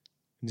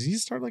 Does he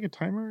start like a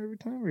timer every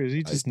time, or does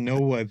he just know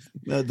what?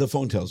 The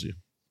phone tells you.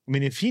 I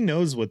mean, if he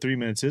knows what 3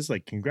 minutes is,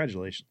 like,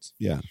 congratulations.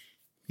 Yeah.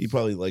 He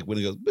probably, like, when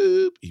it goes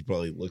boop, he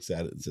probably looks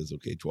at it and says,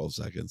 okay, 12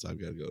 seconds. I've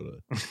got to go to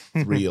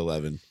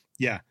 3:11.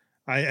 Yeah,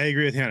 I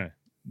agree with Hannah.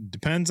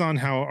 Depends on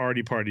how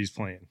Artie Party's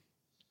playing.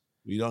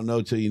 You don't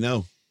know till you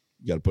know.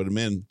 You got to put him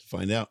in to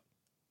find out.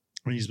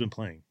 When he's been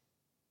playing.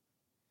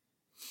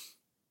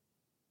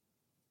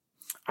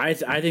 I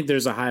think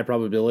there's a high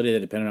probability that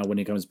depending on when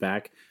he comes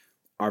back,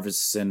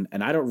 Arvidsson,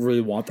 and I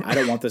don't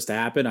want this to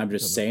happen. I'm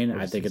just saying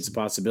I think it's a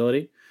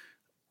possibility.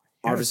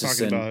 I was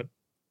talking Arvidsson, about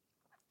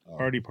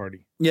Artie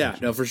Party. yeah,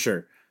 no, for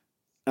sure.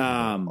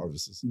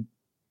 Arvidsson.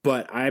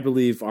 But I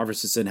believe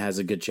Arvidsson has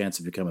a good chance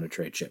of becoming a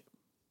trade chip.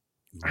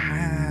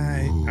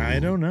 I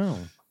don't know.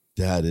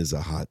 That is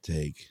a hot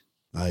take.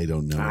 I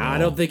don't know. I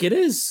don't think it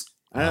is.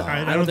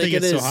 I don't think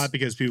it's so hot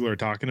because people are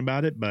talking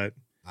about it, but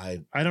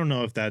I don't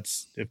know if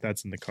that's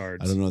in the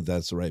cards. I don't know if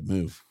that's the right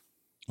move,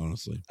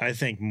 honestly. I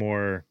think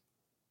more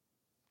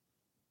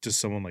just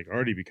someone like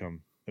Artie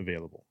become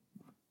available.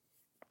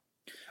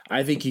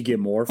 I think you get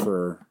more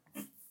for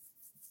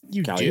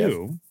You Kaliev.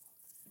 do.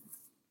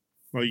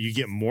 Well, you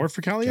get more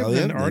for Kaliev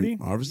than Artie?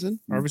 Arvidsson?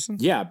 Arvidsson?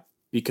 Yeah,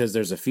 because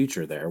there's a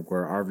future there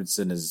where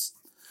Arvidsson is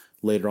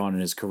later on in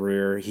his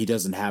career. He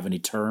doesn't have any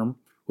term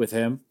with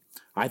him.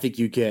 I think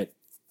you get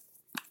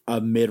a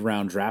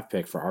mid-round draft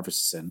pick for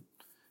Arvidsson,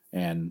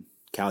 and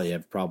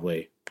Kaliev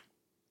probably.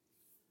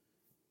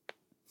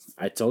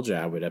 I told you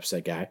I would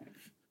upset Guy.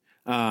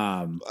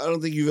 I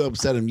don't think you've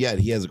upset him yet.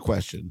 He has a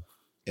question.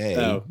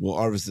 Will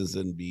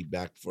Arvidsson be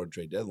back before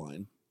trade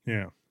deadline?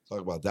 Yeah. Talk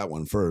about that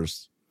one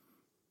first.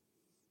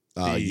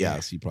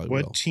 Yes, he probably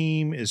will. What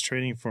team is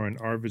trading for an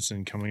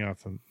Arvidsson coming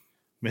off of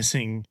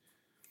missing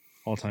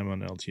all time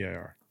on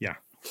LTIR? Yeah.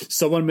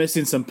 Someone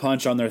missing some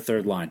punch on their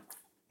third line.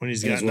 When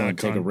he's got not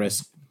take a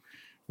risk.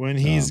 When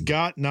he's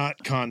got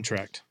not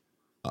contract.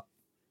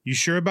 You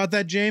sure about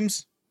that,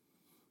 James?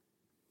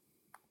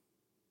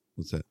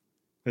 What's that?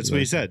 That's what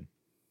he said.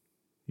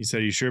 He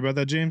said, "Are you sure about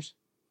that, James?"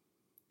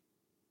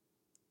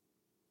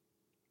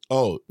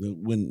 Oh,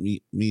 when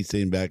me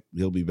saying back,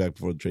 he'll be back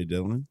before the trade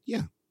deadline? Yeah,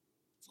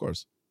 of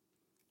course.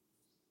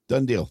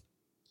 Done deal.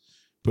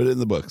 Put it in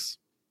the books.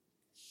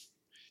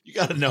 You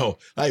got to know,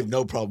 I have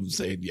no problem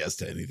saying yes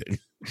to anything.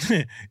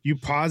 You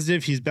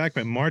positive he's back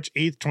by March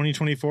 8th,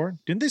 2024?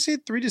 Didn't they say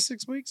 3 to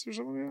 6 weeks or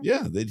something like that?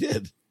 Yeah, they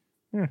did.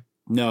 Yeah.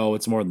 No,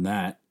 it's more than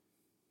that.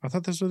 I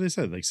thought that's what they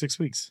said, like 6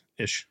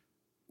 weeks-ish.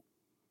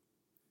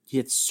 He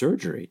had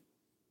surgery.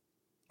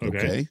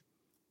 Okay.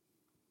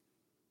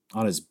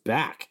 On his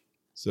back.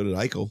 So did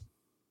Eichel.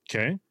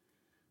 Okay.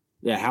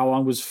 Yeah, how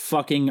long was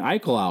fucking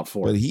Eichel out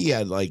for? But he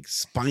had like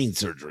spine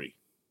surgery.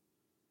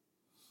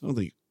 I don't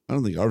think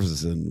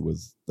Arvidsson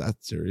was that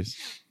serious.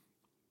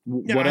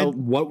 Yeah,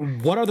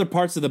 what other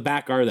parts of the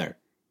back are there?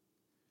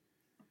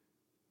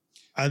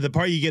 The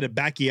part you get a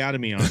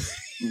backiotomy on.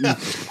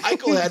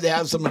 Eichel had to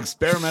have some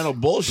experimental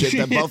bullshit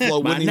that Buffalo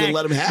wouldn't even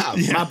let him have.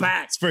 Yeah, my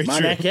back. it's very my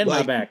true. neck and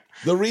Like, my back.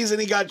 The reason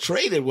he got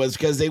traded was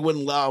because they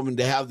wouldn't allow him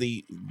to have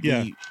the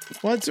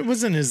Well, it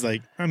wasn't his,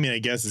 like, I mean, I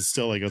guess it's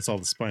still like it's all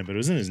the spine, but it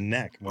was in his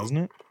neck, wasn't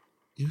it?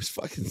 He was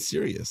fucking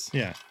serious.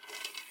 Yeah.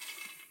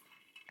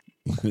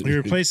 You're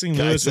replacing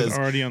Guy Lewis with says,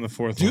 already on the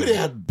fourth Dude line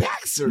had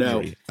back surgery. No.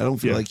 I don't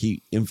feel Yeah. like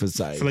he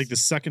emphasized. for like the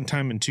second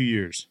time in 2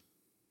 years.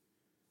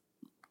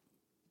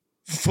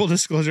 Full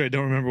disclosure, I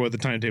don't remember what the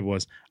timetable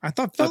was. I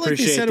felt like they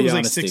Appreciate said it the was like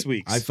honesty. 6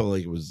 weeks. I felt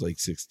like it was like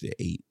 6 to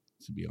 8,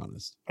 to be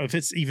honest. If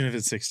it's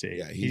 6 to 8.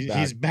 Yeah,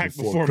 he's back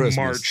before Christmas.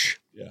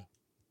 March. Yeah.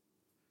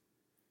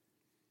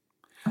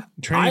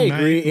 Training I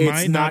agree, might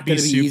it's not be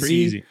gonna be super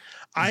easy,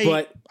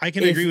 but I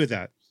can if- agree with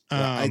that.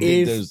 I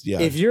think there's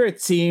If you're a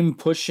team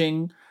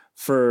pushing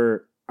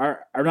for,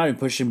 or not even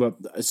pushing,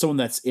 but someone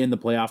that's in the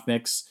playoff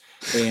mix,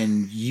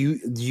 and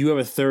you have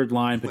a third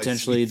line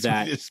potentially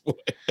that.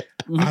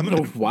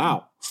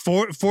 Wow.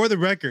 For the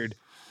record,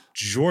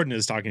 Jordan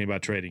is talking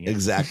about trading it.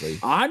 Exactly.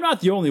 I'm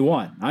not the only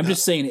one. I'm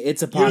just saying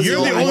it's a You're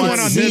possibility. the only one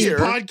on this here.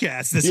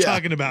 podcast that's Yeah.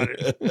 talking about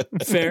it.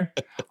 Fair.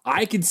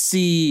 I could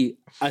see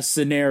a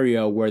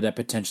scenario where that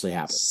potentially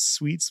happens.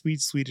 Sweet,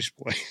 sweet Swedish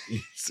boy.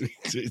 sweet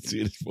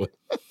Swedish boy.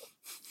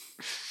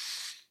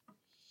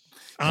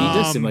 He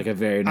does seem like a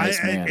very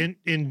nice man.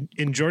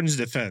 In Jordan's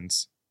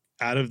defense,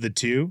 out of the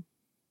two,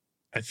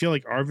 I feel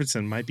like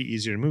Arvidsson might be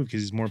easier to move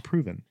because he's more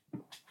proven.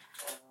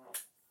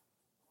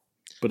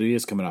 But he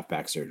is coming off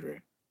back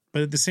surgery.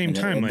 But at the same And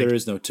time, like, there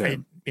is no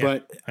term. I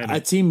know. A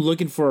team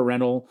looking for a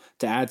rental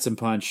to add some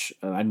punch,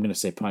 I'm going to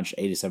say punch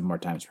 87 more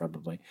times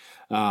probably,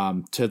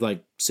 to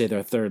like say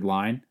their third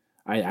line,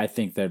 I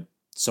think that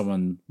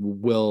someone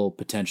will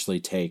potentially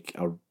take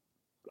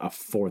a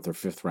fourth or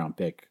fifth round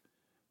pick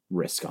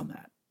risk on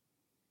that.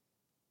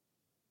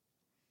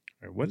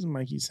 All right, what is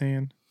Mikey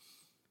saying?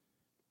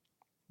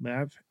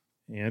 Mav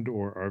and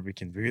or Arvi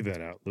can figure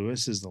that out.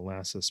 Lewis is the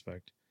last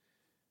suspect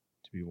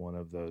to be one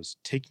of those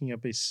taking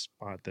up a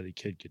spot that a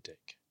kid could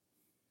take.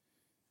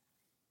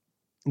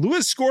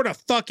 Lewis scored a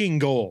fucking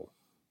goal.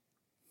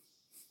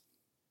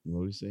 What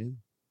are we saying?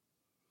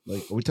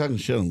 Like, are we talking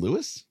shit on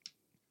Lewis?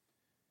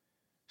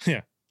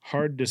 Yeah,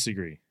 hard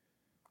disagree.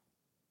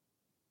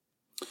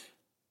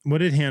 What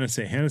did Hannah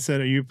say? Hannah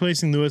said, are you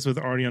replacing Lewis with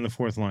Artie on the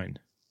fourth line?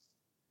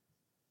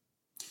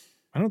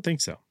 I don't think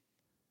so.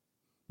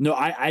 No,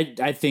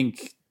 I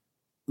think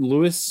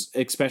Lewis,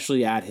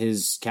 especially at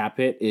his cap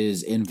hit,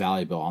 is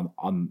invaluable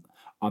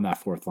on that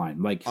fourth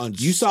line. Like On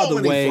you saw so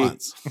the many way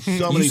fronts. So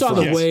you many saw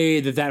fronts. the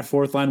way that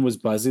fourth line was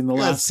buzzing the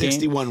Got last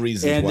 61 game,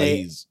 reasons and why they-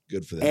 he's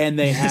good for that. and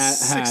they had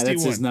that's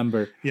 61. his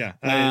number. Yeah.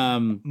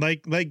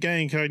 Like Guy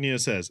Incognito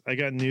says, I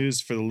got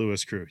news for the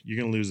Lewis crew. You're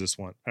going to lose this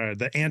one.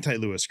 The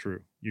anti-Lewis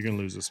crew. You're going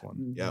to lose this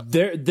one. yeah.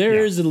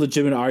 There is a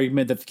legitimate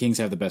argument that the Kings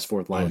have the best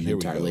fourth line Oh, in the here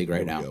we entire go. league Here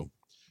right we now. go.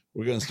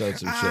 We're gonna start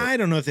some shit. I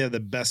don't know if they have the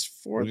best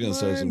fourth We're gonna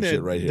start some line.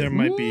 shit right here.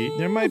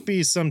 There might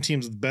be some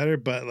teams with better,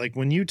 but like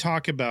when you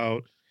talk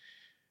about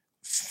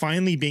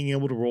finally being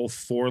able to roll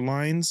four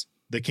lines,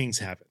 the Kings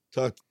have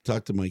it.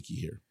 Talk to Mikey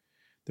here.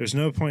 There's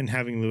no point in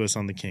having Lewis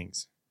on the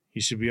Kings.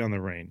 He should be on the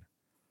Reign.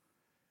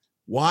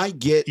 Why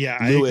get Yeah,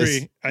 I Lewis?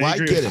 agree. I Why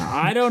agree get with him?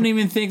 I don't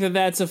even think that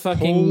that's a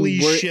fucking Holy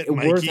shit,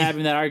 worth Mikey.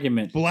 having that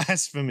argument.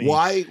 Blasphemy.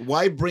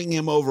 Why bring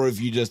him over if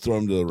you just throw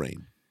him to the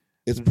rain?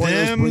 It's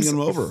pointless bringing him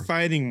over.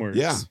 Fighting words.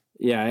 Yeah.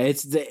 Yeah,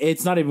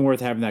 it's not even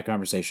worth having that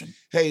conversation.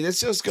 Hey, this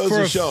just goes For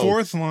to a show.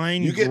 fourth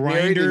line you get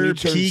married and grinder, you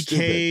turn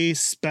PK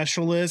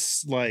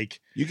specialist, like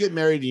You get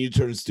married and you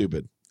turn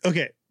stupid.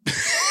 okay.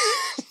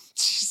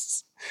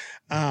 Jeez.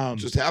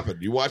 Just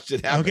happened. You watched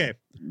it happen. Okay.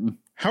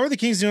 How are the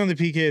Kings doing on the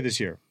PK this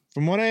year?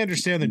 From what I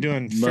understand, they're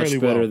doing fairly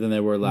Much better well. than they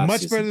were last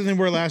Much season. better than they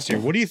were last year.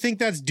 What do you think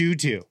that's due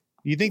to?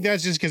 You think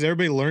that's just because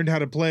everybody learned how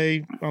to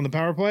play on the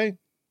power play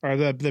or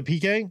the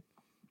PK?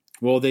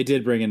 Well, they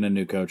did bring in a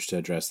new coach to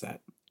address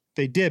that.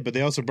 They did, but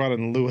they also brought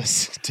in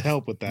Lewis to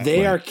help with that.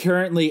 They are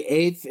currently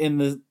 8th in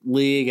the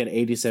league at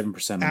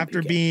 87% on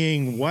after PK.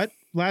 being what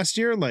last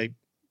year? Like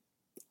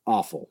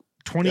awful.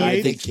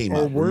 28 They came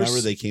or up. worse.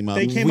 Remember they came up.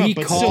 They came We up,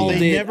 but still, called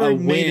they it never a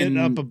made it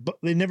win. up.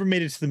 They never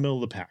made it to the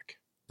middle of the pack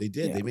They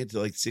did. Yeah. They made it to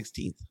like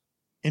 16th.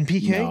 in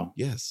PK. No,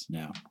 Yes.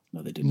 no,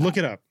 they did Look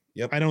not. it up.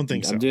 Yep. I don't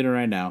think so. I'm doing it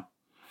right now.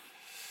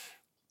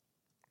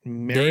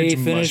 Married They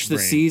to finished the Mushbrain.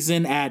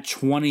 season at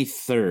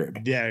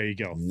 23rd. There you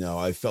go. No,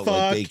 I felt Fuck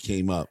like they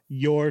came up.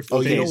 Your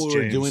Oh, you know face, what we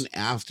were James. doing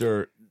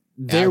after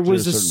There After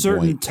was a a certain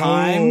certain point.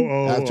 time.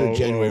 after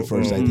January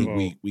 1st? I think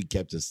oh. we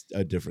kept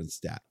a different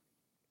stat.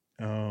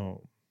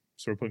 Oh,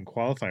 so we're putting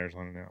qualifiers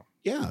on it now.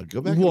 Yeah,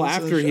 go back. and Well, listen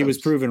to after the he was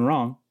shows. proven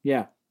wrong.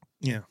 Yeah.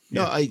 Yeah.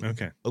 No,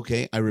 yeah.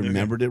 Okay, I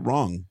remembered it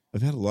wrong.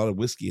 I've had a lot of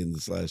whiskey in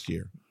this last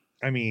year.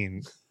 I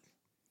mean,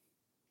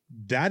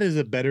 that is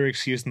a better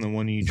excuse than the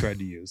one you tried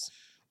to use.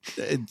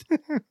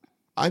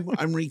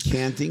 I'm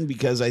recanting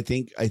because I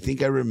think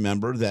I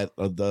remember that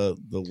the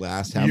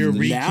last half You're of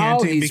the Now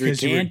recanting he's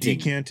because you were recanting.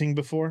 decanting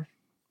before.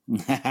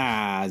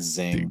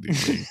 Zing.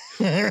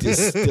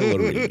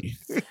 distillery.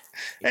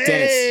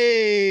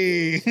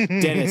 Hey,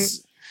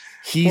 Dennis,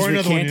 he's Pour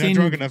another one. You're not recanting.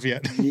 drunk enough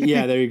yet.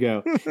 Yeah, there you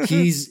go.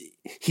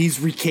 He's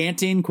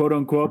recanting, quote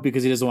unquote,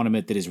 because he doesn't want to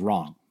admit that he's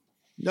wrong.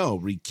 No,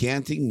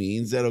 recanting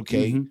means that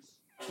okay,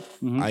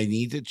 Mhm. I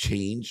need to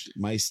change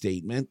my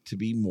statement to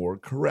be more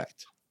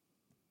correct.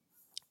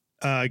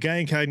 Guy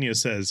Incognito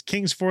says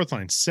Kings fourth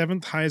line,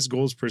 7th highest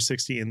goals per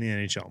 60 in the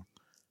NHL.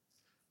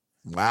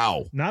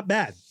 Wow, Not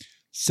bad.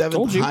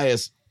 Told you.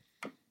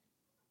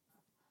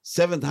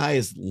 seventh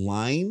highest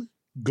line.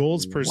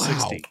 Goals per Wow.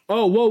 60.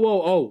 Oh,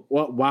 whoa.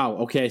 Wow.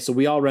 Okay, so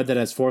we all read that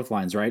as fourth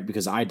lines, right?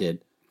 Because I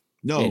did.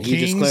 No, And he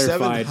just Kings seventh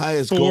clarified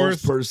highest goals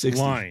Fourth per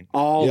 60. line.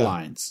 all Yeah.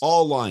 lines.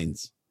 All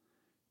lines.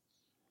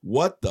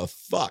 What the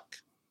fuck?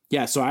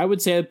 Yeah, so I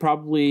would say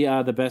probably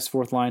the best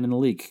fourth line in the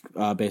league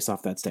based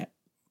off that stat.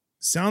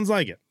 Sounds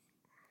like it.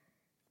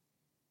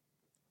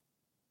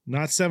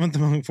 Not 7th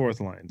among fourth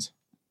lines.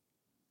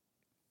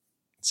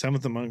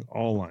 7th among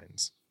all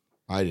lines.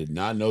 I did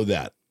not know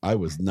that. I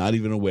was not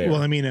even aware.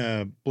 Well, I mean,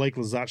 Blake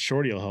Lizotte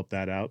Shorty will help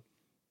that out.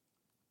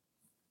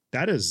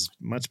 That is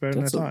much better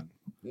That's than I a- thought.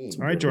 It's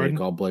All right, Jordan.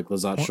 Call Blake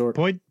Lizotte short.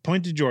 Point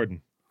to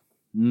Jordan.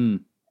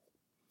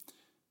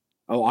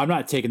 Oh, I'm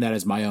not taking that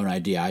as my own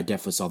idea. I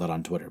definitely saw that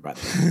on Twitter, by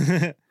the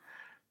way.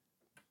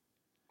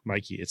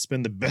 Mikey, it's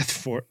been the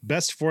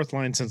best fourth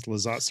line since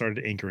Lizotte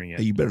started anchoring it.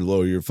 Hey, you better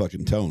lower your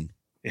fucking tone.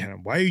 Yeah,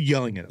 why are you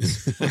yelling at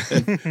us?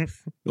 The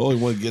only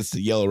one that gets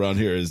to yell around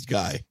here is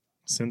Guy.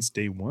 Since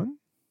day one?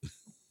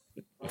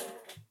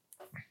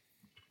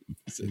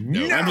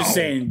 No. I'm just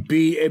saying,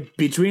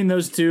 between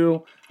those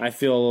two, I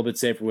feel a little bit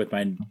safer with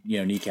my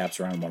kneecaps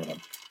around one of them.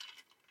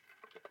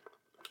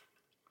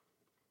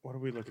 What are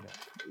we looking at?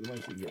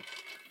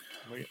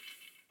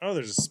 Oh,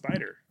 there's a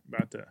spider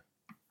about to.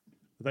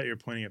 I thought you were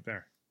pointing up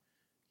there.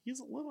 He's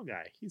a little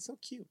guy. He's so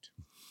cute.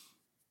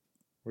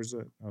 Where's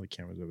the? Oh, the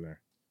camera's over there.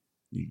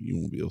 You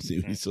won't be able to see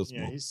him. He's so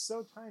small. Yeah, he's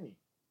so tiny.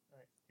 All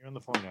right, you're on the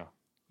phone now.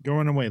 Go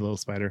on away, little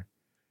spider.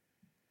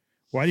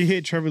 Why do you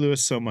hate Trevor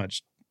Lewis so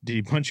much? Did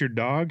he punch your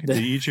dog? Did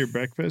he eat your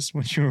breakfast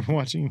when you were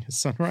watching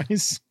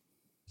sunrise?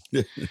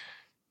 Which,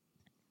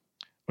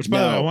 by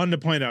the way, I wanted to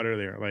point out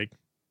earlier, like,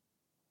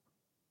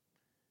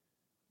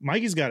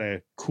 Mikey's got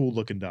a cool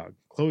looking dog.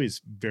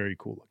 Chloe's very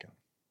cool looking.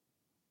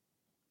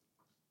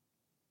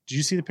 Did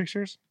you see the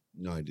pictures?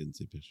 No, I didn't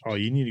see pictures. Oh,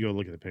 you need to go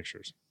look at the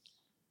pictures.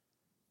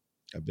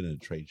 I've been at a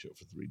trade show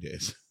for 3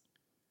 days.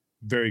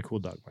 Very cool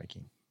dog,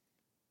 Mikey.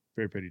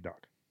 Very pretty dog.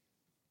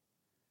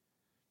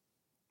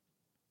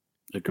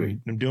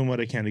 Agreed. I'm doing what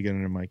I can to get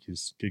under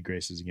Mikey's good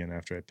graces again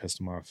after I pissed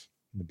him off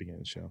in the beginning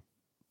of the show.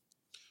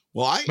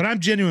 Well, But I'm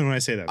genuine when I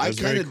say that. I That's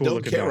very kind of cool don't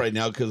looking care dog. right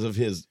now because of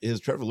his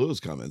Trevor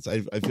Lewis comments.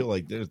 I feel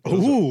like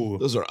Ooh.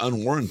 those are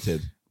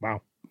unwarranted.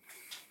 Wow.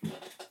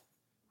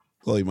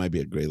 Chloe might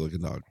be a great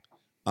looking dog.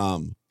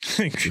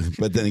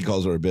 But then he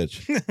calls her a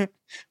bitch.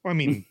 Well, I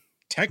mean,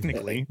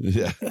 technically,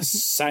 Yeah.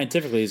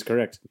 Scientifically, he's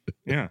correct.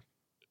 yeah.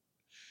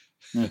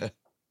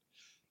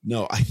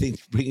 No, I think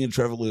bringing in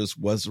Trevor Lewis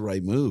was the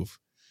right move.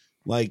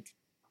 Like,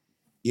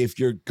 if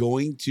you're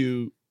going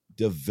to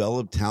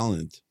develop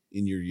talent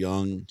in your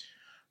young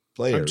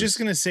players, I'm just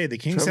gonna say the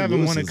Kings Trevor haven't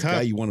Lewis won a is the guy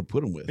cup. you want to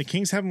put him with. The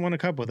Kings haven't won a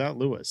cup without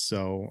Lewis.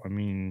 So I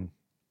mean,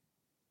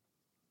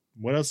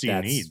 what else do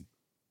you need?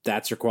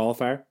 That's your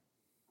qualifier?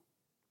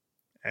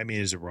 I mean,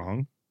 is it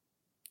wrong?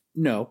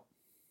 No.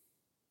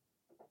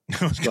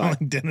 I was Why?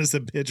 calling Dennis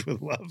a bitch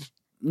with love.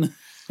 All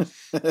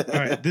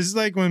right, this is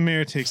like when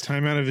Mayor takes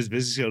time out of his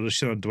busy schedule to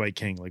shit on Dwight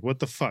King. Like, what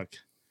the fuck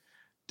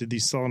did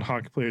these solid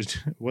hockey players do?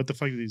 What the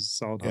fuck did these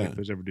solid hockey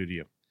players ever do to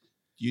you?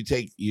 You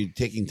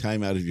taking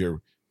time out of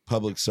your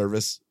public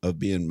service of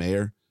being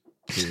mayor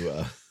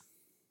to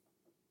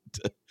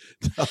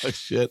talk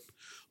shit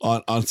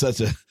on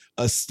such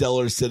a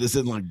stellar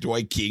citizen like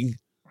Dwight King.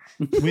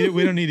 We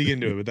don't need to get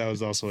into it, but that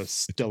was also a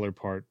stellar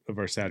part of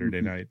our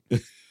Saturday night.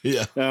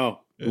 Yeah.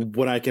 Oh,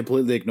 when I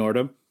completely ignored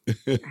him.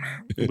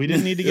 We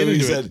didn't need to get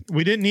into it.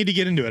 We didn't need to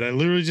get into it. I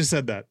literally just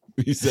said that.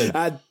 He said,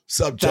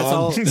 "Sup, that's John?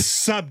 all-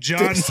 Sup,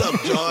 John?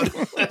 Sup, John?"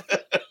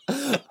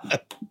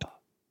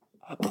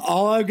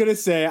 All I'm gonna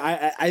say,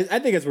 I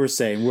think it's worth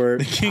saying. Where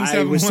The Kings I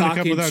haven't was won a cup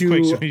talking without to,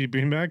 Quake. So you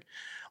bring back.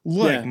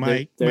 Look, Yeah,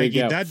 Mike, there you Mikey,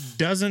 go. that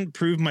doesn't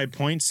prove my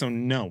point. So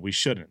no, we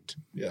shouldn't.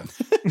 Yeah.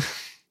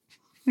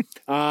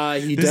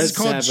 he This does is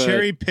called have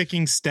cherry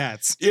picking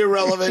stats.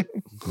 Irrelevant.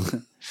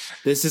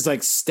 this is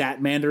like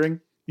stat mandering.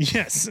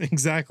 Yes,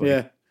 exactly.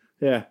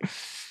 Yeah.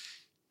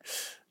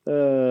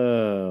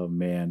 Oh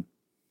man.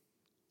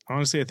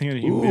 Honestly, I think at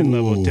a human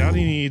level,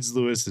 Downey needs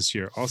Lewis this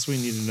year. Also, we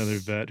need another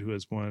vet who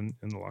has won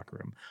in the locker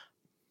room.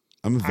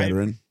 I'm a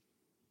veteran.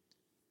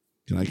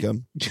 Can I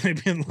come? Can I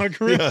be in the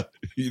locker room? Yeah.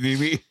 You need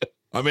me?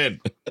 I'm in.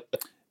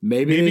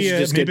 Maybe they should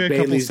just get maybe a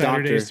couple Bailey's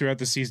Saturdays doctor. throughout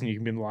the season you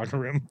can be in the locker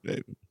room.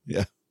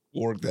 Yeah.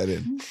 We'll work that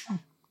in.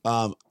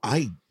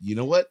 You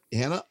know what,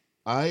 Hannah?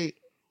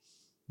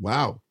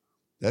 Wow.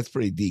 That's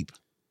pretty deep.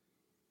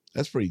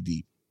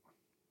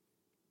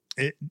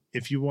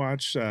 If you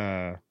watch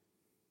like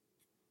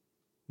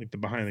the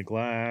Behind the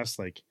Glass,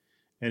 like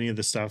any of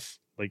the stuff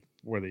like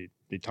where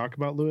they talk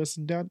about Lewis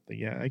and Dad,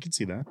 yeah, I can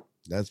see that.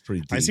 That's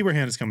pretty deep. I see where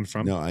Hannah's coming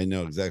from. No, I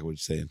know exactly what you're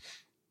saying.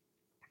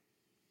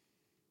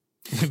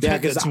 Yeah,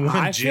 because That's one,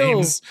 I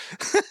James.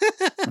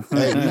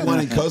 Hey, we won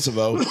in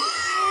Kosovo.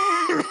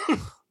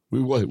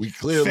 We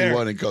clearly Fair.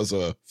 won in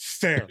Kosovo.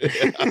 Fair.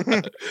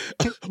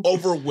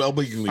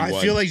 Overwhelmingly won.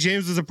 I feel like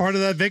James was a part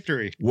of that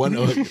victory. One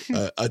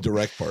a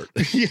direct part.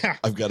 Yeah.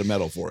 I've got a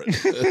medal for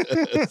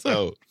it.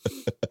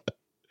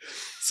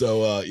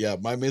 so yeah,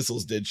 my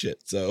missiles did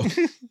shit. So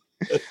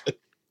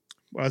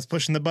I was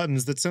pushing the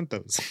buttons that sent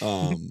those.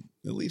 at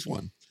least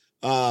one.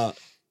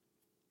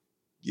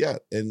 Yeah,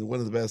 and one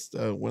of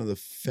the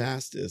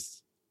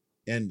fastest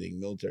ending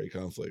military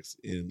conflicts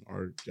in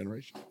our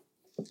generation.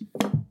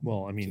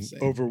 Well, I mean, Just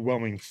saying.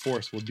 overwhelming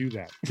force will do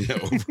that. Yeah,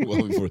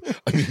 overwhelming force.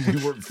 I mean,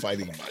 we weren't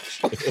fighting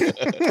much.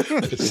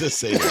 Let's just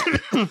say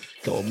that.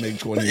 Call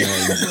MiG-29.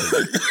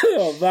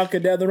 Oh,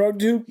 knocking down the wrong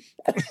tube.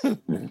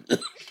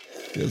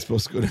 It's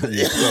supposed to go down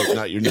your throat,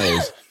 not your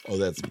nose. Oh,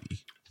 that's me.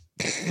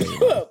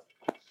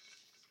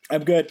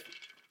 I'm good.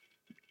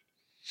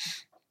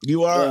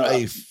 You are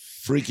a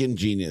freaking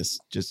genius,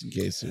 just in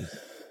case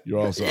you're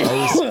also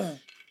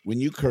when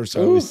you curse,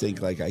 I always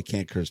think like I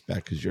can't curse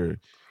back because you're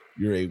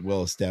a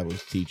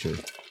well-established teacher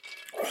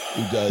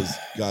who does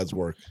God's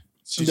work.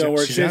 She's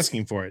She's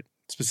asking for it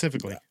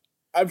specifically.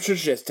 I'm sure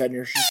she has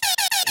tenure.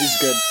 She's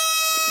good.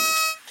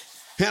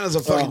 Hannah's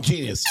a fucking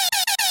genius.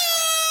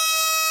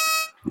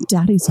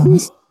 Daddy's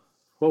house.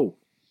 Whoa.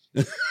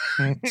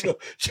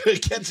 She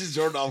catches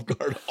Jordan off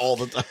guard all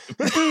the time.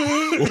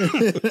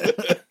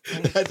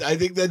 I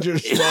think that's your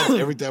response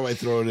every time I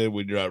throw it in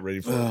when you're not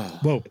ready for it.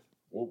 Whoa.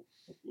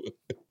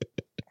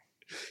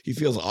 He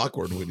feels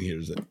awkward when he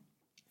hears it.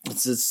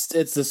 It's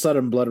the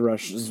sudden blood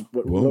rush is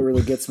what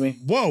really gets me.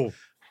 Whoa.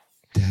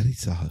 Daddy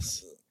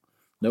sauce.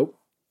 Nope.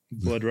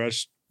 Blood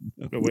rush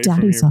away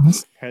Daddy's from your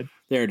house. head.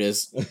 There it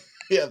is.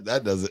 Yeah,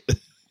 that does it.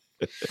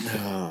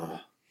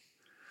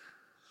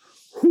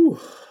 Whew.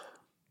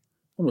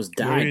 Almost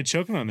What are you died.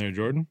 choking on there,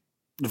 Jordan?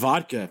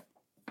 Vodka.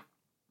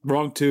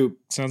 Wrong tube.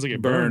 Sounds like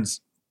it Burns.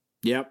 burns.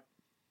 Yep.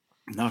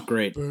 Not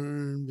great.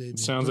 Burn, baby.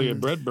 Sounds like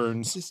it bread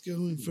burns. Cisco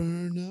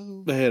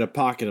Inferno. I had a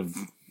pocket of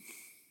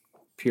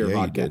pure Yeah, you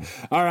vodka. did.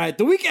 All right,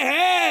 the week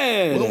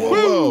ahead.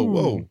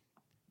 Whoa.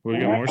 We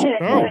got more.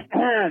 Oh,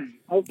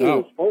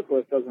 Hopefully this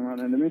forklift doesn't run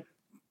into me.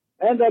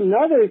 And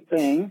another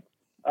thing,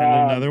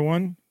 and another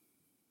one.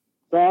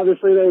 so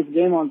obviously there was a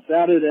game on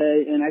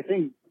Saturday, and I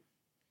think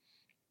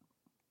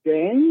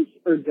James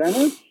or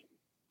Dennis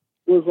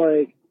was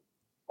like,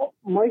 oh,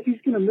 Mikey's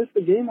going to miss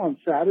the game on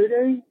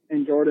Saturday?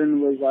 And Jordan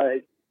was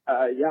like,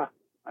 yeah,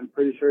 I'm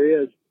pretty sure he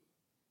is.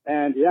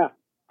 And yeah,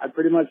 I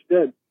pretty much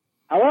did.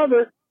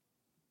 However,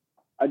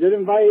 I did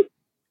invite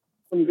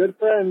some good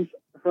friends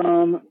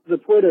from the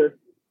Twitter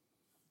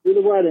to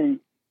the wedding,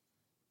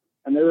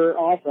 and they were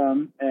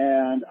awesome,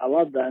 and I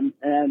loved them.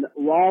 And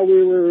while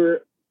we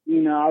were,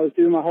 I was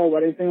doing my whole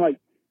wedding thing, like,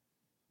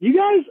 were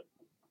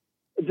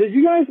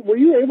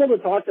you able to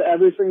talk to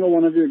every single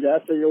one of your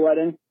guests at your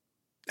wedding?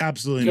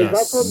 Absolutely Because not.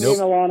 that's what me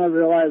and Alana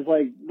realized,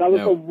 like, that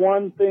was the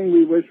one thing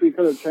we wish we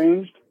could have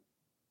changed,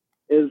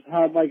 is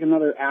had, like,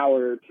 another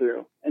hour or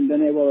two and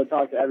been able to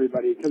talk to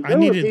everybody. Because there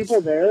were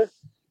people there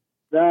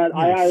that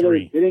I either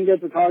didn't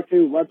get to talk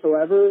to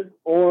whatsoever,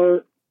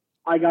 or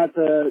I got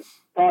to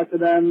talk to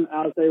them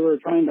as they were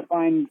trying to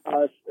find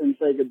us and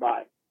say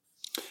goodbye.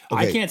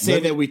 I Okay, can't say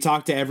that we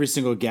talked to every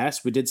single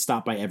guest. We did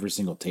stop by every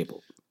single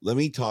table. Let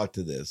me talk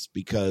to this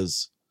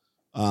because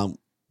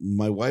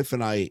my wife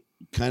and I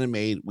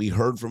we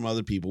heard from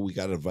other people. We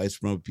got advice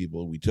from other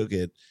people. We took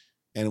it,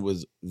 and it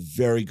was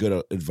very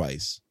good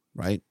advice,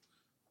 right?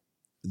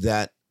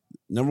 That,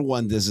 number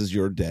one, this is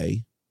your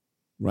day,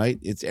 right?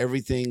 It's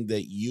everything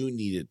that you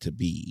need it to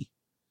be.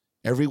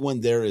 Everyone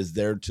there is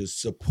there to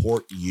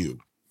support you,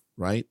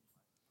 right?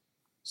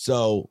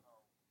 So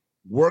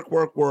work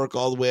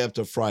all the way up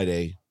to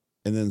Friday.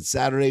 And then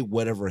Saturday,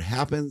 whatever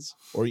happens,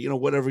 or,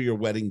 whatever your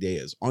wedding day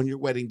is. On your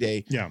wedding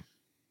day,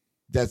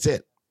 that's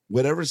it.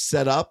 Whatever's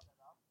set up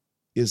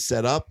is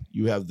set up.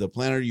 You have the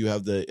planner, you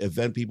have the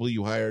event people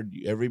you hired.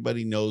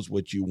 Everybody knows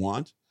what you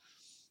want.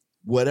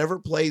 Whatever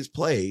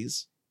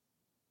plays.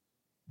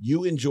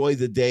 You enjoy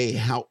the day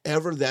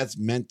however that's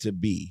meant to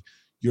be.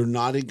 You're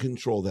not in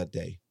control that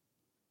day.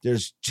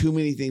 There's too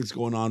many things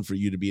going on for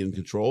you to be in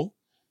control.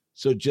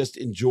 So just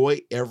enjoy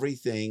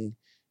everything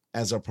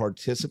as a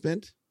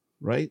participant,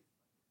 right?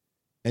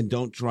 And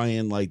don't try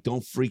and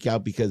don't freak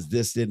out because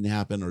this didn't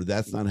happen or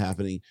that's not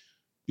happening,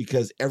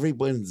 because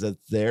everyone that's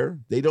there,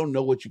 they don't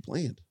know what you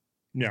planned.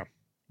 Yeah.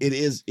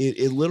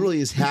 It literally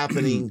is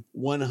happening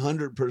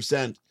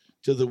 100%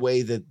 to the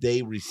way that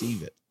they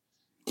receive it.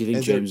 Do you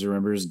think James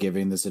remembers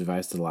giving this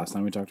advice the last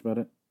time we talked about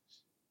it?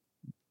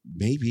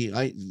 Maybe.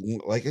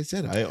 Like I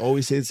said, I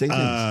always say the same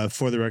thing.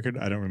 For the record,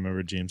 I don't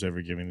remember James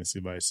ever giving this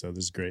advice, so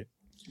this is great.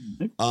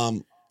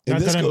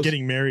 Not that I'm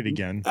getting married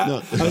again.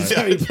 No. I'm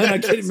sorry, you plan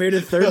on getting married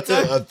a third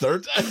time? A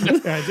third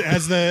time?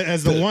 As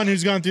the one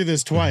who's gone through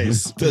this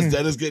twice.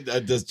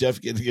 Does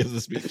Jeff get to give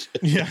the speech?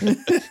 Yeah.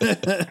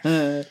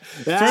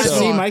 First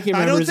of all,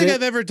 I don't think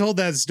I've ever told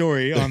that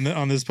story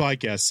on this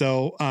podcast.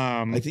 So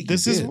I think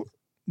this you is.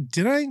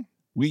 Did I?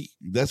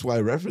 That's why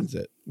I referenced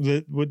it.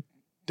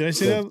 Did I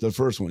say that? The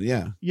first one,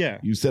 yeah. Yeah.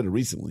 You said it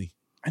recently.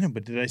 I know,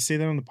 but did I say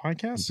that on the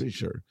podcast? I'm pretty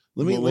sure.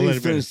 Let me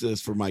finish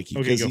this for Mikey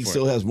because he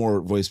still has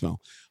more voicemail.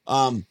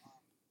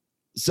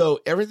 So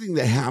everything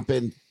that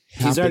happened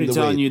he's already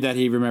telling you that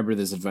he remembered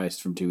this advice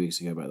from 2 weeks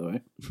ago, by the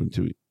way.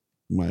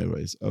 My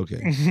advice.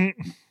 Okay.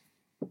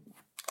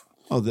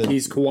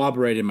 He's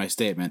corroborating my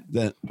statement.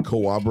 That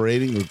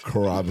corroborating or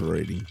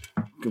corroborating?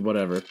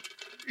 Whatever.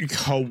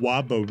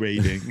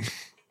 Corroborating.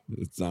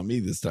 It's not me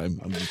this time.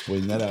 I'm just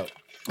pointing that out.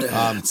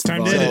 It's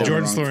time to edit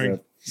Jordan Sluring.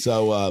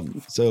 So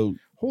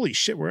holy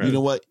shit, we're you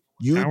know what?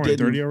 You hour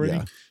didn't 30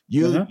 already?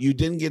 Yeah. You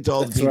didn't get to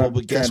all the people,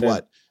 but guess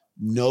what?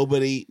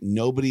 Nobody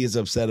is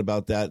upset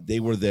about that. They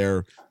were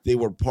there. They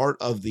were part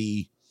of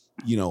the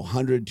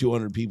 100,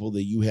 200 people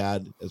that you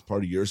had as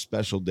part of your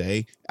special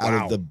day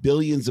out of the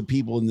billions of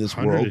people in this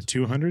 100 world. to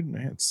 200?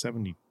 I had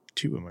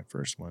 72 in my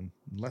first one,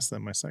 less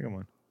than my second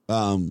one.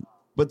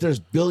 But there's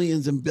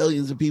billions and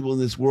billions of people in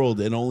this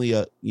world, and only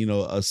a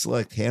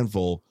select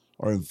handful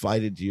are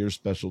invited to your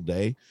special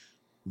day.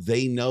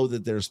 They know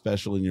that they're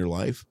special in your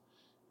life,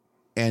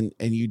 and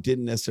you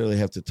didn't necessarily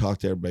have to talk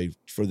to everybody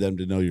for them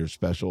to know you're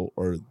special,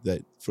 or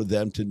that for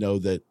them to know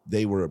that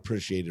they were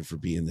appreciated for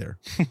being there.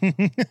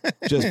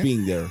 Just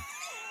being there.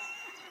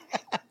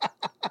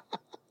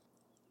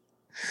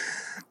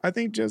 I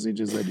think Jesse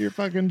just said you're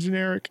fucking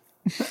generic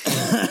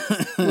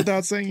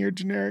without saying you're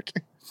generic.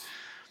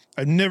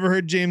 I've never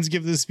heard James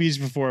give this speech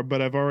before,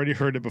 but I've already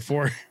heard it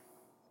before.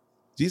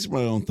 These are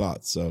my own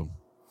thoughts. So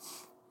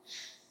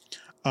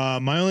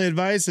my only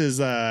advice is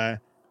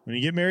when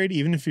you get married,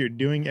 even if you're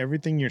doing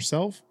everything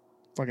yourself,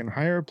 fucking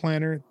hire a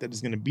planner that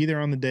is going to be there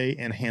on the day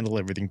and handle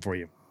everything for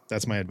you.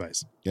 That's my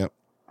advice. Yep.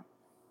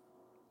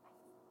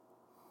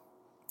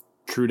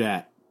 True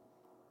dat.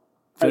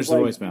 Finish the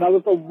voicemail. That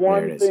was the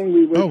one thing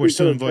we wish we're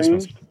still in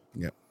voicemails.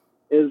 Yep.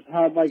 Is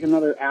had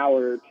another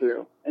hour or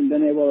two and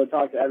been able to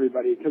talk to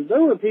everybody, because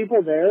there were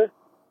people there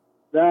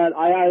that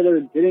I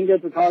either didn't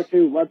get to talk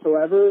to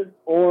whatsoever,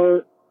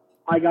 or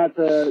I got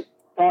to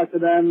talk to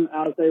them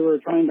as they were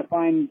trying to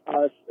find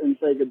us and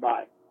say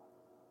goodbye.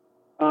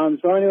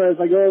 So anyways,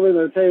 I go over to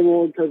their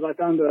table because I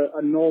found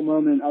a null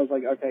moment. I was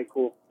like, okay,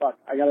 cool. Fuck,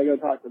 I got to go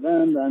talk to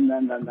them, then,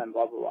 blah,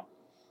 blah, blah.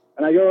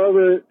 And I go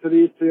over to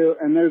these two,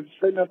 and they're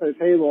sitting at their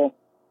table,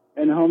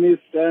 and homie's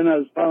staring at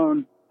his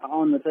phone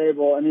on the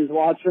table, and he's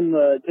watching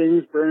the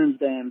Kings Bruins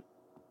game.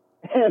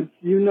 And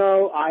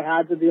I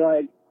had to be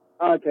like,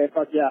 okay,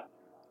 fuck yeah.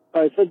 So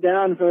I sit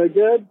down for a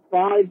good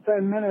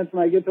 5-10 minutes, and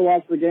I get to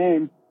watch the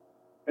game.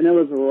 And it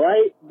was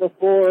right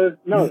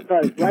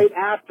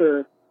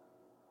after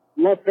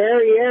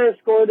LaFerriere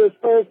scored his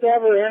first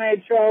ever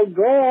NHL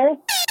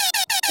goal.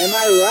 Am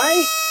I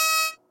right?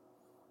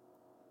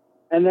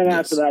 And then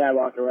after that, I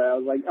walked away. I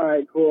was like, all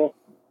right, cool.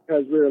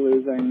 Because we were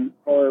losing,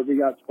 or we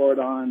got scored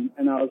on.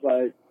 And I was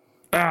like,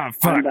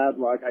 fuck. I'm bad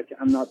luck.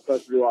 I'm not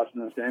supposed to be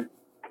watching this game.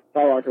 So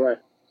I walked away.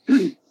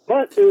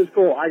 But it was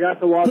cool. I got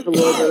to watch a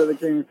little bit of the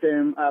Kings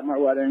game at my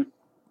wedding.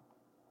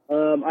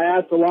 I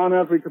asked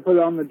Alana if we could put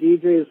it on the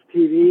DJ's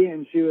TV,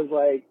 and she was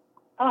like,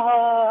 ha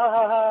ha ha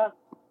ha ha.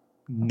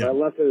 No. I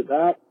left it at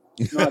that.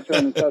 Not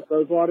trying to test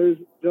those waters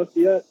just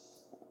yet.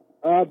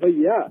 But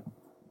yeah.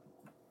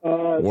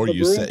 Or the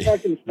you Bruins set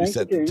fucking you spanked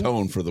set the the Kings.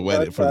 tone for the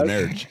wedding, for the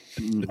marriage.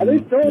 Are they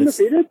still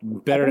undefeated?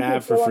 Better to I think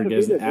have they're for still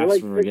forgiveness, undefeated. They're ask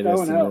like for forgiveness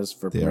 6-0 than and those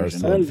for They are permission.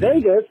 still And then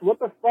Vegas, what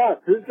the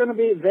fuck? Who's going to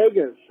beat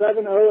Vegas?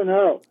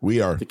 7-0-0. We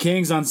are. The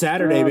Kings on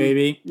Saturday,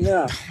 baby.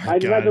 Yeah, I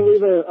just had God. to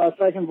leave a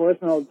second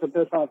voicemail to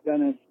piss off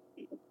Dennis.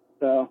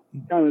 So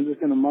kind of just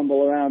going to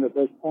mumble around at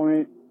this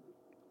point.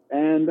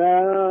 And,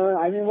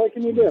 I mean, what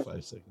can you do?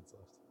 5 seconds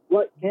left.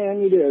 What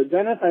can you do?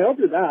 Dennis, I hope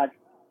you're back.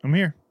 I'm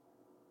here.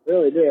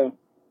 Really do.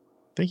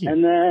 Thank you.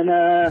 And then,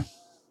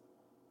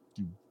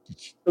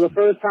 for the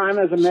first time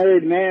as a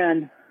married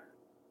man,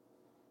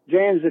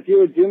 James, if you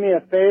would do me a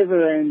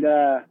favor and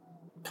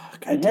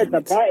hit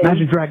the button.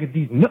 Imagine dragging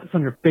these nuts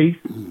on your face.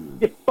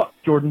 Get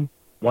fucked, Jordan.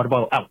 Water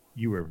bottle out.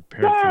 You were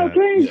prepared Go, for that.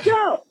 Kings,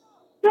 go!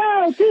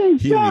 Go,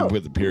 Kings, He didn't go! even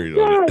put the period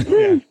Go, on it.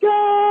 Kings,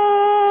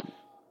 go!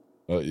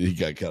 Oh, he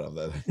got cut off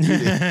that.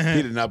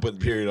 He did not put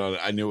the period on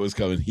it. I knew it was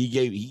coming. He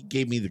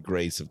gave me the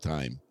grace of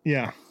time.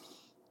 Yeah.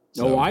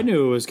 Oh, I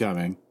knew it was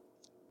coming.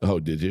 Oh,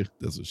 did you?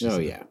 That's what she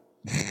said. Yeah.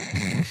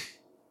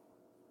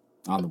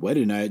 On the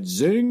wedding night,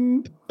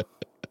 zing.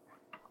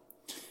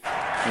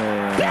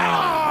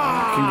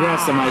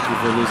 Congrats to Mikey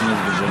for losing his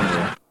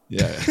virginity.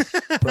 Yeah.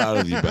 Proud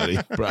of you, buddy.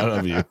 Proud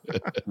of you.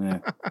 Yeah.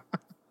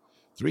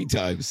 3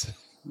 times.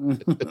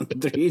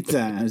 3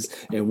 times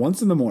and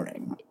once in the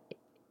morning.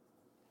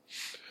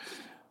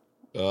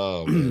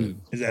 Oh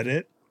man. Is that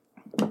it?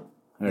 All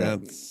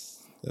right.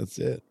 That's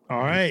it. All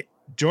right.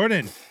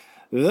 Jordan.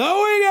 The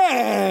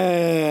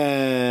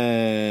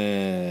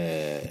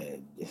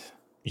weekend.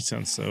 You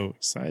sound so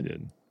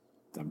excited.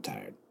 I'm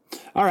tired.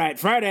 All right,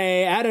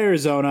 Friday at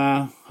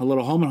Arizona, a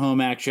little home and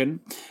home action.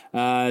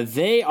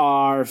 They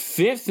are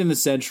 5th in the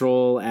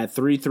Central at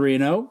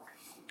 3-3-0,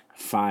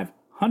 5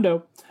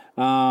 hundo.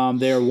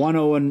 They are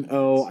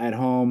 1-0-0 at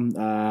home.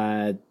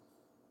 3-3-0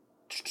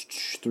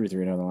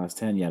 in the last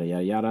 10. Yada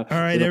yada yada. All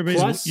right,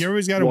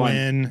 everybody's got to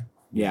win.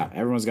 Yeah,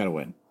 everyone's got to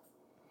win.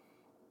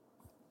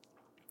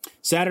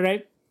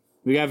 Saturday,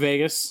 we got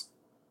Vegas.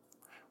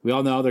 We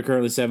all know they're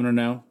currently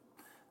 7-0.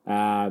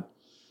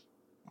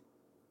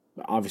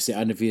 Obviously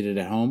undefeated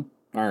at home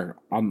or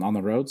on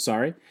the road.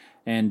 Sorry,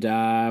 and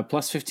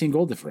plus 15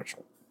 goal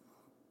differential.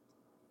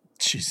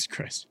 Jesus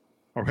Christ!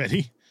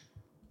 Already?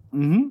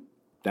 I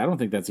don't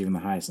think that's even the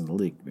highest in the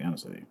league. To be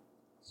honest with you,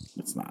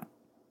 it's not.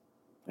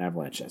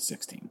 Avalanche at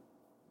 16.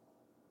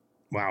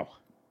 Wow.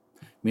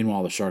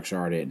 Meanwhile, the Sharks are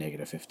already at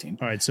negative 15.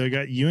 All right, so I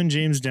got you and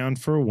James down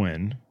for a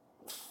win,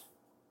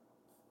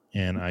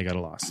 and I got a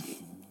loss.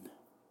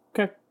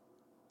 Okay.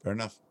 Fair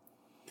enough.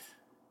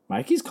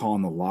 Mikey's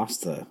calling the loss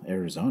to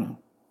Arizona.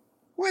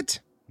 What?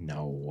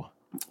 No.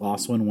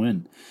 Loss,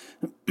 win.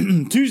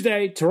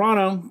 Tuesday,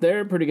 Toronto.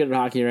 They're pretty good at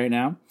hockey right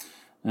now.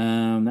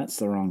 That's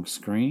the wrong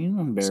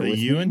screen. Bear So with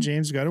you me. and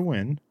James got to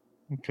win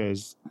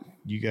because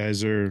you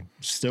guys are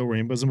still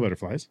rainbows and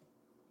butterflies.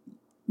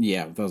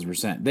 Yeah,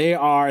 1,000%. They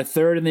are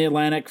 3rd in the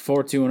Atlantic,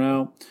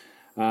 4-2-0.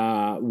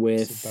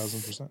 With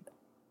 1,000%.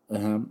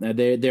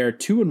 They're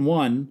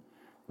 2-1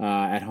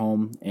 at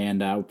home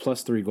and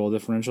plus 3 goal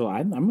differential.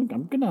 I'm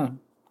gonna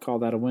call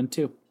that a win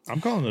too. I'm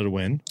calling it a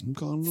win. I'm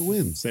calling the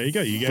win. So there you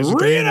go. You guys are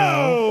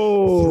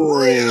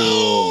 3-0.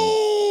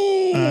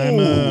 3-0. I'm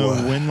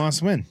a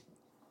win-loss win.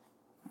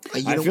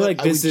 You I know feel what? like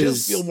I would this just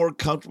is- feel more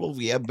comfortable if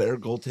we have better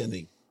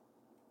goaltending.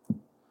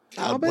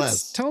 God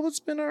bless. Talbot's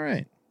been all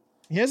right.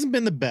 He hasn't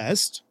been the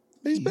best,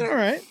 but he's been all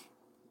right.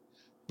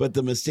 But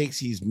the mistakes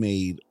he's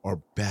made are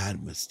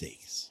bad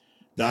mistakes.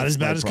 Not as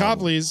bad as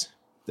Copley's.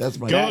 That's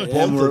my Go- both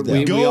and of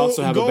them. we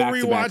also have a go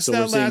back-to-back, rewatch so we're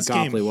that seeing last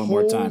game. Copley one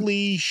more time.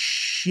 Holy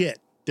shit.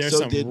 There's So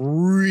some did-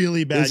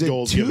 really bad Is it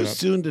goals too given up.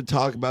 soon to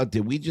talk about?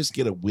 Did we just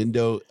get a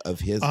window of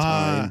his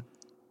time?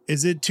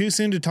 Is it too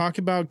soon to talk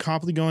about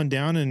Copley going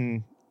down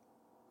and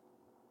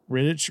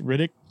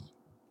Riddick,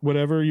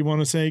 whatever you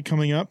want to say,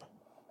 coming up?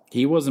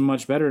 He wasn't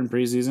much better in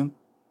preseason.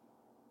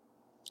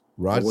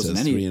 Rod wasn't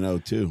says any-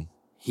 3-0 too.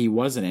 He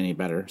wasn't any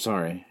better,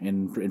 sorry,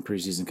 in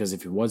preseason, because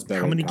if he was better...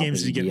 How many Copley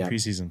games did he get would in be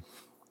preseason?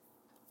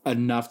 up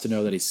enough to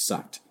know that he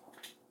sucked.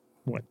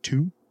 What,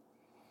 2?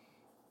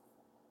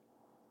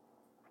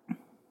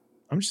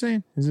 I'm just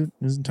saying, is it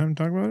time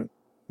to talk about it?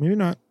 Maybe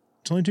not.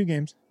 It's only 2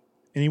 games.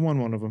 And he won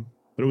one of them,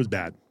 but it was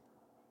bad.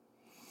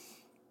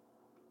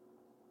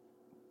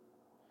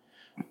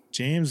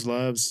 James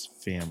loves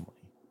family.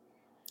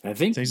 I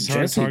think Thanks, it's hard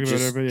to Jesse talk about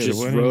just, everybody. just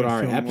Why don't wrote you our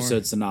feel more?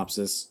 episode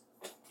synopsis.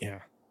 Yeah.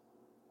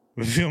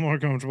 We feel more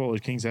comfortable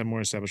if Kings had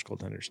more established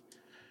goaltenders.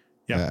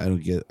 Yeah. I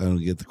don't get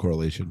the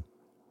correlation.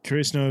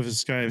 Curious to know if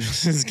this guy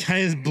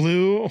is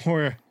blue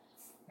or,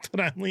 but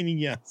I'm leaning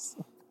yes.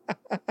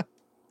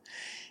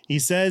 He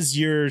says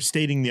you're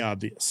stating the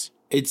obvious.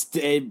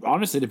 It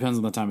honestly depends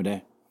on the time of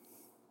day.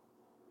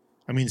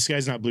 I mean, the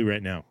sky's not blue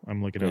right now.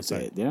 I'm looking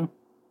outside. Yeah.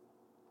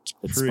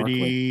 It's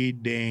pretty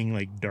dang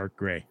like dark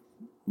gray.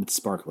 It's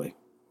sparkly.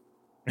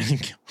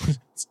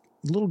 It's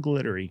a little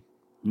glittery.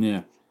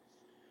 Yeah.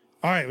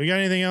 All right, we got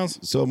anything else?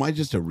 So am I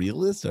just a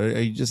realist?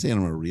 Are you just saying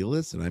I'm a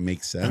realist and I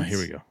make sense? Here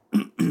we go.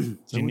 Do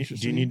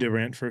you need to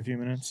rant for a few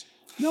minutes?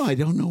 No, I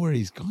don't know where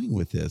he's going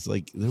with this.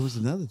 Like, there was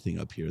another thing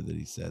up here that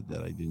he said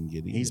that I didn't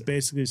get either. He's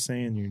basically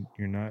saying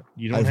you're not.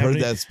 You don't. I've have heard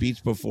any, that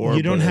speech before.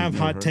 You don't but have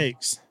hot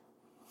takes.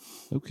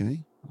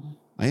 Okay,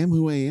 I am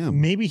who I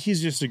am. Maybe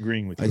he's just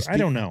agreeing with you. I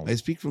don't know. I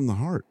speak from the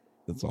heart.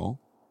 That's all.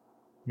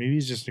 Maybe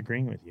he's just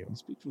agreeing with you. I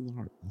speak from the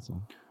heart. That's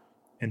all.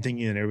 And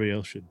thinking that everybody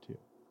else should too.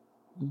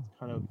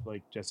 Kind of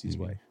like Jesse's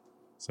wife.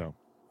 So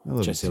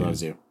Jesse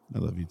loves you. I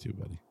love you too,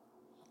 buddy.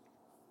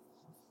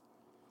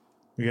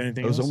 We got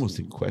anything I was else? almost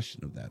in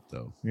question of that,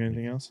 though. We got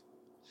anything else?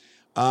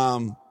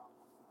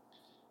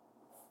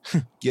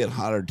 Get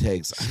hotter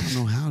takes. I don't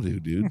know how to,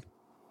 dude.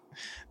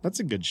 That's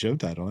a good show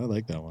title. I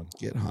like that one.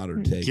 Get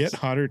hotter takes. Get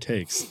hotter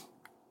takes.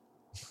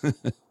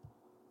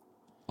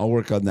 I'll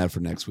work on that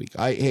for next week.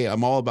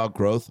 I'm all about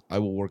growth. I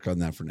will work on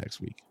that for next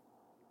week.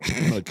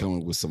 I'm going to come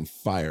up with some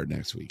fire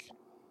next week.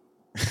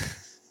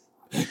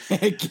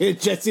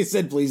 Jesse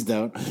said, please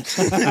don't.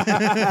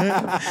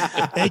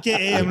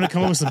 AKA, I'm going to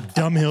come up with some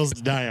dumb hills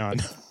to die on.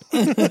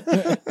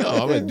 No,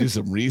 I'm going to do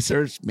some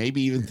research,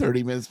 maybe even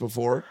 30 minutes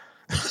before.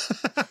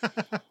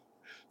 It's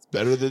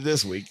better than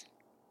this week.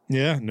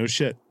 Yeah, no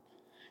shit.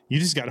 You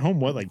just got home,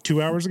 what, like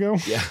 2 hours ago?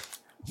 Yeah.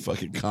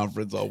 Fucking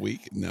conference all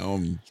week.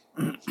 No,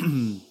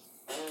 I'm...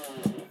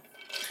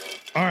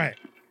 All right.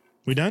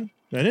 We done?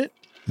 That it?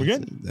 We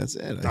good? That's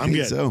it. I'm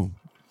good. So.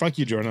 Fuck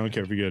you, Jordan. I don't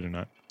care if you're good or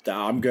not.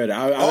 I'm good.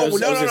 I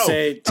was going to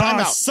say...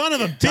 Time out. Son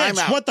of a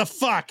bitch. What the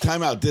fuck?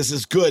 Time out. This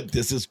is good.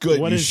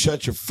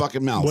 Shut your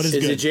fucking mouth. What is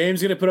it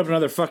James going to put up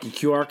another fucking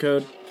QR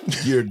code?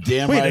 You're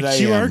damn Wait, right a I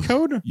QR am.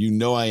 code? You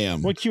know I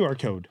am. What QR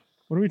code?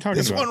 What are we talking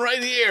this about? This one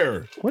right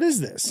here. What is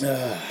this?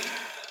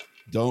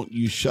 Don't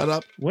you shut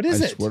up. What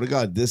is it? I swear to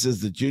God, this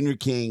is the Junior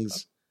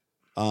Kings.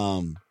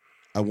 I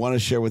want to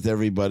share with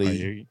everybody.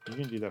 You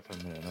can do that for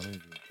a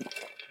minute.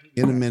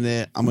 In a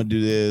minute, I'm going to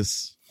do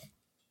this.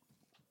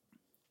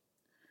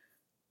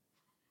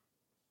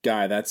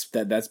 Guy, that's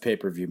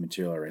pay-per-view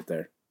material right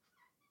there.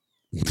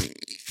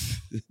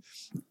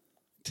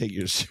 Take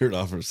your shirt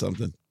off or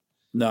something.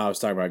 No, I was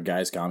talking about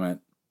Guy's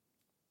comment.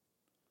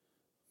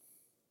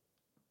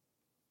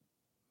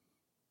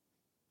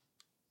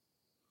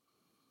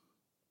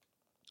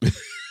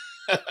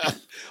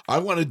 I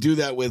want to do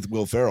that with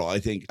Will Ferrell. I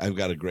think I've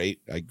got a great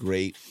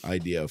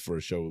idea for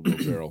a show with Will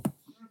Ferrell.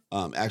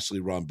 Actually,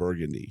 Ron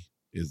Burgundy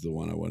is the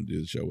one I want to do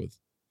the show with.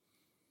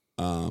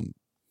 I'm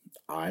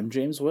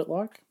James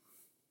Whitlock.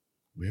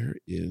 Where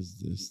is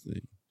this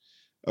thing?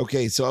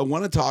 Okay, so I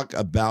want to talk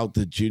about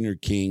the Junior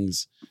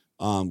Kings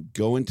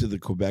going to the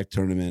Quebec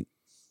tournament.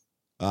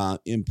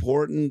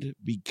 Important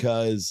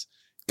because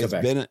it's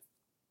been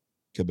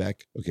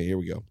Quebec. Okay, here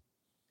we go.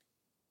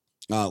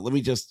 Let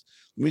me just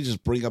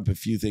bring up a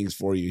few things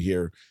for you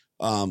here.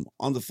 On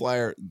the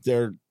flyer,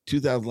 their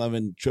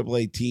 2011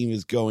 AAA team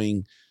is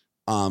going,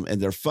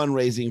 and they're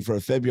fundraising for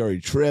a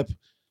February trip.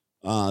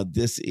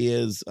 This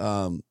is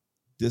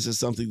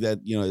something that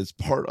is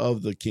part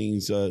of the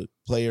Kings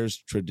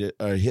players'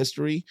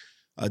 history.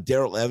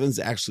 Daryl Evans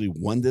actually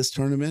won this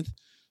tournament,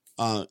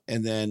 and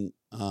then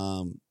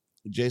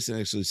Jason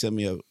actually sent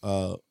me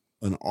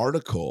an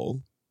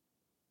article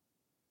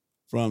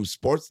from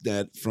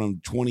Sportsnet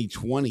from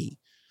 2020.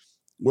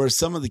 Where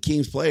some of the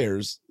Kings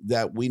players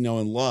that we know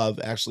and love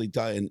actually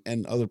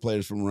and other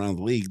players from around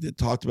the league that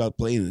talked about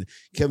playing.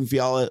 Kevin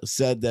Fiala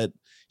said that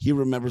he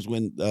remembers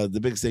when the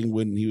biggest thing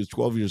when he was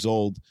 12 years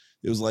old,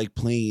 it was like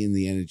playing in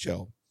the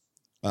NHL.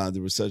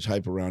 There was such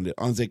hype around it.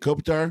 Anze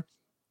Kopitar,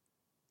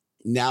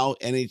 now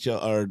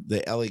NHL or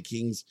the LA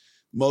Kings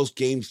most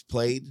games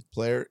played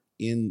player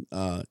in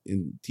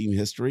team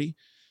history.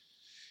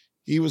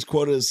 He was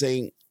quoted as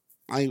saying,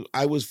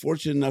 I was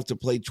fortunate enough to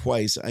play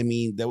twice. I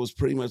mean, that was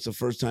pretty much the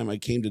first time I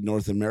came to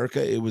North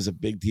America. It was a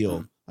big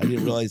deal. I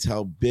didn't realize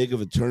how big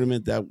of a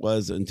tournament that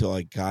was until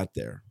I got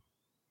there.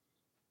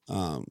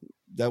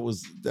 That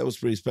was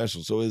pretty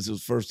special. So it was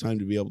his first time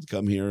to be able to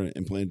come here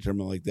and play in a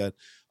tournament like that.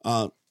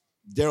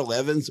 Daryl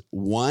Evans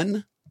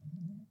won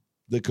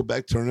the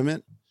Quebec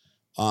tournament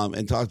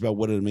and talked about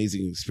what an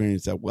amazing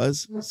experience that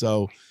was.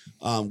 So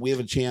we have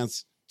a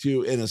chance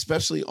to, and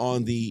especially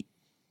on the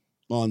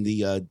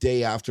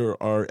day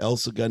after our El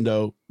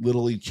Segundo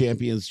Little League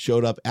champions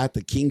showed up at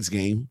the Kings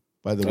game,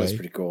 by the way. That's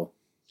pretty cool.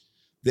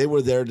 They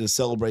were there to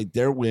celebrate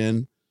their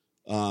win.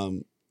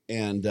 And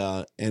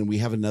we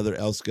have another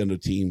El Segundo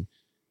team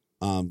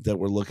that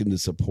we're looking to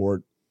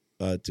support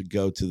to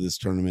go to this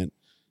tournament.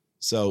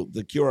 So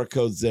the QR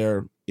code's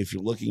there. If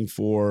you're looking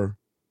for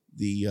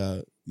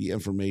the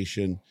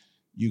information,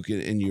 you can,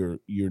 and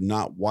you're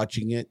not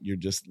watching it, you're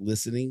just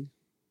listening.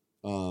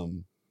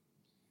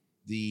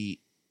 The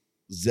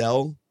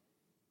Zelle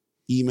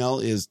email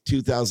is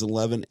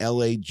 2011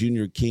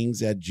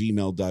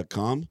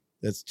 LAJuniorKings@gmail.com.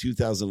 That's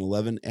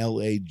 2011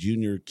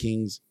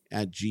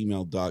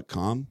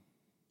 LAJuniorKings@gmail.com.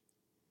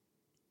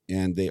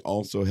 And they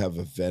also have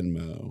a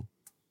Venmo.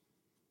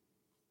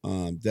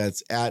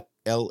 That's at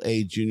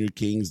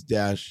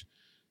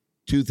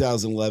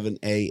LAJuniorKings-2011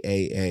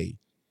 AAA.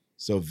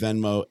 So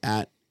Venmo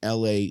at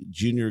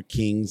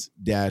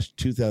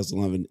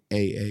LAJuniorKings-2011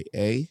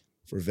 AAA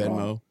for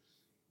Venmo,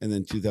 and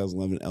then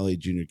 2011 LA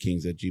Junior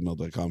Kings at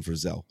gmail.com for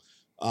Zelle.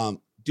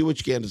 Do what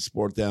you can to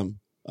support them.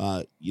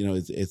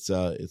 It's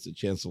a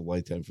chance of a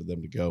lifetime for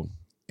them to go.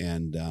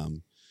 And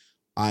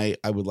I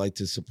would like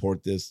to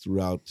support this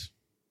throughout,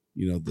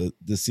 the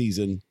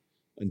season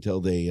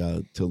until they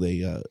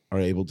are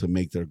able to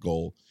make their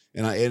goal.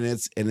 And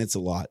it's a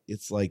lot.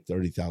 It's like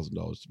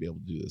 $30,000 to be able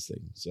to do this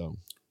thing. So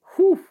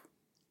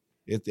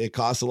it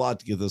costs a lot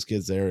to get those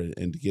kids there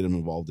and to get them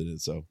involved in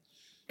it. So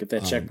get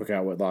that checkbook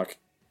out, Whitlock.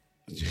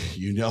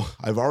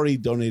 I've already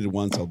donated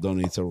once. I'll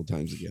donate several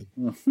times again.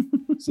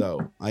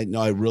 So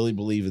I really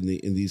believe in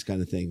these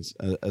kind of things,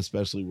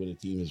 especially when a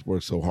team has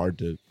worked so hard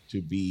to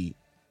be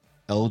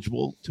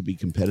eligible, to be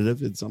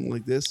competitive in something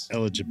like this.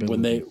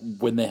 Eligibility.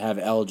 When they have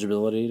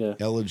eligibility.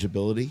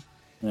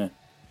 Yeah.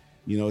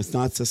 It's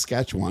not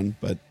Saskatchewan,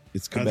 but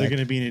it's Quebec. Are there going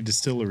to be any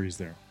distilleries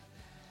there?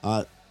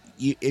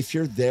 If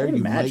you're there,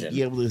 you might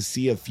be able to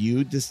see a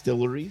few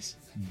distilleries.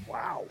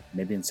 Wow.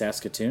 Maybe in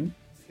Saskatoon?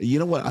 You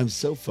know what? I'm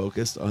so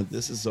focused on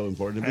this. Is so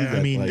important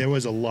to me. There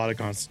was a lot of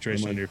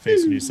concentration on your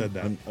face when you said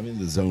that. I'm in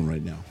the zone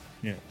right now.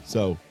 Yeah.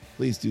 So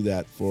please do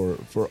that for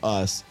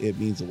us. It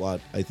means a lot,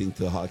 I think,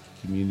 to the hockey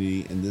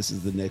community, and this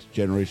is the next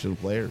generation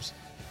of players.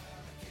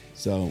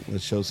 So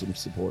let's show some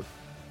support.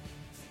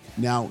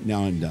 Now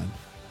I'm done.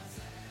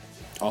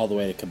 All the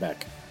way to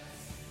Quebec.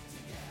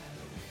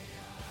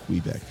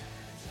 Quebec.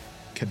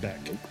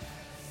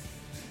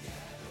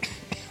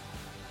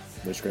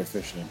 There's great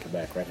fishing in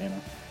Quebec, right,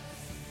 Hannah?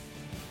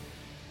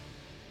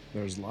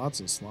 There's lots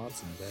of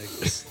slots in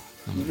Vegas.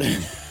 I'll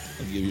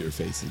give you your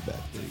faces back.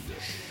 There you go.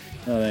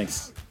 Oh,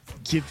 thanks.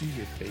 Give you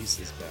your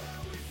faces back.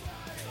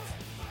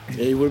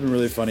 It would have been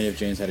really funny if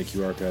James had a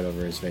QR code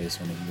over his face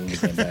when he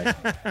came back.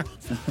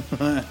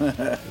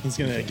 He's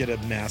going to get a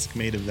mask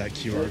made of that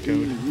QR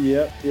code.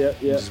 Yep.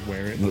 Just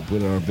wear it. I'm going to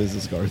put it on our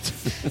business cards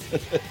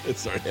and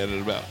start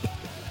handing them out.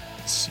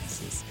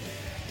 Jesus.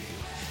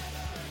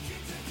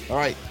 All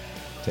right.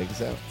 Take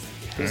us out.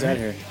 Take us out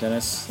here,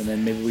 Dennis. And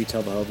then maybe we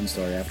tell the Hovind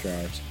story after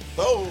hours.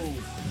 Oh!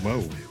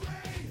 Whoa.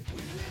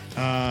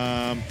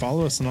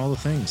 Follow us on all the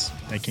things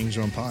at Kings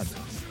Row Pod.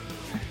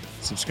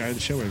 Subscribe to the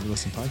show wherever you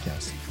listen to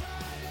podcasts.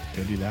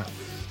 Go do that.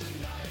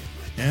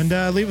 And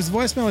leave us a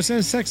voicemail or send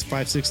us a text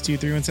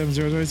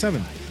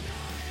 562-317-0087.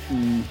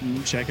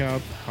 Check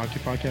out Hockey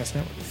Podcast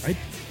Network. I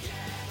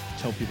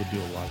tell people to do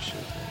a lot of shit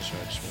on the show.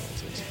 I just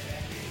realized this.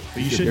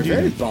 But you should You're do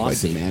very it.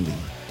 bossy. Quite demanding.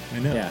 I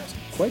know. Yeah,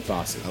 quite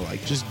bossy. I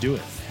like Just do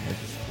it.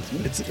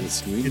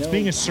 It's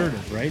being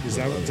assertive, right? Is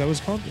that what it's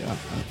called? Yeah,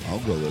 I'll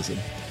go listen.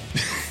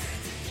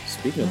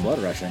 Speaking of blood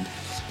rushing.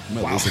 I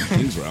might listen to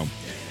Kings Realm.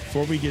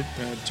 Before we get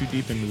too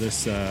deep into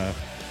this,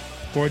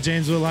 for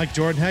James Whitlock,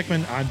 Jordan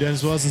Heckman, I'm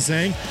Dennis Wilson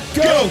saying,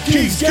 Go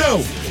Kings,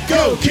 go!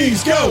 Go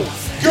Kings, go!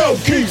 Go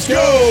Kings,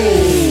 go!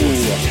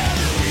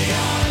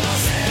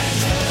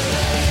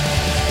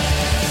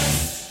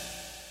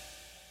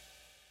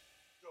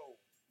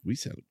 We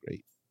sounded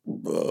great.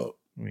 I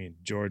mean,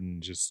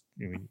 Jordan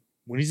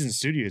when he's in the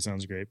studio, it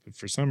sounds great, but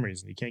for some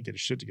reason, he can't get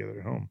his shit together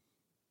at home.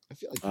 I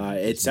feel like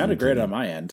it sounded great on my end.